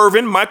 Kyrie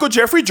Irving, Michael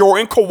Jeffrey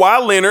Jordan,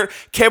 Kawhi Leonard,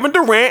 Kevin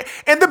Durant,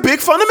 and the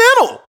big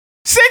fundamental.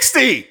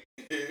 60.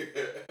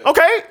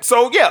 Okay,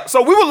 so yeah,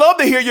 so we would love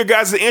to hear your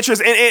guys'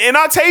 interest. And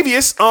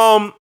Octavius,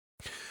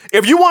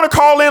 if you want to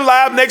call in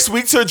live next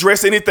week to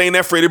address anything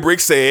that Freddie Brick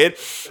said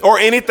or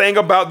anything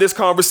about this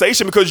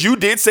conversation, because you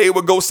did say it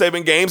would go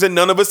 7 games and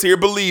none of us here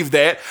believe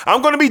that,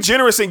 I'm going to be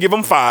generous and give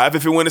them 5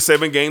 if it win a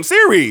 7-game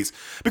series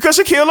because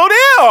Shaquille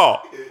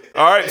O'Neal.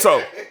 All right,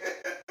 so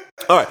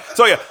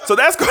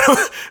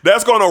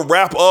that's gonna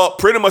wrap up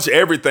pretty much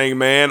everything,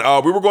 man.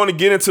 We were going to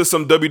get into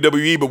some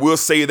WWE, but we'll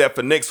save that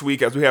for next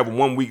week as we have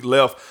 1 week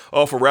left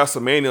for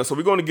WrestleMania. So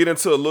we're going to get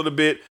into a little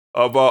bit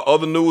of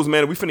other news,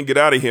 man. We finna get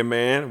out of here,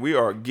 man. We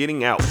are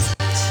getting out.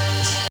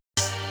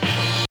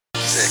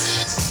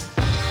 6.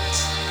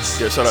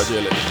 Yeah, shout out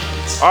Jelly.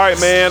 All right,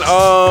 man.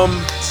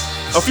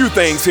 A few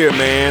things here,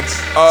 man.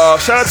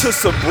 Shout out to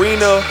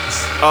Sabrina.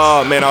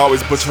 Man, I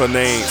always butcher her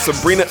name.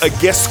 Sabrina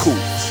Ionescu.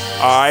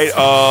 All right,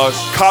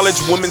 college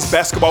women's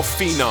basketball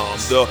phenom,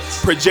 the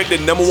projected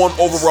 #1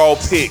 overall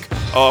pick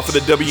for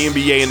the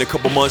WNBA in a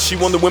couple months. She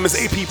won the Women's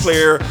AP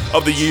Player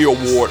of the Year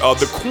award,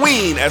 the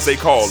Queen, as they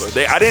call her.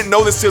 I didn't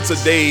know this till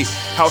today,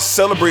 how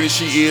celebrated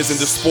she is in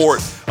the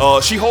sport.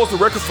 She holds the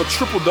record for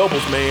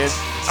triple-doubles, man,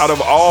 out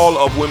of all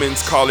of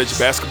women's college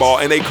basketball,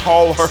 and they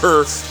call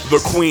her the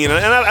Queen.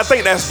 And I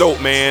think that's dope,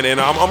 man,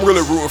 and I'm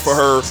really rooting for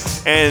her.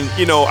 And,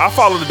 you know, I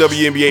follow the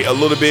WNBA a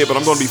little bit, but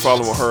I'm going to be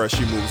following her as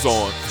she moves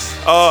on.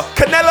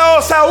 Canelo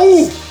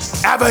Saul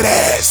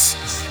Alvarez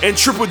and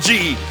Triple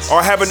G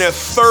are having their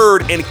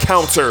 3rd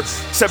encounter.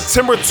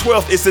 September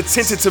 12th is the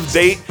tentative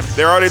date.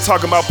 They're already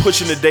talking about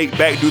pushing the date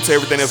back due to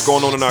everything that's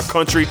going on in our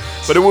country,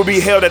 but it will be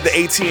held at the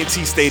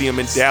AT&T Stadium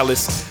in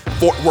Dallas,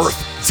 Fort Worth,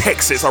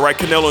 Texas. All right,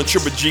 Canelo and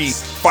Triple G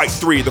fight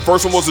 3. The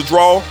first one was a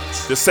draw.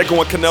 The second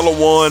one, Canelo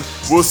won.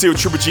 We'll see if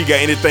Triple G got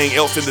anything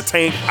else in the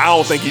tank. I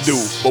don't think he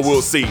do, but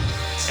we'll see.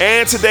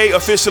 And today,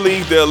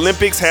 officially, the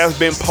Olympics has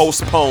been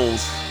postponed.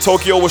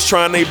 Tokyo was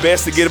trying their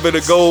best to get it to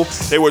go.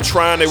 They were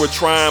trying,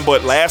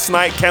 but last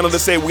night, Canada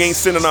said we ain't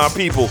sending our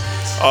people.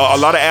 A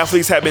lot of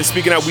athletes have been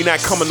speaking out, we not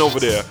coming over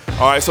there.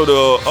 All right, so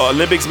the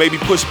Olympics may be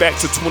pushed back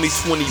to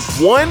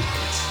 2021,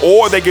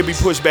 or they could be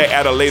pushed back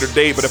at a later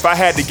date. But if I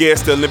had to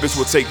guess, the Olympics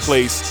will take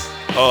place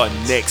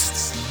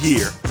next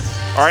year.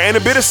 All right, and a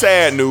bit of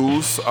sad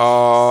news.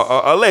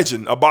 A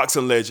legend, a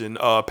boxing legend,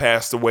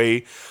 passed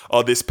away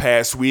this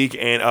past week,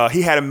 and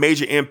he had a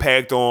major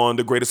impact on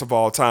the greatest of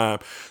all time.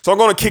 So I'm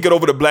going to kick it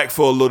over to Black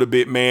for a little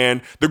bit,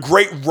 man. The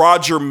great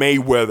Roger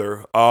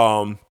Mayweather.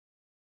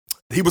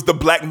 He was the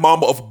Black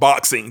Mamba of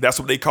boxing. That's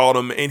what they called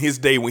him in his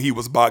day when he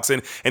was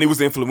boxing, and he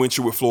was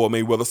influential with Floyd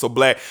Mayweather. So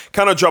Black,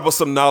 kind of drop us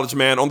some knowledge,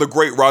 man, on the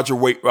great Roger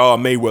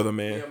Mayweather,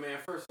 man. Yeah, man.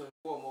 First and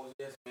foremost,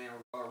 yes, man.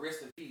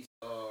 Rest in peace,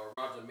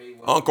 Roger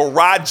Mayweather. Uncle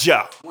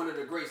Roger. One of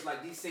the greats,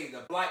 like they say,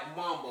 the Black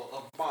Mamba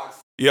of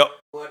boxing. Yep.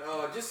 But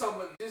just some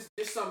of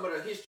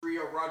the history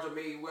of Roger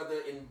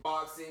Mayweather in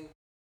boxing.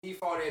 He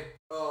fought at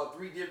 4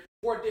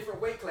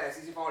 different weight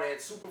classes. He fought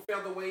at super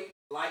featherweight,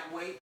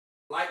 lightweight,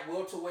 light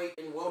welterweight,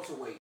 and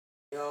welterweight.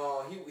 He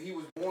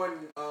was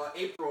born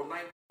April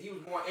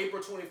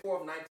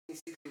 24th,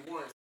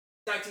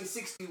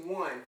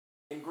 1961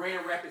 in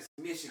Grand Rapids,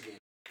 Michigan.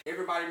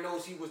 Everybody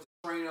knows he was the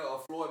trainer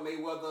of Floyd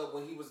Mayweather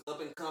when he was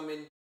up and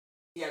coming.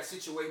 He had a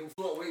situation.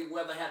 Floyd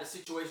Mayweather had a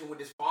situation with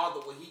his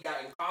father where he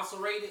got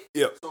incarcerated.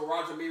 Yep. So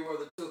Roger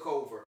Mayweather took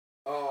over.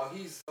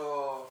 His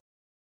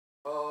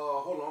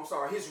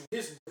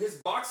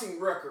boxing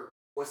record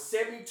was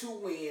 72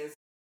 wins,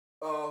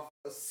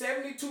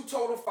 72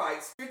 total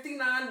fights,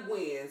 59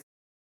 wins.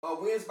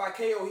 Wins by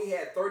KO, he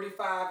had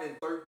 35 and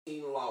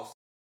 13 losses.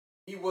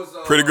 He was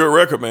pretty good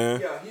record,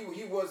 man. Yeah,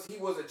 he was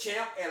a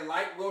champ at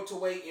light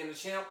welterweight and a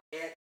champ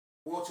at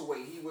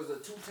welterweight. He was a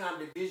 2-time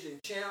division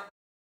champ.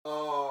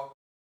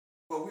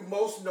 but we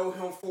most know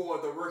him for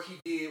the work he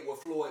did with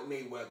Floyd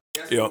Mayweather.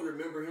 That's what we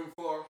remember him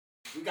for.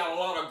 We got a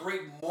lot of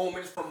great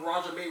moments from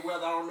Roger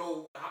Mayweather. I don't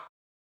know how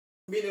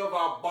many of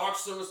our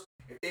boxers,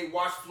 if they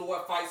watched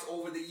Floyd fights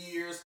over the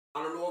years,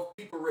 I don't know if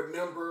people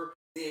remember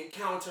the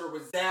encounter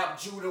with Zab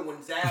Judah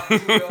when Zab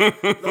Judah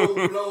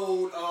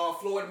low-blowed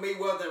Floyd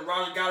Mayweather and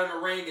Roger got in the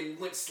ring and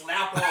went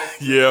slap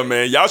off. Yeah,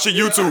 man. Y'all should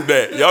YouTube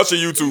that. Y'all should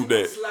YouTube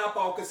that. Slap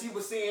off because he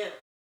was saying,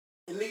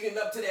 leading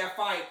up to that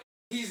fight,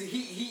 he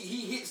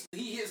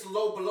hits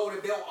low below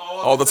the belt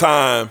all the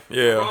time.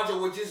 Yeah. Roger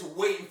was just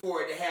waiting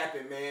for it to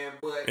happen, man.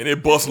 But and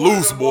it bust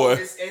loose, boy.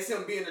 As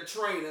him being a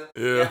trainer,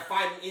 that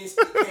fighting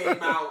instinct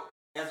came out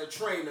as a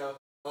trainer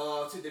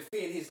to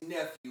defend his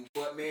nephew.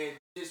 But man,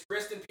 just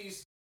rest in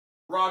peace,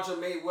 Roger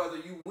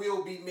Mayweather. You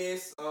will be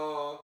missed.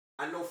 I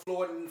know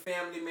Floyd and the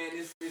family, man.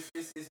 It's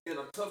been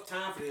a tough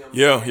time for them.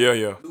 Yeah, man.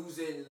 yeah.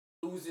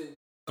 Losing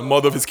the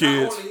mother of his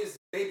kids. Not only his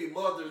baby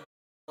mother.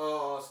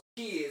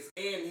 Kids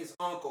and his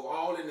uncle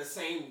all in the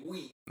same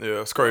week.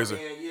 Yeah, it's crazy.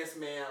 Yes,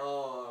 man.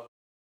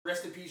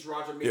 Rest in peace,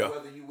 Roger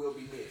Mayweather. You will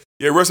be missed.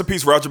 Yeah, rest in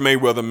peace, Roger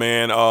Mayweather,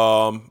 man.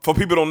 For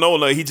people who don't know,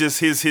 like, he just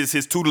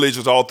his tutelage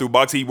was all through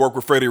boxing. He worked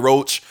with Freddie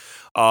Roach.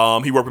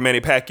 He worked with Manny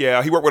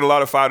Pacquiao. He worked with a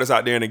lot of fighters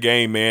out there in the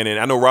game, man. And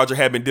I know Roger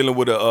had been dealing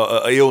with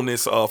a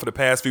illness for the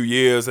past few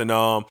years, and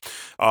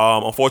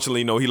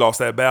unfortunately, he lost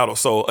that battle.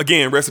 So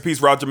again, rest in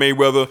peace, Roger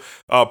Mayweather.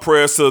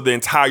 Prayers to the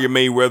entire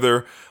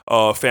Mayweather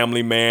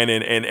family, man.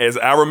 And as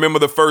I remember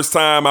the first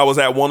time I was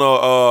at one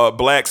of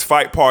Black's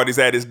fight parties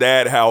at his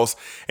dad's house,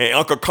 and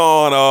Uncle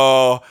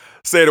Khan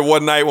said it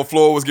one night when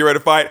Floyd was getting ready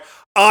to fight,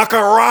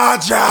 Uncle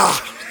Roger.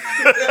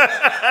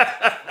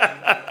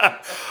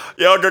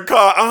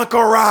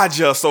 Uncle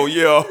Roger. So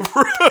yeah,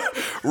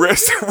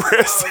 rest in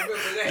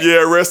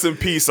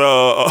peace,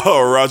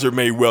 Roger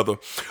Mayweather.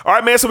 All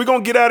right, man. So we're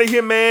gonna get out of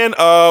here, man.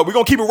 We're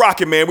gonna keep it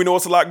rocking, man. We know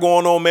it's a lot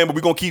going on, man, but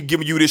we're gonna keep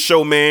giving you this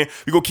show, man.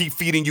 We're gonna keep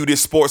feeding you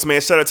this sports,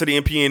 man. Shout out to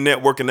the MPN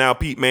Network and now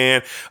Pete,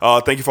 man.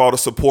 Thank you for all the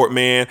support,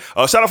 man.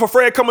 Shout out for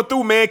Fred coming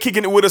through, man,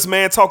 kicking it with us,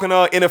 man, talking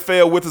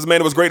NFL with us, man.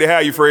 It was great to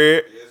have you,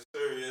 Fred. Yes,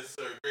 sir. Yes,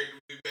 sir. Great to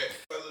be back,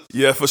 fellas.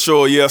 Yeah, for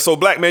sure. Yeah. So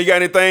Black, man, you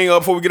got anything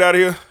before we get out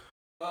of here?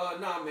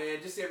 Nah, man.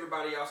 Just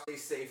everybody, y'all stay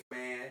safe,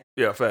 man.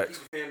 Yeah, facts.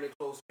 Keep your family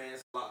close, man.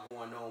 There's a lot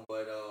going on,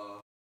 but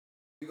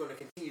we're gonna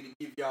continue to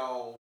give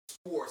y'all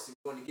sports.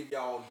 We're gonna give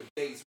y'all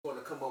debates. We're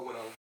gonna come up with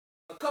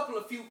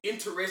a few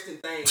interesting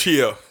things.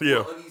 Yeah.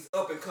 On these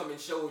up and coming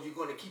shows, you're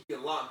gonna keep you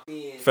locked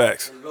in.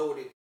 Facts. And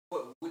loaded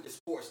with the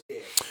sports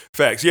there.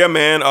 Facts. Yeah,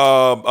 man.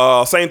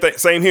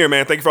 Same here,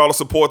 man. Thank you for all the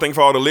support. Thank you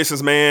for all the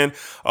listens, man.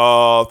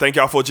 Thank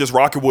y'all for just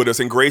rocking with us,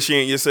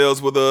 ingratiating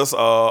yourselves with us,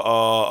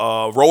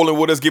 rolling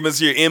with us, giving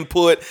us your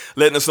input,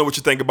 letting us know what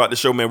you think about the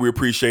show, man. We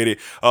appreciate it.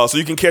 So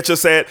you can catch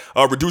us at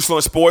Reduced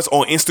Lunch Sports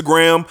on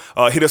Instagram.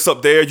 Hit us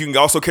up there. You can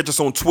also catch us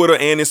on Twitter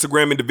and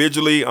Instagram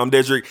individually. I'm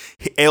Dedrick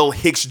L.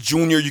 Hicks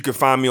Jr. You can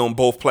find me on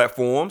both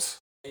platforms.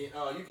 And you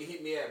can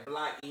hit me at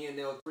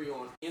BlackENL3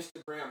 on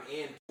Instagram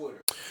and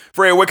Twitter.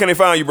 Fred, where can they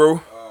find you,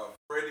 bro?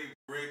 Freddie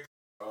Brick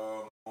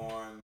on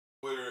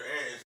Twitter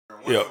and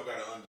Instagram. Yeah. One of them got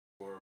an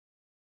underscore.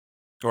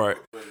 All right.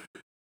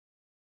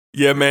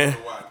 Yeah, man.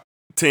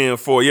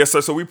 10-4. Yes,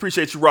 sir. So we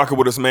appreciate you rocking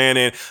with us, man.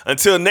 And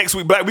until next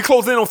week, Black, we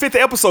closing in on 50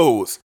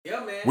 episodes. Yeah,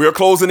 man. We're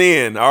closing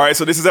in. All right.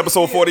 So this is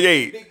episode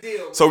 48. Big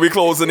deal. So we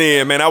closing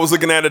in, man. I was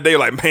looking at it today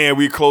like, man,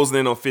 we closing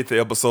in on 50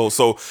 episodes.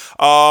 So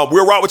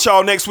we'll rock with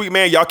y'all next week,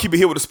 man. Y'all keep it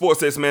here with the sports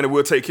desk, man, and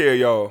we'll take care of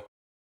y'all.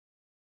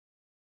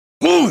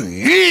 Ooh,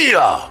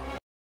 yeah.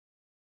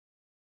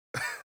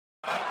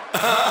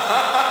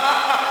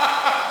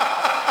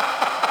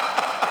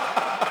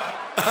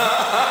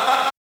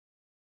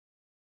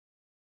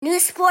 New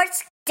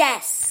Sports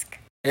Desk.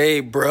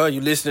 Hey, bro,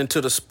 you listening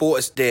to the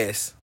Sports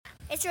Desk.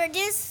 It's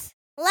Reduced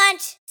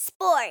Lunch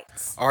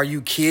Sports. Are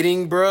you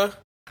kidding, bruh?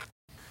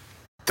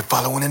 The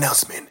following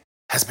announcement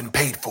has been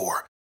paid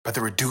for by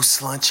the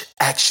Reduced Lunch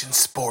Action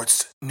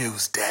Sports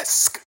News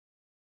Desk.